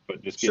say.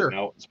 But just getting Sure.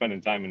 out and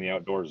spending time in the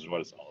outdoors is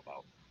what it's all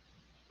about.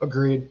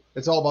 Agreed.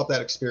 It's all about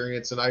that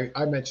experience, and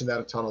I mentioned that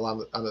a ton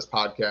on this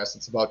podcast.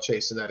 It's about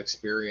chasing that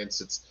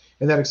experience.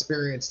 And that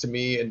experience to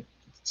me and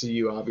to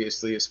you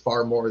obviously is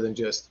far more than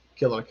just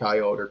killing a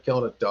coyote or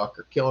killing a duck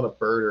or killing a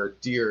bird or a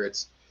deer.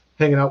 It's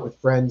hanging out with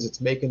friends.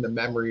 It's making the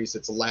memories.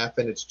 It's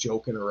laughing. It's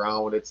joking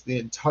around. It's the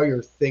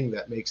entire thing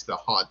that makes the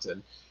hunt.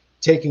 And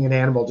taking an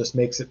animal just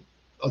makes it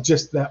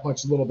just that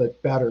much a little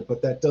bit better.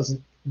 But that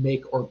doesn't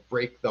make or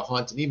break the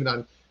hunt. And even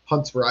on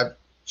hunts where I've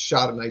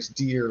shot a nice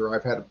deer or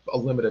I've had a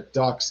limit of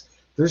ducks,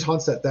 there's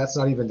hunts that's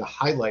not even the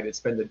highlight. It's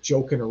been the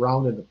joking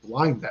around in the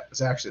blind that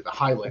was actually the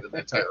highlight of the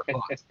entire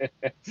hunt.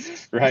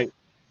 Right.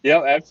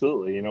 Yeah,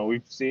 absolutely.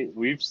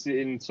 We've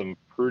seen some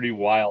pretty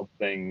wild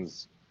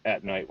things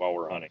at night while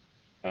we're hunting.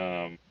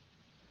 Um,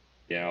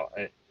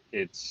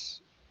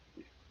 it's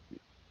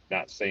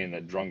not saying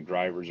that drunk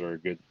drivers are a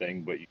good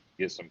thing, but you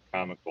get some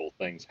comical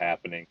things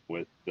happening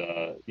with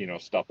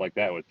stuff like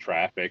that with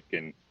traffic.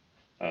 And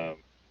um,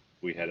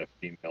 we had a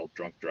female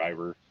drunk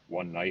driver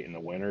one night in the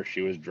winter.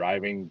 She was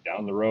driving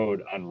down the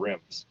road on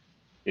rims.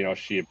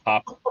 She had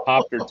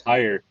popped her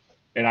tire,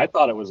 and I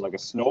thought it was like a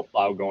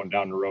snowplow going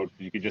down the road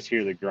because you could just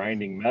hear the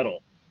grinding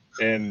metal.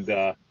 And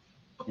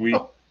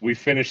we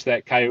finished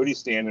that coyote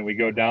stand, and we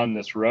go down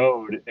this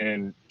road,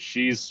 and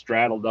she's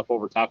straddled up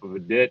over top of a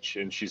ditch,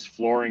 and she's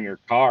flooring her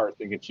car,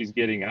 thinking she's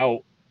getting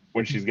out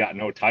when she's got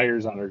no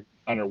tires on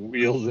her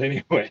wheels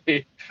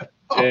anyway.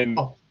 And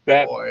Oh,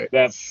 that boy.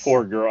 that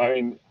poor girl. I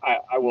mean,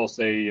 I will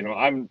say,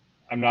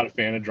 I'm not a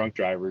fan of drunk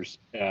drivers.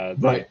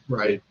 Right.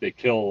 They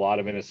kill a lot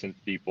of innocent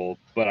people,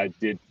 but I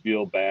did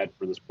feel bad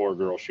for this poor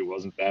girl. She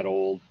wasn't that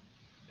old,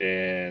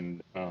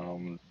 and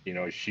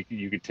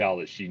you could tell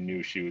that she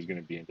knew she was going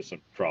to be into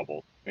some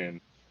trouble.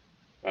 And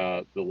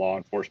the law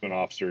enforcement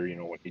officer,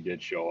 when he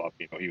did show up,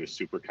 he was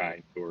super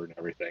kind to her and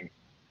everything.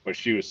 But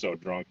she was so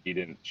drunk,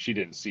 she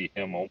didn't see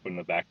him open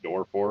the back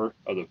door for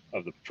her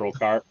of the patrol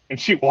car, and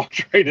she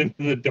walked right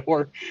into the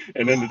door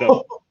and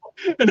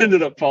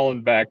ended up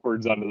falling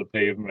backwards onto the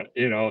pavement.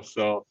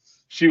 So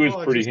she was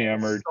pretty Just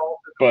hammered. salt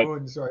in the But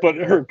wounds right but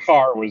there. her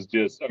car was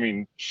just, I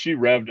mean, she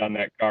revved on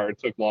that car. It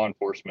took law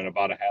enforcement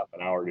about a half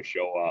an hour to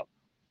show up,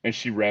 and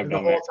she revved And the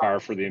on whole that car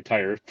for the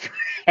entire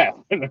half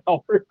an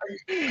hour.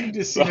 you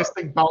just see So, this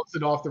thing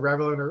bouncing off the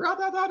Revelator.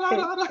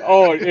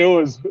 oh,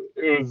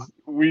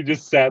 we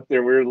just sat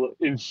there.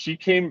 And she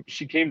came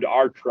to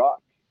our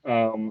truck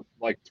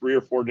like 3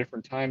 or 4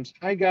 different times.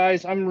 Hi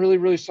guys, I'm really,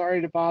 really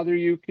sorry to bother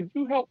you. Could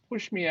you help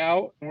push me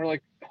out? And we're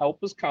like, help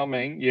is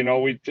coming.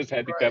 We just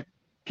had to Right.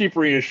 keep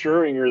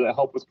reassuring her that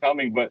help was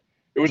coming. But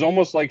it was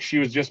almost like she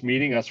was just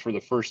meeting us for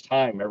the first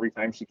time every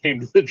time she came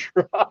to the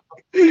truck.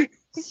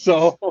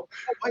 So, Oh,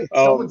 wait,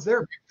 um, someone's there.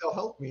 Maybe they'll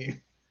help me.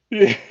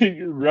 yeah,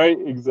 right,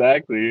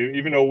 exactly.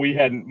 Even though we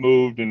hadn't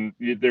moved, and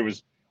there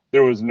was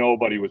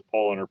nobody was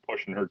pulling or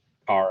pushing her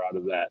car out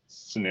of that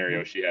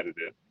scenario she had it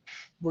in.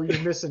 Where you're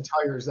missing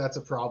tires, that's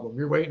a problem.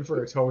 You're waiting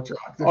for a tow truck.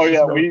 Oh There's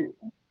just yeah,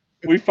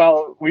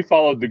 no. we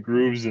followed the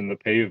grooves in the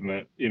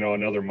pavement,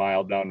 another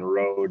mile down the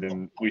road,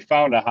 and we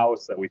found a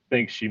house that we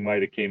think she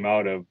might have came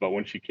out of. But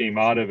when she came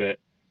out of it,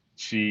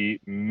 she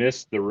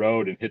missed the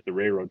road and hit the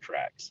railroad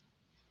tracks,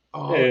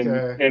 Oh, and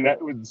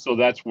okay. so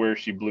that's where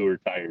she blew her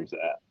tires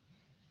at.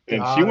 And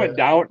she Got went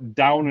it.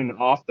 down and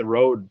off the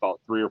road about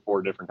 3 or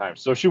 4 different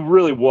times. So she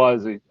really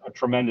was a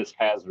tremendous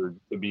hazard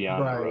to be on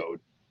the Right.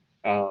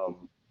 road.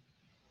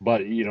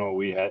 But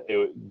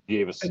it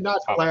gave us And a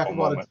not to laugh comical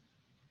about moment.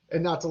 it,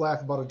 and not to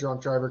laugh about a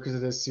drunk driver because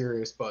it is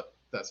serious, but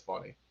that's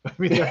funny. I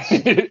mean, that's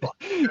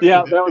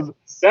Yeah,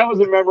 that was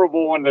a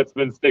memorable one that's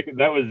been sticking.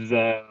 That was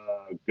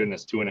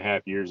goodness,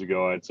 2.5 years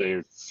ago, I'd say,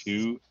 or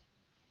two.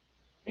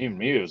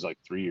 Maybe it was like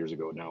 3 years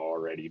ago now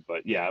already.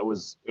 But yeah, it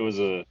was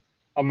a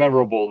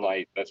memorable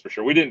night, that's for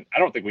sure. I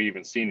don't think we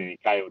even seen any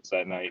coyotes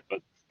that night, but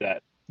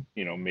that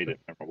made it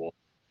memorable.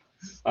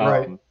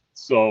 right.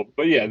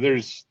 But yeah,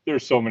 there's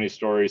so many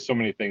stories, so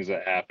many things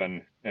that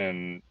happen.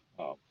 And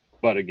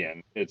but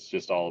again, it's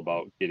just all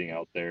about getting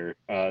out there,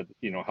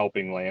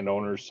 helping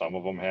landowners. Some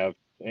of them have,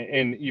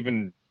 and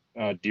even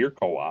deer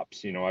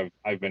co-ops.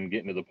 I've been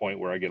getting to the point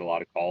where I get a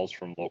lot of calls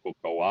from local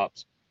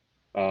co-ops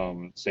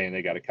saying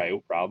they got a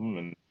coyote problem,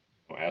 and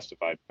asked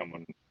if I'd come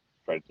and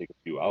try to take a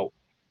few out.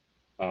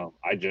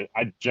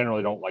 I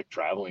generally don't like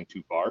traveling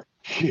too far.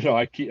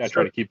 I try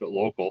Sure. to keep it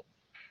local.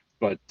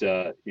 But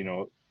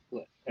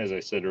as I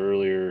said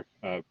earlier,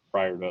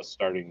 prior to us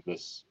starting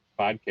this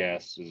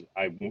podcast,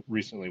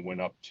 recently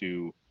went up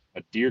to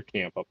a deer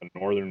camp up in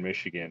northern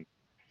Michigan,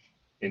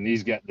 and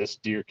this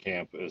deer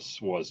camp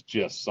was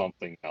just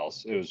something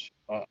else. It was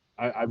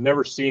I've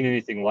never seen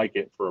anything like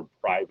it for a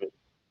private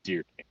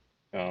deer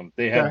camp.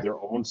 They have Okay. their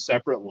own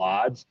separate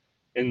lodge,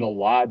 and the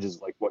lodge is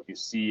like what you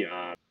see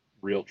on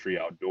Realtree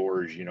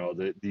Outdoors.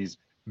 These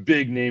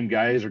big name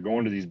guys are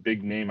going to these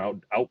big name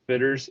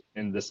outfitters,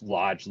 and this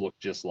lodge looked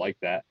just like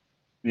that.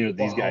 You know,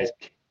 these guys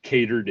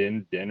catered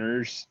in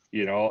dinners,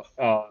 you know.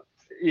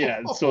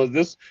 Yeah, so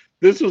this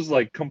was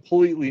like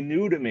completely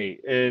new to me,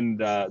 and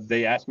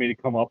they asked me to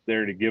come up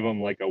there to give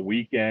them like a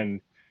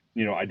weekend.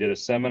 You know, I did a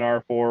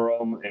seminar for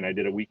them, and I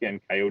did a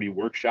weekend coyote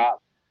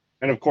workshop.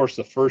 And of course,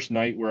 the first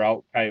night we're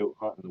out coyote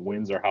hunting, the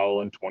winds are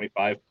howling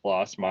 25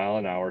 plus mile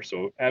an hour,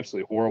 so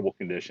absolutely horrible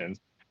conditions.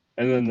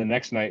 And then the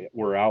next night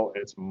we're out,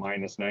 it's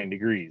 -9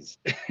 degrees.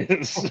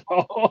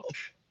 So,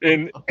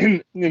 and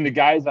the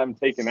guys I'm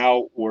taking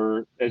out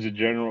were, as a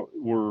general,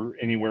 were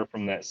anywhere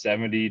from that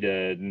 70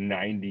 to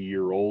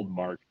 90-year-old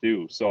mark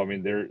too. So I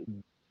mean, they're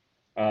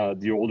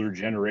the older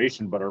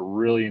generation, but are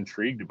really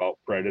intrigued about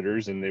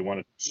predators, and they want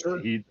to.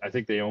 Sure. I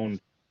think they owned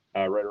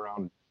right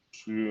around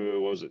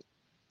what was it,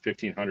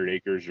 1,500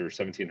 acres or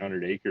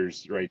 1,700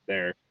 acres right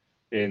there,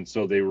 and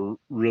so they were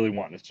really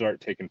wanting to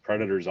start taking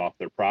predators off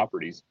their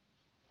properties,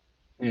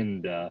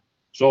 and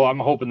so I'm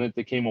hoping that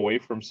they came away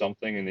from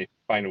something and they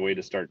find a way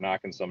to start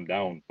knocking some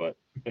down. But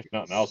if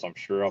nothing else, I'm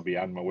sure I'll be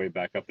on my way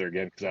back up there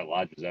again because that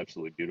lodge is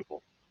absolutely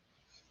beautiful.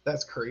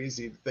 That's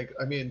crazy to think.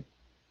 I mean,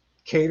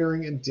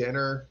 catering and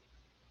dinner.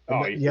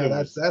 Oh, yeah,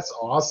 that's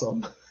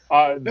awesome.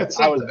 I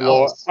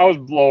was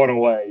blown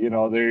away. You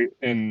know,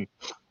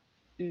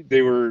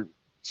 they were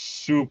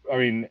super. I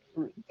mean,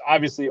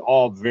 obviously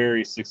all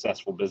very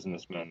successful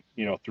businessmen,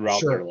 you know,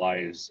 throughout their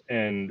lives,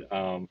 and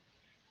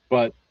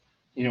but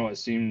you know, it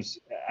seems,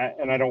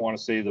 and I don't want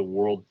to say the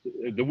world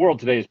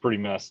today is pretty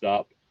messed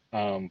up,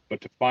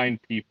 but to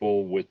find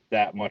people with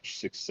that much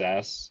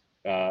success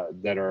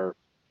that are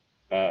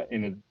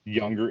in a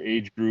younger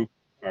age group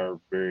are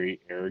very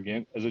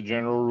arrogant as a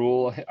general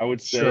rule, I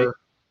would say.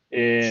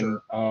 And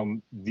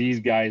these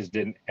guys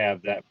didn't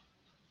have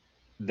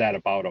that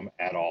about them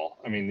at all.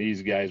 I mean,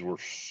 these guys were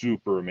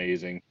super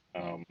amazing.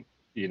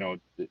 You know,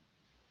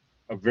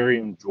 a very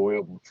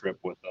enjoyable trip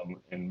with them,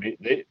 and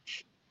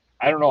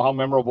I don't know how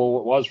memorable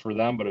it was for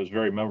them, but it was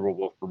very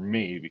memorable for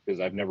me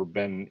because I've never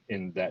been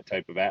in that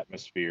type of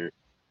atmosphere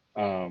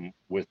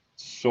with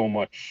so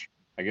much,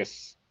 I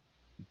guess,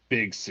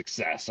 big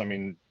success. I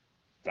mean,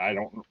 I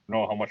don't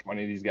know how much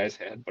money these guys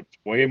had, but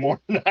it's way more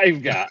than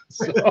I've got.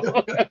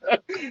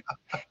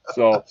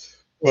 So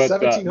but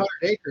 1,700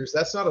 acres,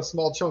 that's not a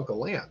small chunk of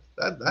land.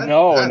 And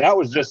that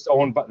was just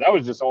owned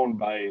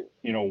by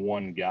you know,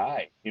 one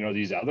guy. You know,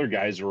 these other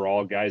guys are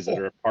all guys that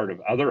are a part of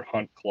other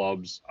hunt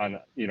clubs on,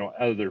 you know,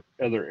 other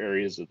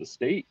areas of the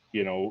state,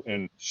 you know,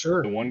 and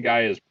the one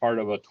guy is part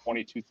of a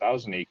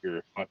 22,000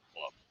 acre hunt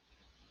club.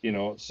 You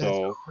know,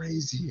 so that's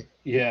crazy.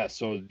 Yeah,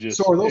 so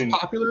are those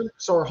popular?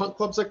 So are hunt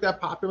clubs like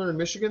that popular in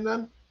Michigan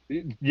then?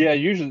 Yeah,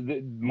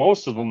 usually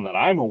most of them that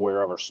I'm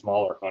aware of are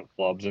smaller hunt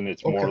clubs, and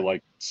it's more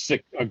like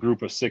a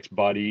group of 6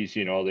 buddies.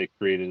 You know, they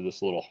created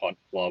this little hunt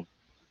club,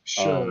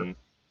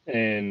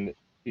 and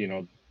you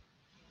know,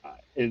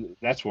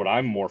 that's what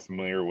I'm more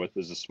familiar with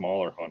is the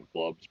smaller hunt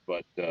clubs.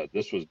 But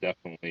this was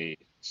definitely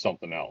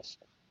something else.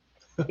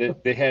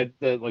 They had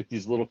like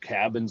these little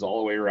cabins all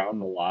the way around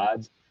the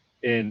lodge.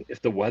 And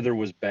if the weather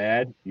was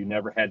bad, you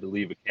never had to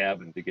leave a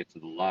cabin to get to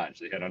the lodge.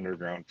 They had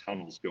underground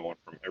tunnels going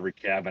from every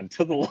cabin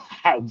to the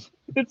lodge.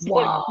 It's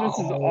like, this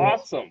is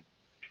awesome.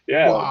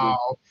 Yeah.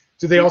 Wow.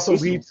 Do they also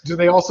lead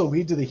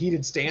to the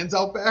heated stands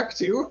out back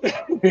too?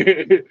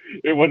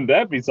 Wouldn't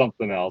that be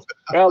something else?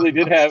 Well, they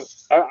did have.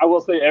 I will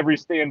say every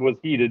stand was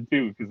heated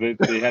too because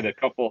they had a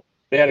couple.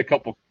 They had a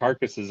couple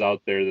carcasses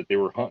out there that they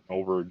were hunting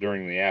over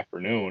during the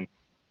afternoon,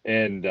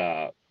 and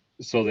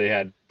so they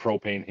had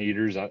propane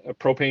heaters,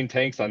 propane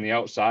tanks on the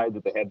outside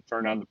that they had to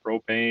turn on the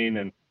propane,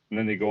 and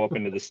then they go up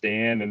into the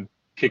stand and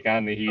kick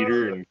on the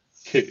heater, and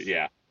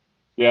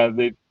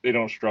they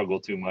don't struggle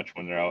too much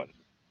when they're out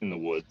in the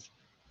woods.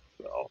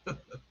 So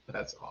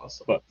that's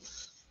awesome. But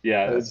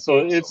yeah,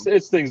 so awesome.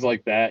 It's things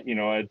like that, you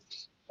know.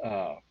 It's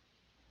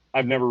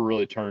I've never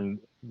really turned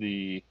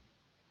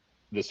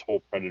this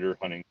whole predator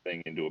hunting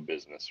thing into a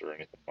business or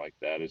anything like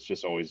that. It's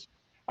just always,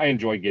 I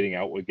enjoy getting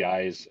out with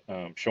guys,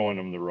 showing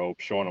them the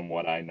ropes, showing them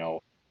what I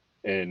know,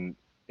 and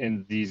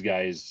these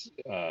guys,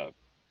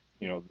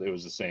 you know, it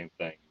was the same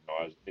thing. You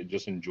know, I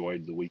just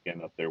enjoyed the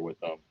weekend up there with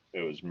them.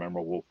 It was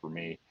memorable for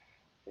me,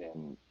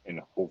 and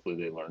hopefully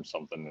they learned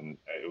something. And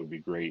it would be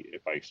great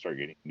if I start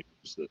getting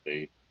news that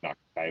they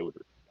knocked a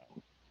coyote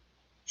down.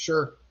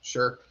 Sure.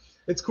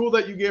 It's cool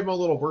that you gave them a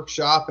little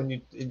workshop,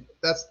 and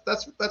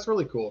that's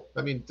really cool.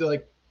 I mean,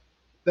 like.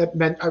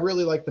 I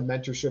really like the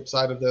mentorship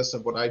side of this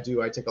and what I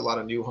do. I take a lot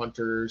of new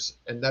hunters,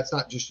 and that's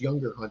not just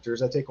younger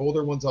hunters. I take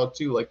older ones out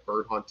too, like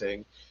bird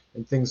hunting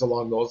and things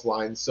along those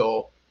lines.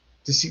 So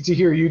to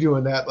hear you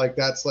doing that, like,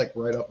 that's like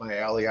right up my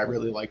alley. I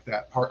really like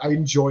that part. I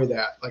enjoy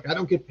that. Like, I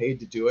don't get paid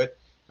to do it.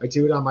 I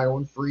do it on my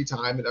own free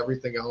time and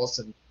everything else.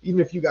 And even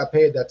if you got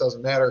paid, that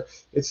doesn't matter.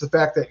 It's the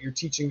fact that you're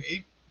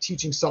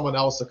teaching someone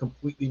else a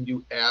completely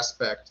new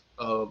aspect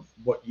of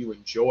what you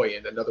enjoy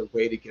and another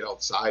way to get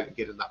outside and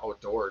get in the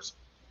outdoors.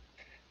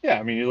 Yeah,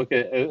 I mean, you look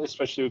at,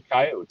 especially with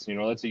coyotes, you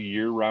know, that's a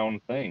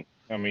year-round thing.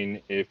 I mean,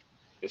 if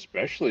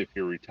especially if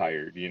you're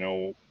retired. You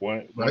know,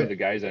 one Right. of the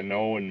guys I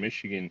know in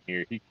Michigan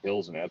here, he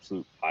kills an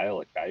absolute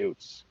pile of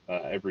coyotes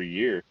every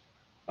year.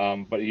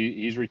 But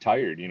he's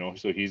retired, you know,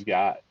 so he's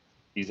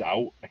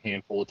out a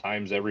handful of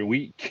times every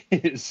week.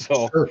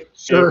 So, Sure.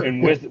 Sure.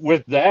 and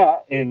with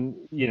that, and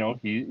you know,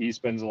 he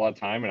spends a lot of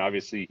time, and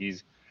obviously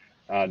he's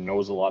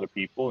knows a lot of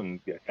people and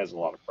has a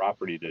lot of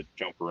property to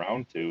jump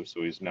around to,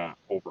 so he's not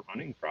over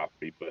hunting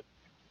property. But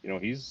you know,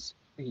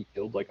 he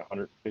killed like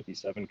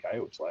 157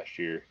 coyotes last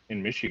year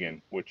in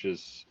Michigan, which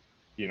is,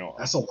 you know,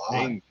 That's a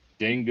lot.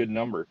 dang good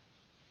number.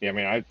 Yeah, I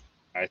mean,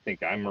 I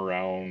think I'm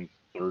around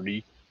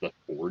 30 to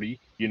 40,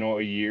 you know,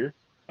 a year.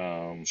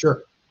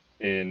 Sure.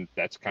 And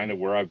that's kind of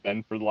where I've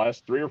been for the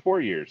last 3 or 4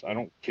 years. I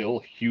don't kill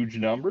huge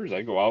numbers.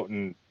 I go out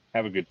and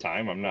have a good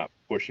time. I'm not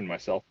pushing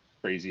myself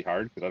crazy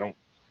hard because I don't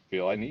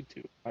feel I need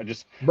to. I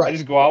Right.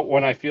 just go out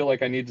when I feel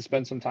like I need to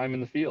spend some time in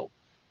the field.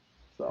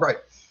 So. Right.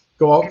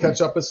 Go out, catch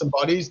up with some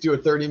buddies, do a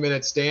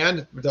 30-minute stand.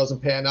 If it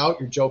doesn't pan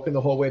out, you're joking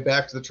the whole way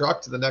back to the truck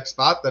to the next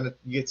spot. Then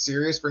you get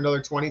serious for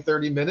another 20,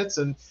 30 minutes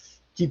and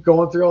keep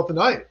going throughout the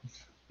night.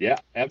 Yeah,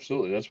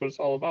 absolutely. That's what it's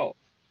all about.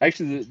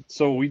 Actually,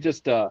 so we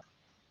just did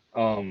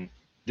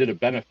a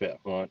benefit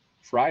hunt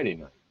Friday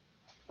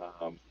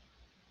night,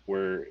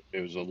 where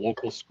it was a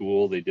local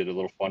school. They did a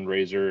little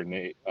fundraiser, and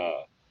they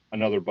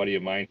another buddy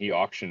of mine, he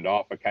auctioned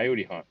off a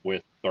coyote hunt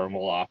with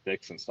thermal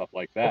optics and stuff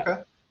like that.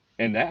 Okay.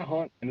 And that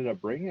hunt ended up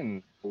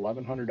bringing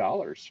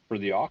 $1,100 for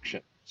the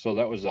auction. So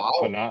that was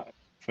a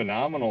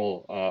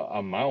phenomenal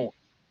amount.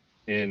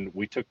 And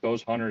we took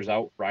those hunters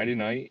out Friday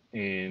night,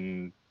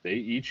 and they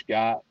each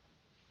got,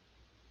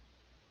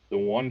 the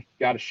one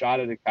got a shot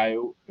at a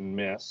coyote and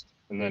missed,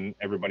 and then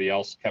everybody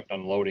else kept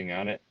unloading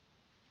on it.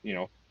 You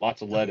know,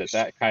 lots of lead at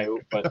that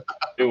coyote, but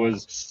it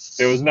was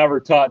never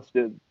touched.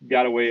 It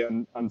got away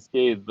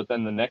unscathed. But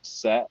then the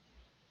next set,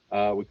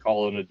 we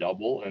call it a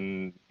double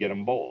and get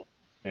them both.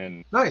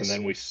 And Nice.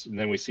 And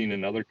then we seen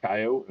another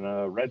coyote and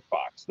a red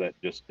fox that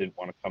just didn't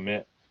want to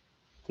commit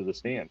to the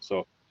stand.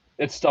 So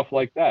it's stuff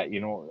like that,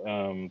 you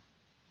know.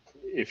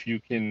 If you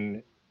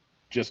can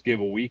just give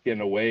a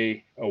weekend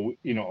away,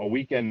 a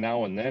weekend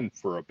now and then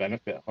for a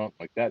benefit hunt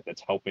like that,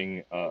 that's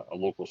helping a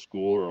local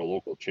school or a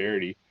local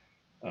charity.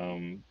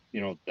 You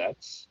know,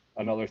 that's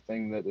another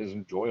thing that is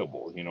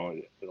enjoyable. You know,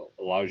 it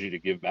allows you to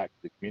give back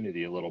to the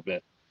community a little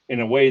bit in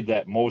a way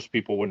that most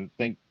people wouldn't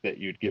think that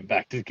you'd give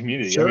back to the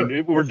community. Sure. I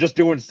mean, we're just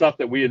doing stuff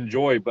that we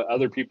enjoy, but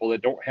other people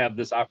that don't have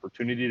this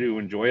opportunity to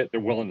enjoy it, they're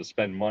willing to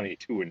spend money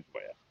to enjoy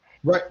it.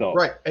 Right. So,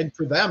 right. And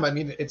for them, I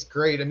mean, it's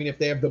great. I mean, if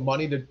they have the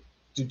money to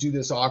do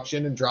this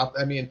auction and drop,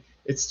 I mean,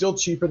 it's still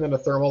cheaper than a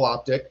thermal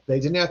optic. They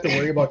didn't have to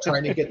worry about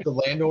trying to get the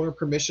landowner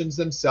permissions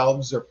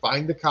themselves or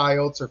find the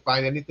coyotes or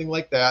find anything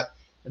like that.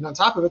 And on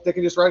top of it, they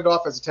can just write it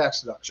off as a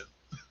tax deduction.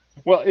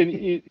 well, and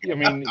I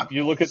mean,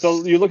 you look at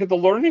the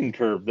learning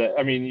curve. That,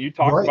 I mean, you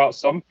talk Right. about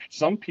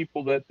some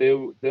people that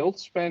they'll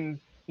spend,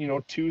 you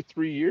know,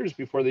 2-3 years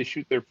before they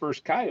shoot their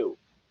first coyote.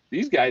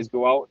 These guys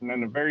go out, and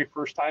then the very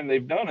first time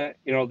they've done it,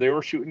 you know, they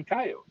were shooting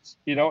coyotes.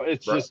 You know,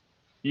 it's Right. just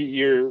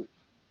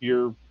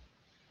you're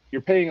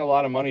paying a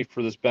lot of money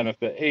for this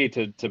benefit, A,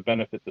 to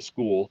benefit the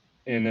school,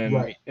 and then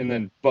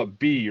Right. but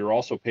B, you're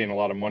also paying a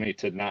lot of money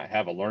to not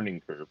have a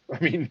learning curve. I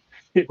mean,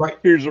 Right.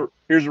 here's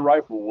a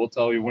rifle, we'll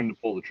tell you when to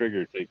pull the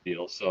trigger type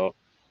deal. So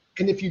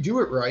And if you do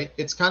it right,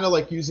 it's kind of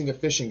like using a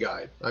fishing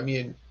guide. I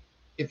mean,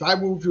 if I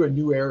moved to a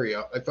new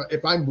area,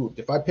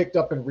 if I picked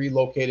up and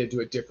relocated to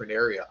a different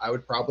area, I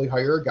would probably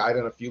hire a guide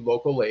on a few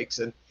local lakes,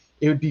 and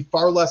it would be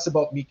far less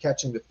about me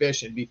catching the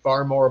fish and be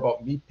far more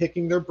about me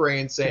picking their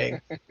brain,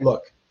 saying,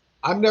 look,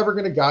 I'm never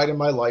going to guide in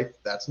my life.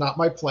 That's not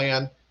my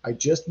plan. I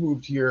just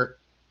moved here.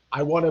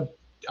 I want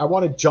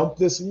to jump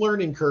this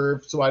learning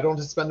curve so I don't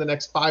have to spend the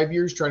next 5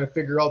 years trying to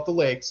figure out the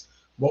lakes.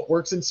 What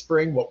works in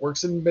spring, what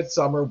works in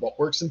midsummer, what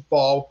works in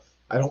fall.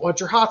 I don't want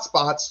your hot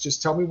spots.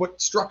 Just tell me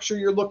what structure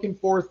you're looking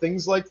for,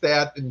 things like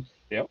that. And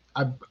yep.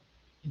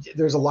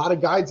 There's a lot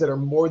of guides that are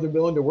more than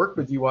willing to work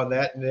with you on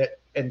that.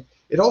 And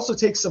it also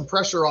takes some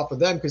pressure off of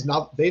them, because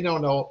now they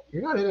don't know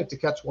you're not in it to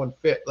catch one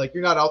fit. Like,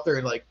 you're not out there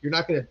and like, you're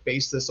not going to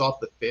base this off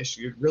the fish.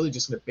 You're really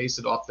just going to base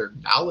it off their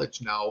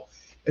knowledge now.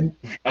 And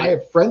I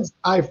have friends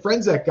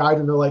that guide,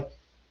 and they're like,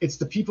 it's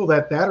the people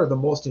that are the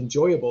most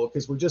enjoyable,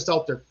 because we're just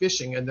out there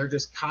fishing, and we're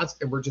just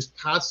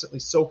constantly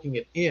soaking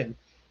it in.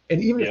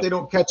 And even if they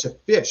don't catch a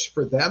fish,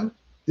 for them,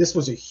 this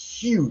was a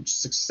huge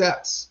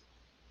success.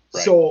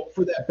 Right. So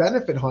for that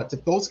benefit hunt,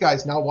 if those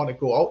guys now want to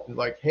go out and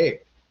like,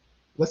 hey,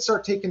 let's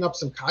start taking up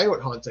some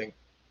coyote hunting,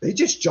 they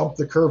just jump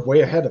the curve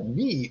way ahead of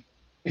me,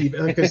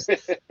 even because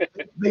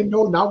they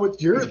know now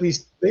they at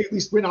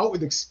least went out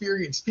with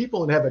experienced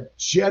people and have a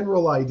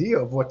general idea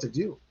of what to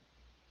do.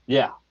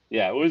 Yeah.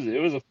 It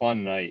was a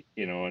fun night,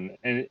 you know,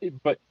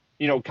 but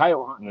you know,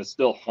 coyote hunting is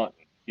still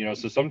hunting, you know,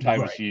 so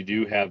sometimes you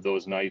do have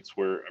those nights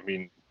where, I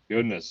mean,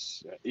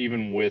 goodness,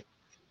 even with,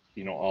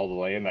 you know, all the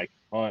land I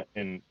hunt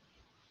and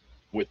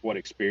with what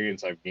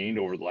experience I've gained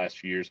over the last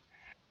few years,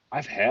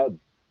 I've had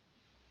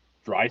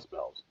dry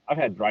spells. I've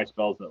had dry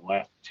spells that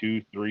last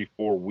 2, 3,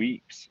 4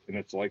 weeks. And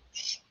it's like,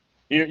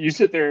 you know, you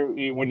sit there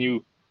when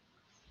you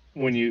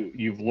when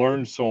you've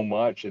learned so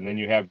much and then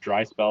you have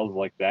dry spells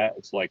like that,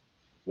 it's like,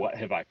 what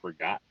have I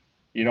forgot?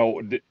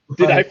 Did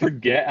I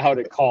forget how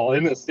to call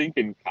in a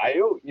stinking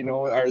coyote?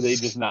 Are they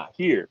just not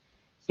here?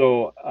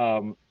 So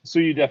so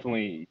you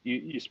definitely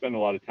you spend a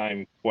lot of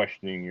time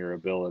questioning your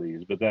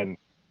abilities, but then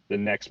the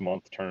next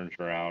month turns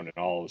around and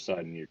all of a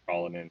sudden you're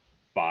calling in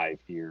 5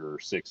 here or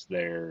 6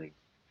 there, and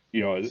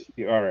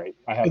all right,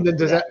 I And haven't then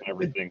forgotten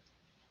everything.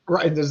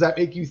 right? And does that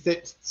make you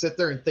sit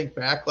there and think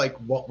back, like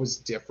what was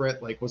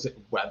different? Like, was it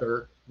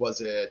weather?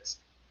 Was it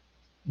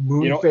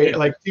moon phase?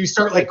 Like, do you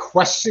start like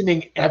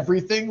questioning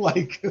everything?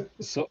 Like,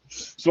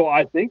 so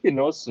I think in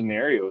those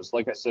scenarios,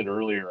 like I said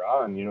earlier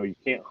on, you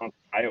can't hunt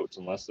coyotes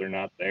unless they're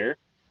not there.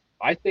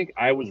 I think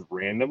I was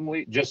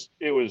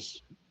it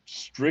was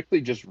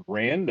strictly just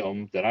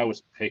random that I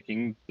was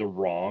picking the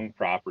wrong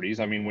properties.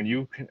 I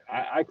mean,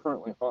 I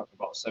currently hunt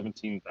about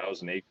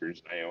 17,000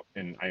 acres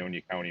in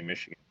Ionia County,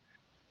 Michigan.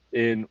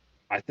 And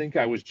I think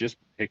I was just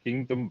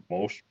picking the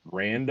most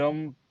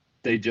random.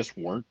 They just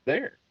weren't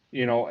there,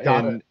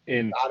 got and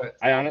it.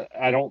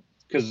 I don't,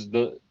 because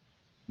the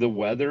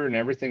weather and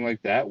everything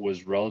like that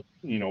was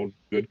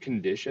good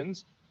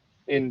conditions.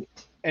 And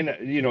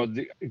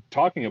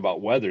talking about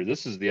weather,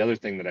 this is the other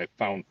thing that I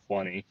found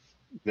funny,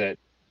 that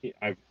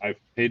I've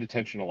paid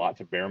attention a lot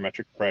to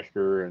barometric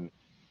pressure and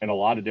a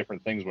lot of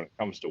different things when it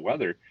comes to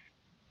weather.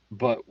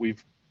 But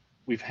we've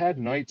had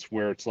nights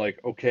where it's like,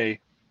 okay,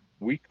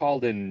 we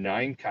called in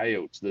 9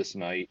 coyotes this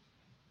night.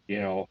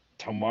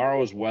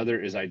 Tomorrow's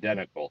weather is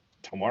identical.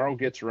 Tomorrow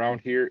gets around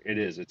here,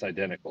 it's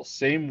identical.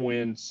 Same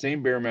wind,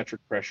 same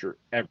barometric pressure,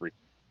 everything.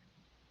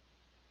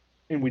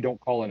 And we don't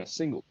call in a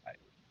single coyote.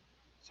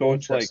 So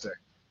it's like,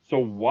 so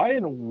why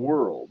in the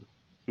world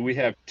do we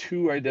have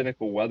 2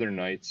 identical weather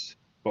nights,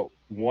 but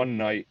one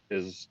night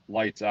is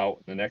lights out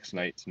and the next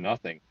night's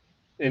nothing?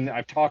 And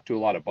I've talked to a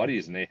lot of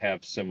buddies and they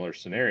have similar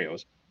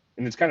scenarios.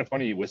 And it's kind of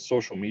funny with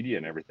social media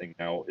and everything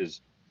now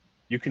is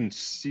you can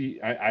see,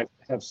 I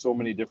have so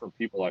many different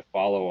people I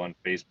follow on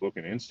Facebook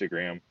and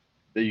Instagram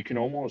that you can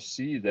almost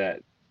see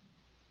that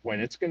when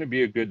it's going to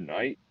be a good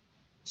night,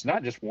 it's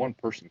not just one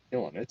person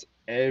killing, it's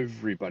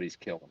everybody's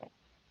killing them.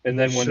 And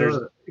then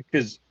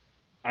because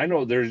I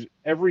know there's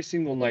every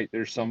single night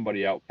there's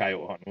somebody out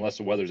coyote hunting unless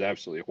the weather's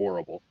absolutely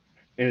horrible.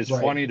 And it's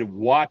funny to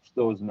watch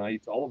those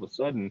nights. All of a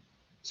sudden,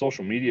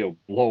 social media will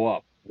blow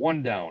up.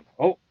 1 down.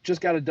 Oh,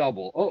 just got a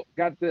double. Oh,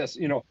 got this.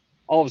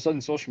 All of a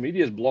sudden social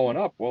media is blowing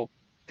up. Well,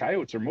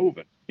 coyotes are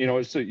moving.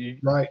 So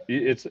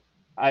it's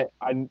I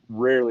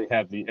rarely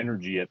have the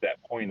energy at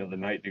that point of the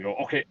night to go,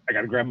 okay, I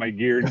got to grab my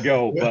gear and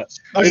go. But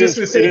I was just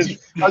going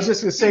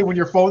to say, when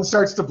your phone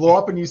starts to blow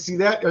up and you see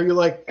that, are you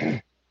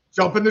like,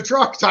 jump in the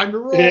truck, time to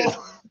roll?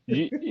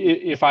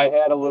 If I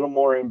had a little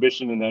more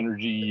ambition and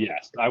energy,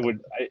 yes, I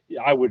would.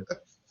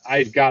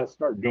 I've got to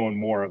start doing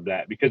more of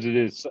that, because it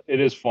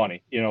is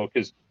funny,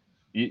 because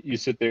you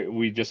sit there.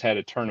 We just had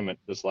a tournament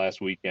this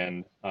last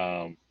weekend.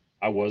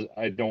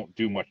 I don't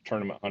do much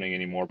tournament hunting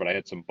anymore, but I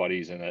had some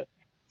buddies in it.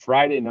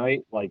 Friday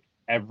night, like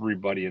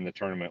everybody in the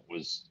tournament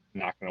was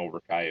knocking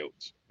over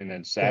coyotes. And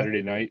then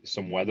Saturday night,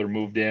 some weather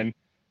moved in,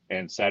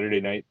 and Saturday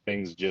night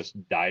things just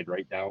died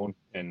right down,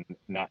 and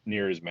not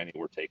near as many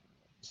were taken.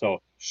 So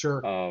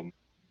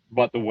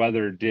but the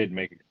weather did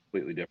make a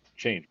completely different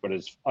change. But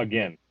as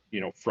again,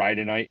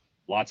 Friday night,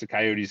 lots of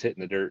coyotes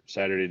hitting the dirt.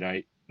 Saturday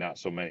night, not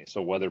so many.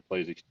 So weather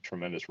plays a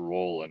tremendous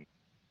role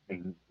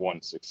in one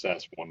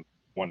success, one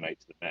night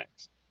to the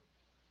next.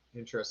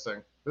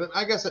 Interesting. But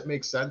I guess it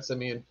makes sense. I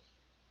mean,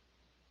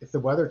 if the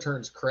weather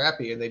turns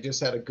crappy and they just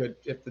had a good,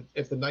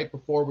 if the night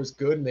before was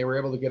good and they were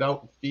able to get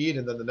out and feed,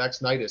 and then the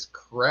next night is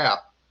crap,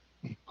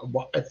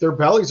 if their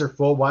bellies are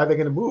full, why are they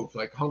going to move?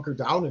 Like, hunker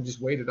down and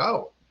just wait it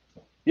out.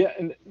 Yeah,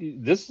 and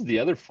this is the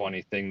other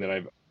funny thing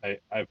that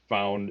I've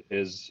found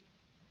is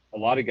a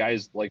lot of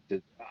guys like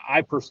to.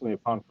 I personally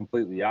have found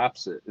completely the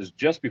opposite. Is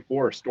just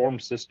before a storm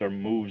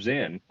system moves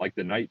in, like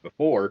the night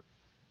before,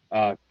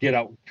 get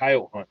out and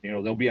coyote hunt.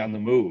 They'll be on the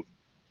move.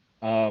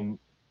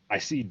 I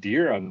see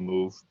deer on the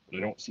move, but I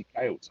don't see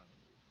coyotes on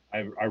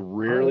the move. I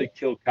rarely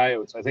kill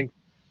coyotes. I think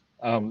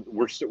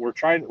we're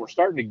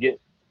starting to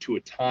get to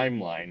a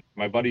timeline.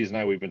 My buddies and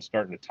I, we've been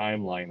starting to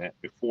timeline that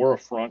before a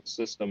front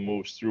system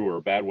moves through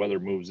or bad weather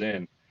moves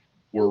in,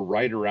 we're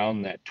right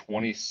around that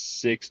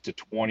 26 to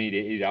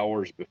 28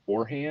 hours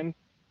beforehand.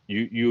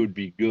 You would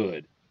be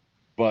good,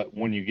 but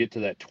when you get to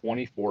that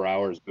 24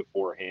 hours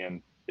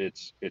beforehand,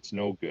 it's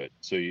no good.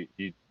 So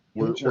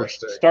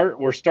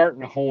we're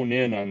starting to hone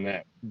in on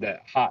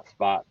that hot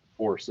spot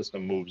before a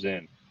system moves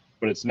in,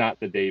 but it's not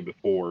the day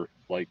before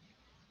like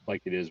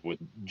it is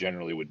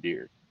generally with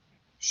deer.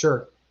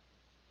 Sure.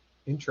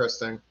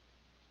 Interesting.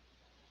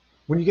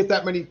 When you get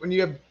that many, when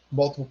you have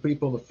multiple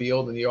people in the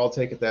field and you all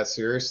take it that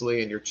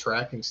seriously and you're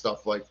tracking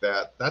stuff like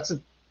that, that's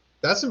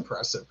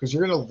impressive, because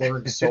you're going to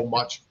learn so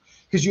much,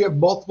 because you have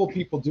multiple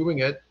people doing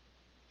it,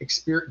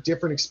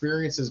 different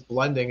experiences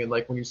blending. And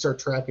like when you start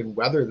tracking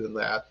weather than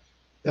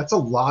that's a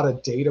lot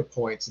of data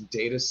points and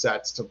data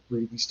sets to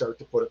really start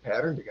to put a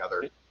pattern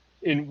together.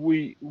 and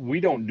we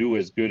don't do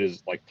as good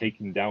as like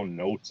taking down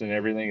notes and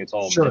everything. It's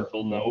all Sure.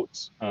 mental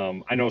notes.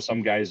 I know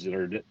some guys that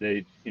are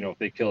they if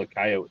they kill a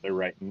coyote, they're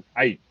writing.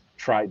 I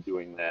tried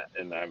doing that,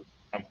 and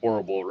I'm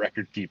horrible at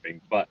record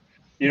keeping. But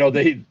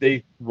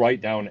they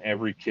write down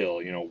every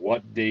kill.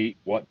 What date,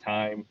 what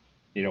time,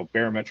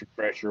 barometric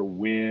pressure,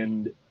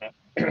 wind,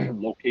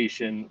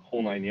 location,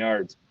 whole 9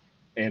 yards.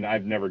 And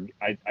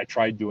I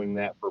tried doing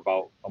that for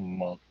about a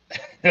month.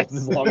 That's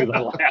as long as I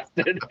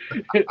lasted.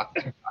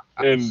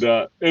 And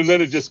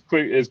then it just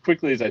as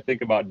quickly as I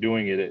think about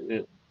doing it,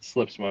 it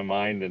slips my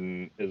mind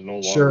and is no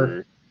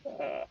longer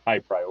high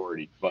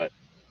priority. But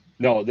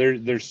no,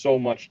 there's so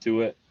much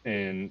to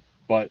it,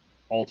 but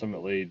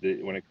ultimately,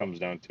 when it comes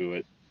down to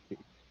it,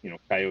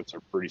 coyotes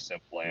are pretty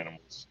simple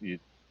animals. You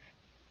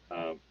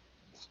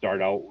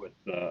start out with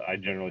I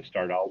generally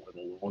start out with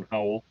a lone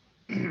howl.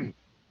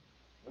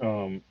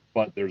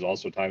 But there's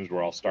also times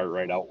where I'll start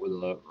right out with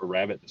a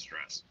rabbit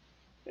distress,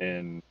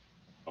 and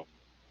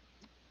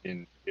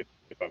if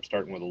I'm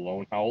starting with a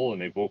lone howl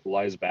and they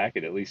vocalize back,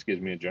 it at least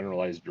gives me a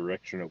generalized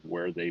direction of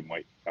where they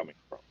might be coming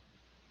from.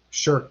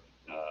 Sure.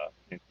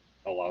 It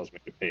allows me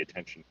to pay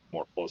attention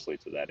more closely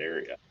to that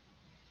area.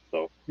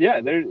 So yeah,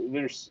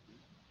 there's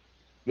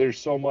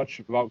so much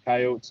about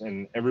coyotes,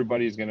 and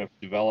everybody's going to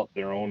develop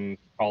their own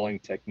calling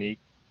technique.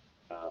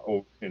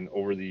 And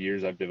over the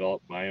years, I've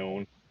developed my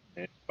own,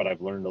 but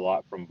I've learned a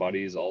lot from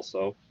buddies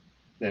also,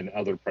 and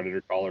other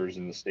predator callers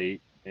in the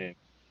state, and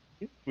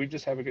we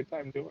just have a good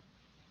time doing it.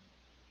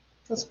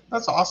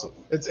 That's awesome.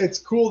 It's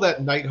cool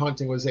that night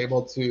hunting was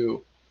able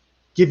to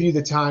give you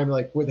the time,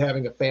 like with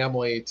having a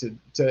family,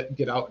 to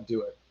get out and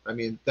do it. I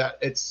mean, that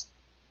it's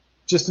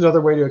just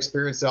another way to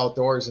experience the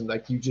outdoors, and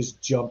like you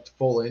just jumped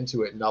full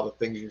into it, and all the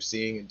things you're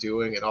seeing and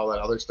doing and all that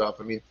other stuff.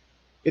 I mean,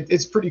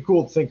 it's pretty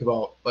cool to think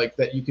about, like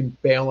that you can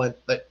balance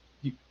that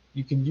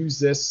you can use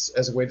this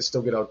as a way to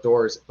still get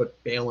outdoors,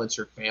 but balance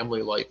your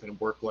family life and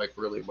work life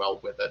really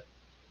well with it.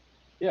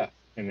 Yeah,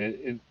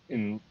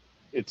 and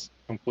it's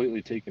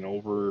completely taken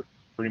over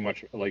pretty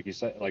much, like I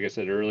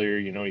said earlier.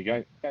 You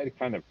got to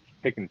kind of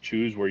pick and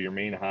choose where your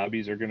main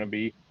hobbies are going to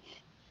be.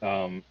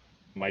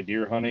 My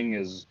deer hunting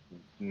is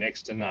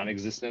next to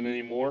non-existent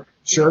anymore.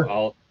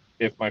 Sure.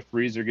 If my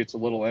freezer gets a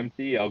little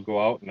empty, I'll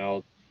go out and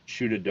I'll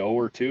shoot a doe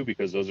or two,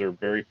 because those are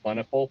very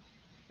plentiful,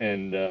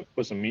 and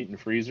put some meat in the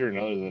freezer. And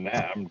other than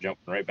that, I'm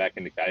jumping right back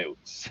into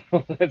coyotes.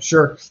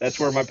 Sure. That's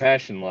where my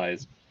passion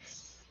lies.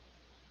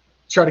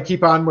 Try to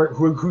keep on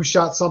who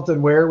shot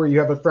something where you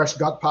have a fresh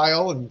gut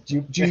pile, and do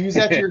you use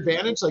that to your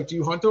advantage? Like, do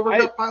you hunt over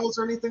gut piles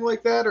or anything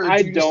like that, or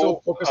do you just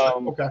still focus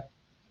on? Okay.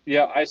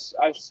 Yeah, I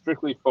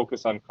strictly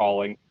focus on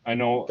calling. I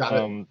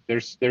know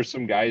there's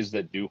some guys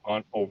that do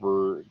hunt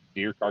over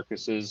deer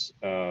carcasses,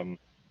 and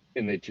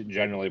they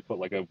generally put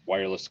like a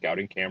wireless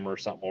scouting camera or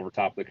something over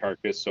top of the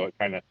carcass, so it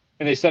and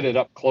they set it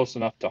up close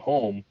enough to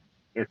home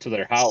or to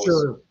their house,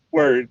 sure,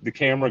 where the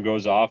camera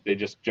goes off, they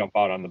just jump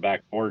out on the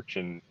back porch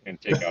and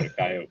take out a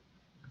coyote.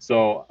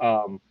 So,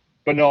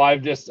 but no,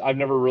 I've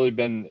never really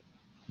been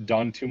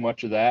done too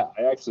much of that.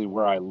 I actually,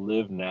 where I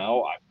live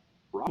now, I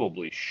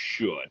probably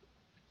should.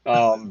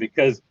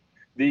 Because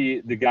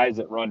the guys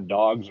that run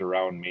dogs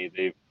around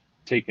me,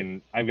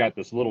 I've got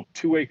this little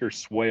 2-acre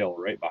swale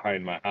right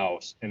behind my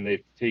house, and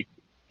they've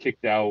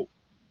kicked out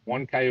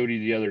one coyote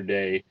the other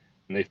day,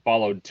 and they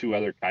followed 2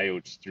 other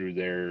coyotes through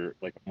there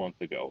like a month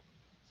ago.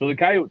 So the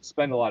coyotes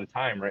spend a lot of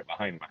time right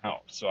behind my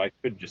house, so I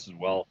could just as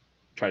well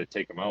try to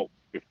take them out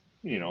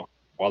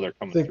while they're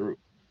coming through.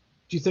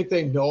 Do you think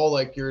they know,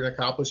 like, you're an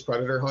accomplished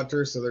predator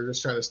hunter, so they're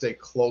just trying to stay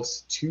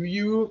close to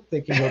you,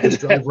 thinking you'll just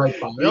drive right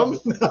by them?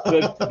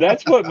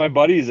 That's what my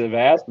buddies have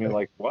asked me.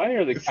 Like, why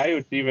are the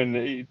coyotes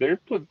they're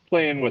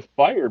playing with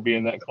fire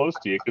being that close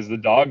to you? Because the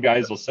dog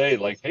guys will say,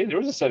 like, hey, there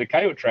was a set of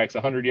coyote tracks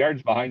 100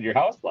 yards behind your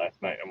house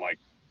last night. I'm like,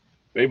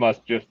 they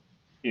must just,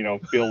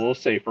 feel a little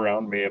safe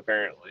around me,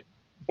 apparently.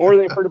 Or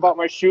they've heard about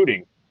my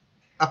shooting.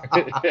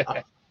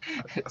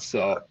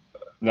 So,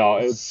 no,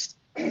 it's...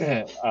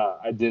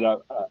 I've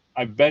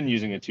been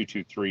using a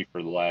 223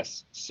 for the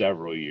last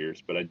several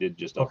years, but I did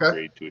just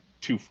upgrade to a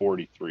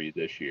 243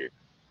 this year.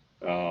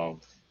 So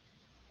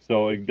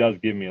it does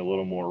give me a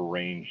little more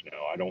range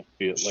now. I don't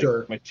feel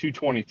like my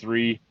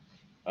 223.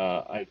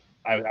 I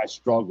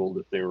struggled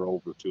if they were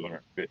over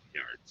 250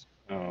 yards.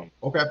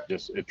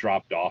 It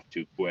dropped off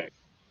too quick.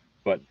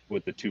 But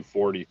with the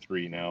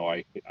 243 now,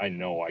 I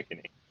know I can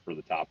aim for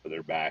the top of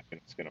their back,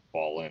 and it's going to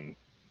fall in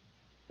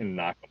and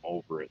knock them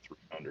over at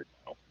 300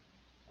 now.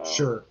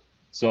 Sure.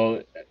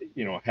 So,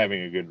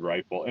 having a good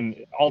rifle,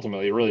 and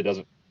ultimately it really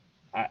doesn't,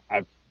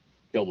 I've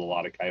killed a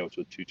lot of coyotes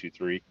with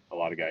 223. A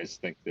lot of guys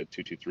think that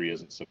 223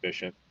 isn't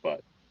sufficient,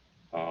 but,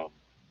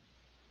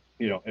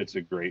 it's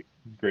a great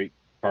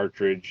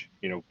cartridge,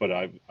 but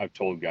I've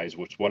told guys,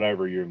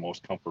 whatever you're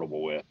most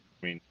comfortable with.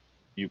 I mean,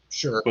 you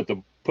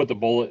put the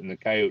bullet in the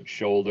coyote's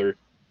shoulder,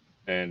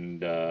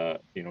 and,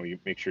 you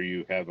make sure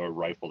you have a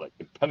rifle that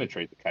can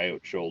penetrate the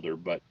coyote's shoulder,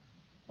 but,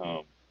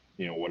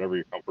 whatever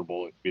you're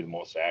comfortable and be the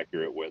most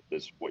accurate with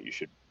is what you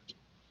should.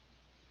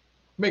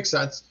 Makes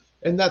sense.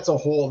 And that's a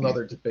whole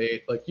nother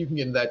debate. Like you can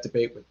get in that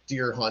debate with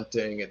deer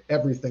hunting and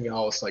everything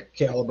else, like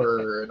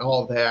caliber and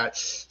all that.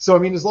 So I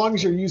mean, as long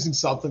as you're using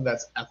something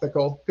that's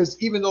ethical, because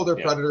even though they're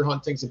predator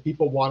huntings and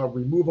people want to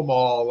remove them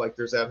all, like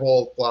there's that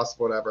whole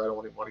philosophy, whatever. I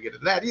don't even want to get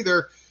into that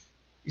either.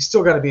 You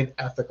still got to be an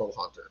ethical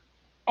hunter.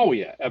 Oh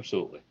yeah,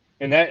 absolutely.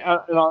 And that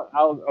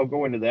I'll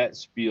go into that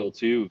spiel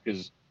too,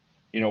 because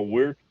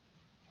we're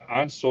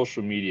on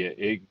social media.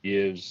 It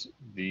gives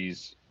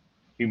these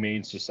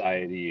Humane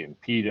Society and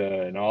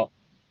PETA and all.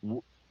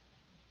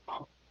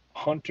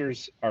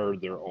 Hunters are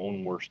their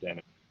own worst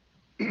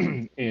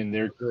enemy, and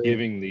they're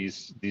giving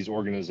these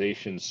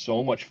organizations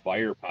so much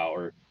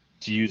firepower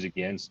to use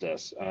against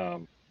us,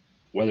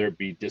 whether it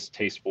be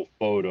distasteful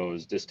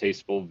photos,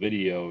 distasteful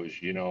videos.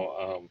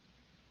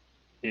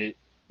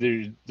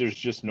 There's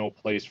just no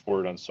place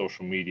for it on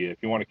social media. If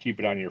you want to keep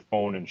it on your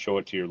phone and show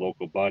it to your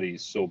local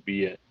buddies, so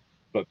be it.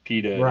 But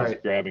PETA is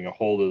grabbing a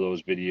hold of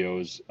those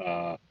videos.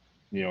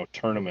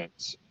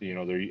 Tournaments.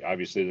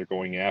 They're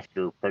going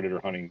after predator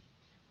hunting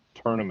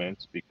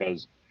tournaments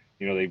because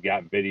they've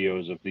got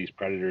videos of these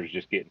predators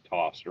just getting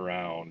tossed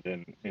around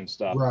and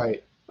stuff.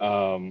 Right.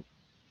 And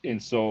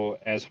so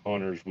as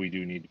hunters, we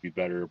do need to be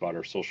better about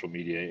our social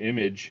media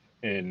image.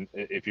 And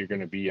if you're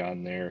going to be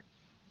on there,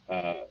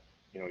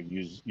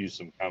 use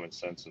some common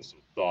sense and some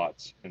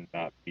thoughts and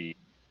not be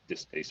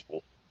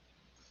distasteful.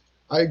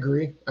 I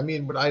agree. I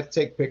mean, when I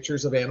take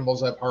pictures of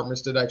animals I've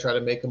harvested, I try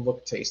to make them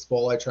look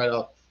tasteful. I try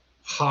to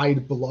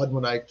hide blood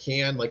when I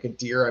can. Like a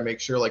deer, I make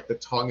sure like the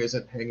tongue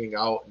isn't hanging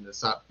out and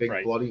it's not big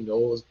bloody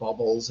nose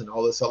bubbles and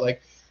all this stuff.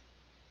 Like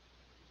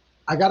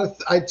I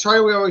try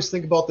to always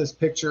think about this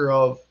picture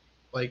of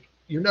like,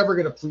 you're never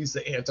going to please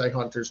the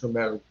anti-hunters no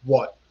matter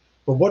what.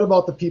 But what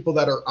about the people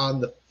that are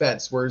on the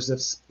fence? Whereas if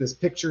this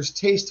picture's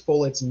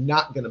tasteful, it's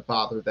not going to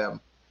bother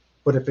them.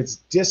 But if it's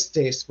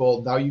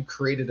distasteful, now you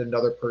created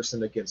another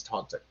person against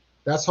hunting.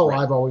 That's how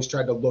I've always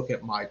tried to look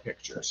at my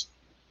pictures.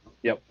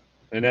 Yep.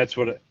 And that's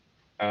what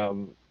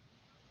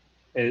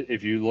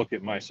if you look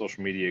at my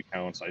social media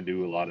accounts, I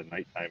do a lot of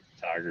nighttime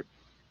photography,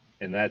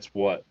 and that's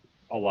what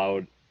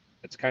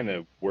it's kind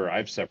of where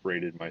I've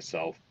separated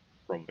myself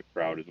from the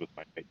crowd is with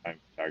my nighttime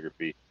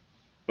photography.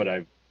 But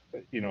I've,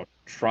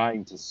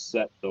 trying to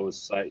set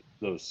those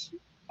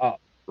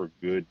up for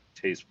good,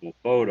 tasteful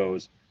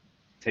photos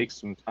takes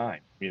some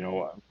time.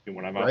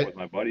 When I'm out with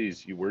my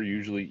buddies, we're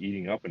usually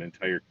eating up an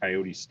entire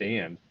coyote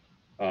stand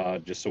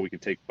just so we can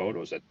take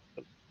photos at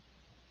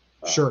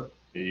sure.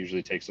 It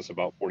usually takes us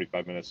about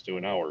 45 minutes to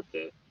an hour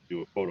to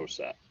do a photo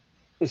set.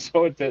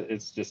 So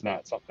it's just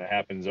not something that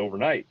happens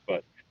overnight,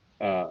 but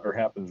or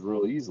happens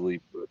real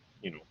easily. But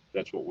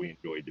that's what we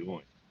enjoy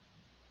doing.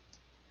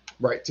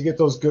 Right, to get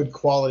those good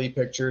quality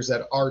pictures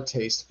that are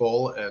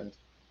tasteful and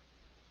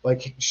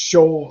like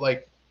show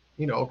like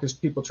because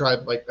people try,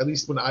 like at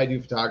least when I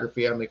do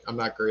photography, I'm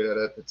not great at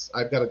it.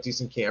 I've got a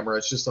decent camera.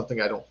 It's just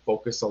something I don't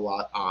focus a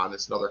lot on.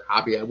 It's another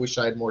hobby I wish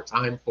I had more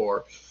time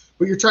for.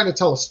 But you're trying to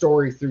tell a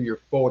story through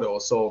your photo.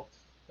 So,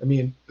 I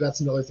mean,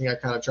 that's another thing I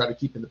kind of try to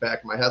keep in the back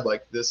of my head.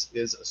 Like this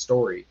is a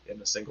story in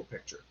a single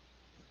picture.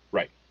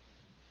 Right.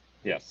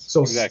 Yes.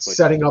 So exactly.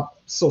 setting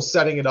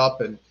it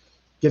up and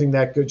getting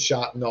that good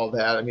shot and all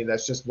that. I mean,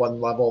 that's just one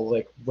level,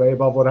 like way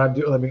above what I'm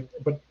doing. I mean,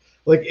 but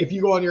like if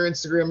you go on your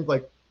Instagram,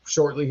 like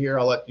shortly here,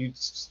 I'll let you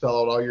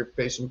spell out all your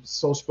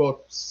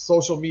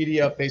social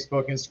media,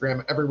 Facebook,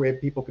 Instagram, every way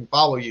people can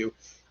follow you.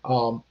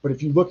 But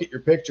if you look at your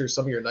pictures,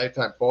 some of your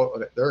nighttime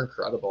photos, they're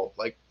incredible.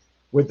 Like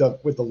with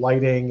the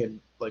lighting and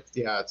like,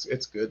 yeah,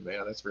 it's good,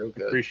 man. It's real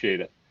good.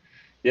 Appreciate it.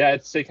 Yeah,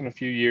 it's taken a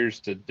few years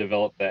to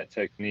develop that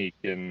technique,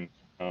 and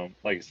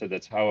like I said,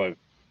 that's how I've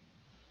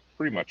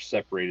pretty much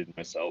separated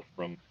myself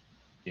from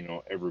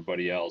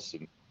everybody else.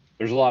 And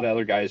there's a lot of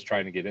other guys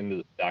trying to get into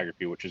the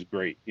photography, which is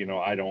great.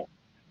 I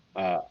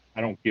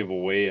don't give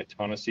away a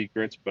ton of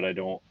secrets, but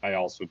I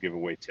also give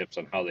away tips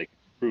on how they can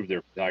improve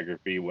their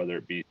photography, whether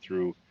it be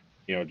through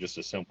just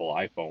a simple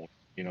iPhone.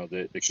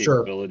 The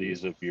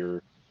capabilities of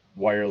your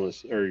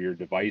wireless or your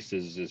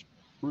devices is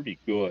pretty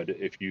good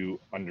if you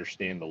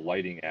understand the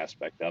lighting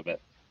aspect of it.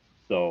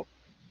 So,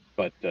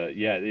 but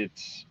yeah,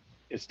 it's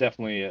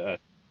definitely a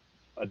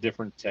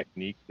different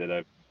technique that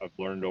I've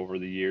learned over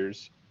the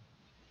years.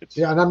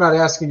 And I'm not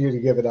asking you to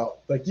give it out.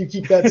 Like you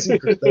keep that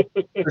secret,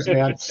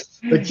 man.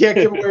 They can't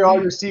give away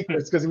all your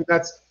secrets because I mean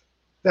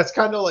that's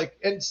kind of like,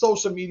 and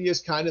social media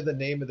is kind of the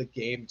name of the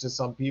game to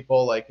some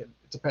people. Like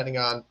depending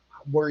on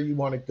where you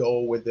want to go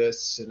with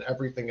this and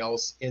everything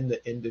else in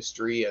the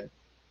industry, and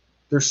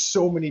there's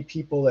so many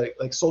people that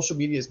like social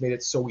media has made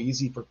it so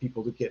easy for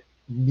people to get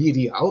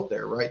media out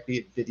there, right? Be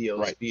it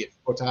videos, be it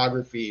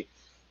photography.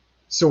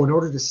 So in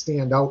order to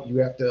stand out, you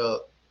have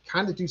to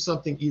kind of do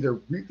something either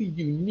really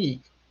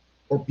unique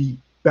or be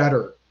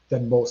better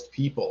than most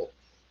people.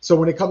 So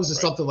when it comes to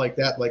something like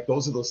that, like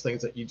those are those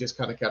things that you just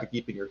kind of got to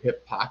keep in your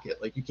hip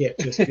pocket. Like you can't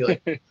just be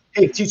like,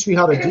 hey, teach me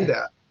how to do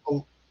that.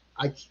 Oh,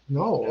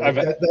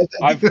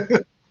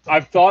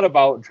 I've thought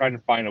about trying to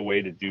find a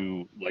way to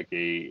do like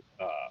a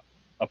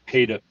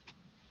pay to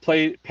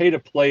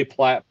play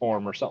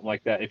platform or something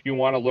like that. If you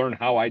want to learn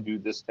how I do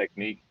this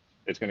technique,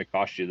 it's going to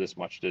cost you this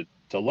much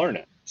to learn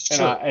it.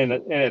 Sure. And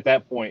at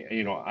that point,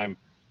 you know, I'm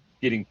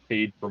getting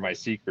paid for my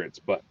secrets,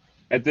 but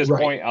at this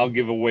Right. point I'll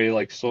give away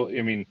like, so,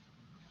 I mean,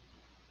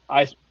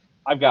 I've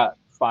got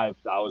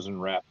 5,000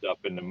 wrapped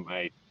up into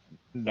my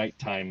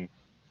nighttime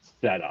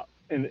setup.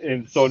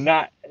 And so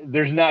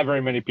there's not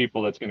very many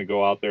people that's going to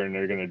go out there and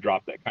they're going to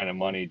drop that kind of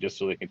money just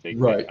so they can take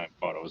Right. nighttime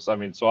photos. I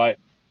mean, so I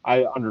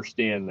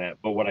understand that,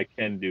 but what I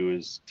can do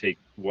is take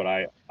what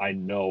I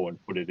know and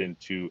put it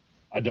into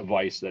a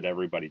device that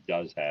everybody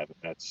does have. And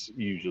that's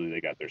usually they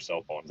got their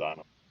cell phones on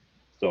them.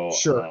 So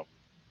Sure.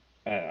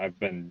 I've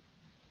been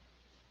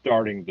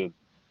starting to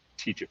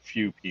teach a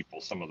few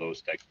people some of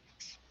those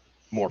techniques,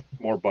 more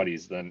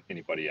buddies than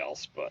anybody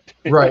else, but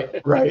Right.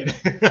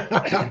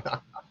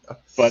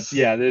 but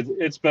yeah,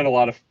 it's been a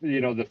lot of, you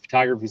know, the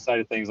photography side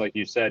of things, like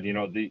you said, you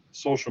know, the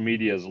social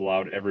media has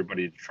allowed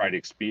everybody to try to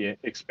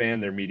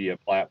expand their media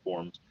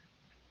platforms.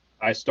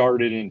 I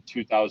started in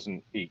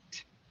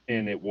 2008,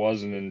 and it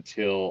wasn't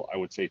until I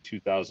would say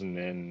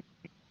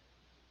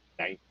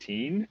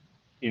 2019,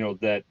 you know,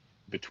 that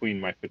between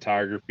my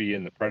photography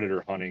and the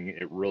predator hunting,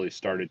 it really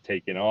started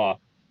taking off.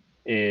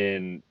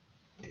 And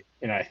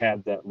I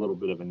had that little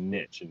bit of a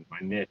niche, and my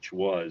niche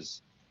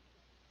was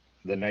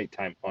the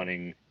nighttime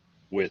hunting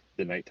with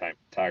the nighttime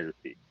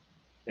photography.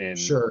 And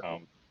Sure.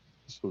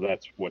 So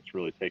that's what's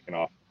really taken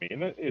off for me.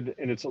 And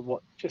it's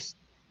just,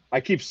 I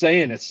keep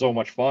saying it's so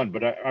much fun,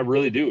 but I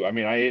really do. I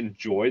mean, I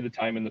enjoy the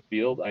time in the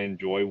field. I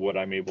enjoy what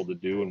I'm able to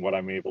do and what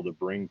I'm able to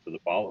bring to the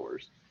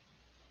followers.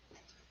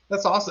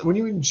 That's awesome. When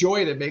you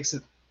enjoy it, it makes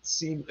it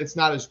seem it's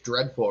not as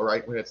dreadful,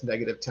 right? When it's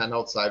 -10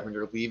 outside when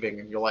you're leaving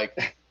and you're like,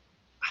 I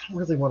don't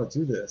really want to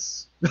do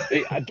this.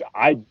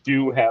 I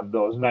do have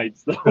those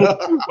nights though.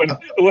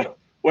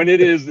 when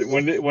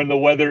the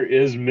weather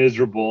is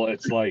miserable,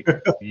 it's like,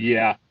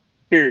 yeah,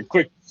 here,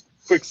 quick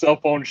cell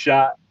phone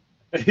shot,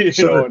 you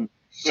Sure. know, and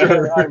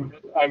Sure.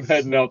 I'm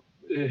heading to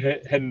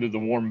the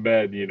warm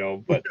bed, you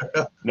know. But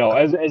no,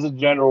 as a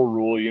general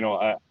rule, you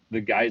know,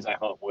 the guys I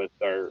hunt with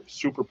are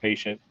super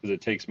patient because it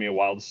takes me a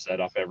while to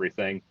set up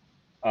everything.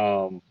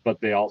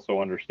 But they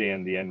also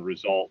understand the end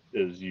result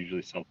is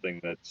usually something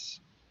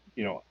that's,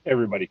 you know,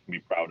 everybody can be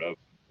proud of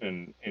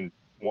and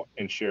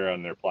share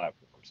on their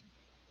platforms.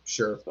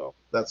 Sure. So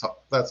That's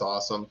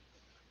awesome.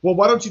 Well,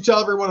 why don't you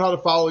tell everyone how to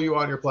follow you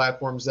on your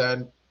platforms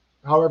then?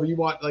 However you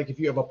want, like if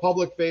you have a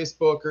public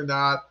Facebook or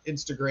not,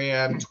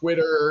 Instagram,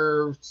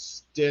 Twitter,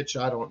 Stitch,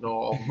 I don't know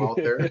all of them out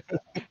there.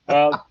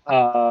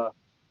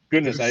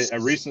 Goodness, I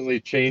recently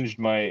changed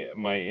my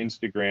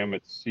Instagram.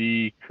 It's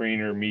C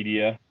Craner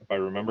Media, if I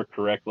remember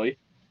correctly.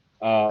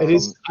 It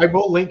is. I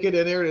will link it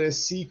in there. It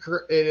is C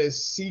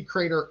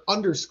Craner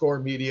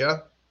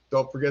 _media.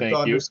 Don't forget the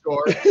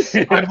underscore.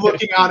 I'm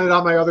looking on it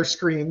on my other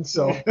screen,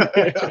 so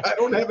I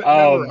don't have it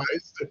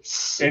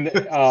memorized. And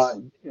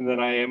then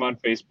I am on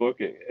Facebook,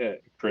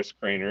 Chris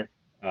Craner.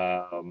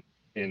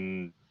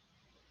 In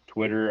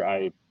Twitter,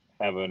 I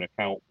have an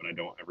account, but I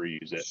don't ever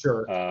use it.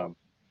 Sure.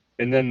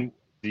 And then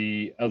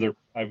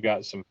I've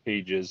got some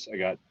pages. I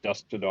got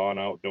Dusk to Dawn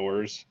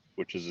Outdoors,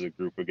 which is a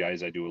group of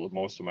guys I do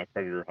most of my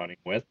predator hunting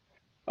with.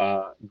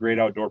 Great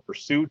Outdoor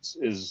Pursuits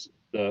is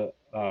the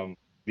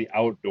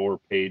outdoor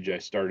page I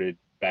started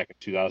back in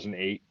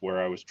 2008,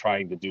 where I was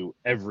trying to do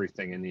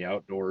everything in the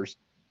outdoors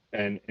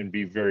and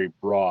be very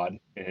broad,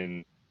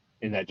 and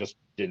that just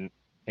didn't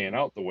pan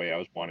out the way I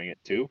was wanting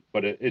it to,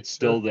 but it's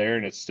still there,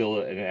 and it's still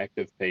an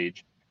active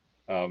page.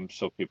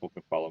 So people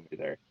can follow me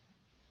there.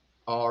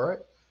 All right.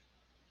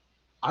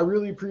 I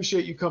really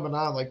appreciate you coming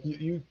on. Like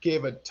you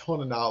gave a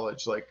ton of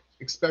knowledge, like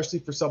especially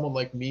for someone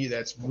like me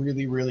that's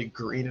really, really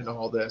green in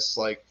all this.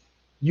 Like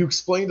you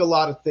explained a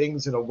lot of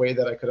things in a way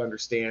that I could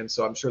understand.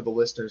 So I'm sure the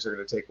listeners are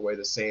going to take away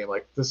the same.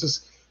 Like this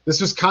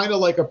was kind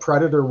of like a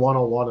Predator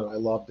 101, and I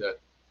loved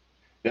it.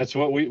 That's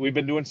what we've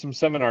been doing some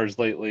seminars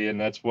lately, and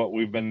that's what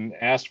we've been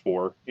asked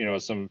for, you know,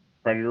 some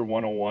Predator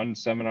 101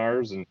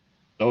 seminars, and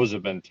those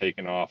have been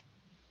taken off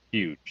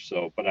huge.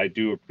 So, but I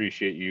do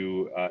appreciate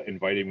you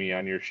inviting me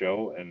on your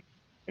show and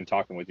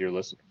talking with your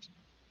listeners.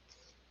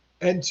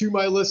 And to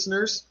my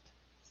listeners,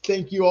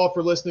 thank you all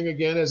for listening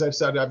again. As I've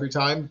said every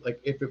time,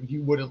 like if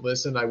you wouldn't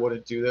listen, I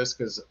wouldn't do this,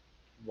 because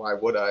why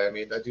would I? I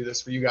mean, I do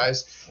this for you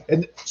guys.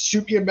 And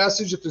shoot me a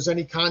message if there's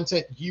any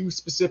content you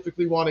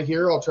specifically want to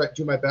hear. I'll try to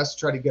do my best to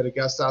try to get a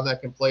guest on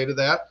that can play to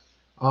that.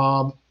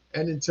 And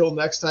until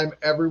next time,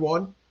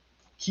 everyone,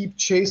 keep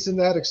chasing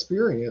that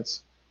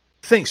experience.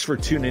 Thanks for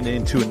tuning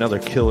in to another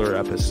killer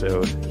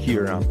episode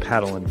here on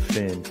Paddle and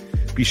Fin.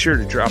 Be sure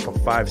to drop a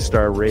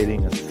 5-star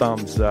rating, a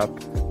thumbs up,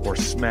 or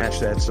smash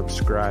that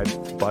subscribe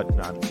button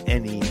on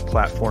any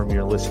platform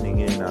you're listening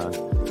in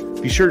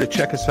on. Be sure to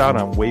check us out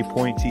on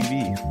Waypoint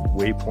TV,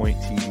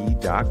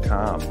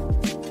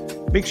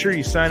 waypointtv.com. Make sure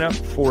you sign up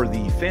for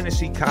the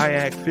Fantasy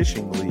Kayak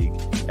Fishing League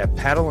at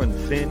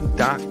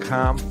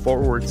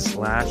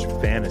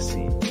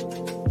paddleandfin.com/fantasy.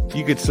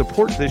 You could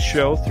support this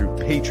show through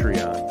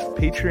Patreon,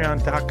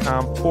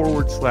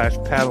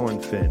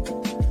 patreon.com/paddleandfin.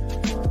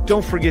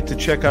 Don't forget to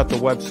check out the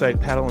website,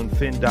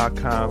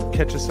 paddleandfin.com.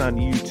 Catch us on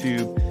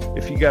YouTube.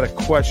 If you got a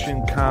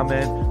question,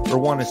 comment, or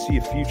want to see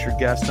a future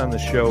guest on the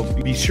show,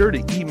 be sure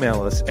to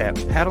email us at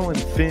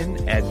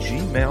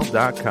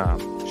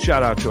paddleandfin@gmail.com.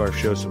 Shout out to our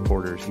show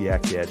supporters,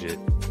 Yak Gadget.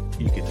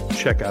 You can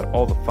check out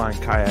all the fine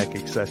kayak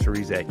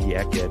accessories at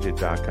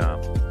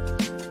yakgadget.com.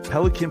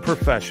 Pelican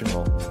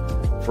Professional.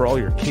 For all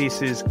your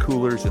cases,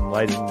 coolers, and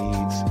lighting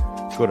needs,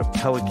 go to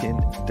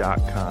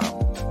pelican.com.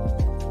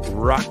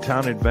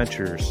 Rocktown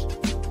Adventures,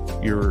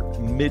 your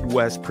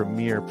Midwest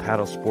premier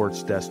paddle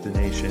sports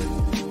destination.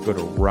 Go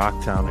to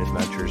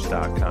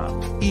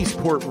rocktownadventures.com.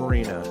 Eastport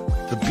Marina,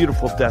 the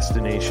beautiful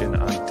destination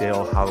on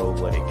Dale Hollow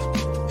Lake.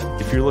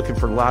 If you're looking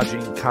for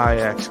lodging,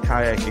 kayaks,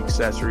 kayak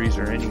accessories,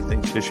 or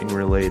anything fishing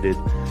related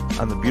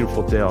on the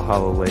beautiful Dale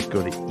Hollow Lake,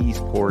 go to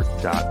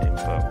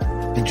eastport.info.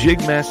 And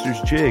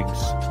Jigmasters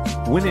Jigs.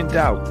 When in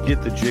doubt,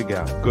 get the jig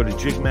out. Go to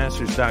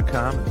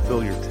jigmasters.com and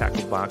fill your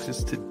tackle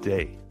boxes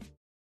today.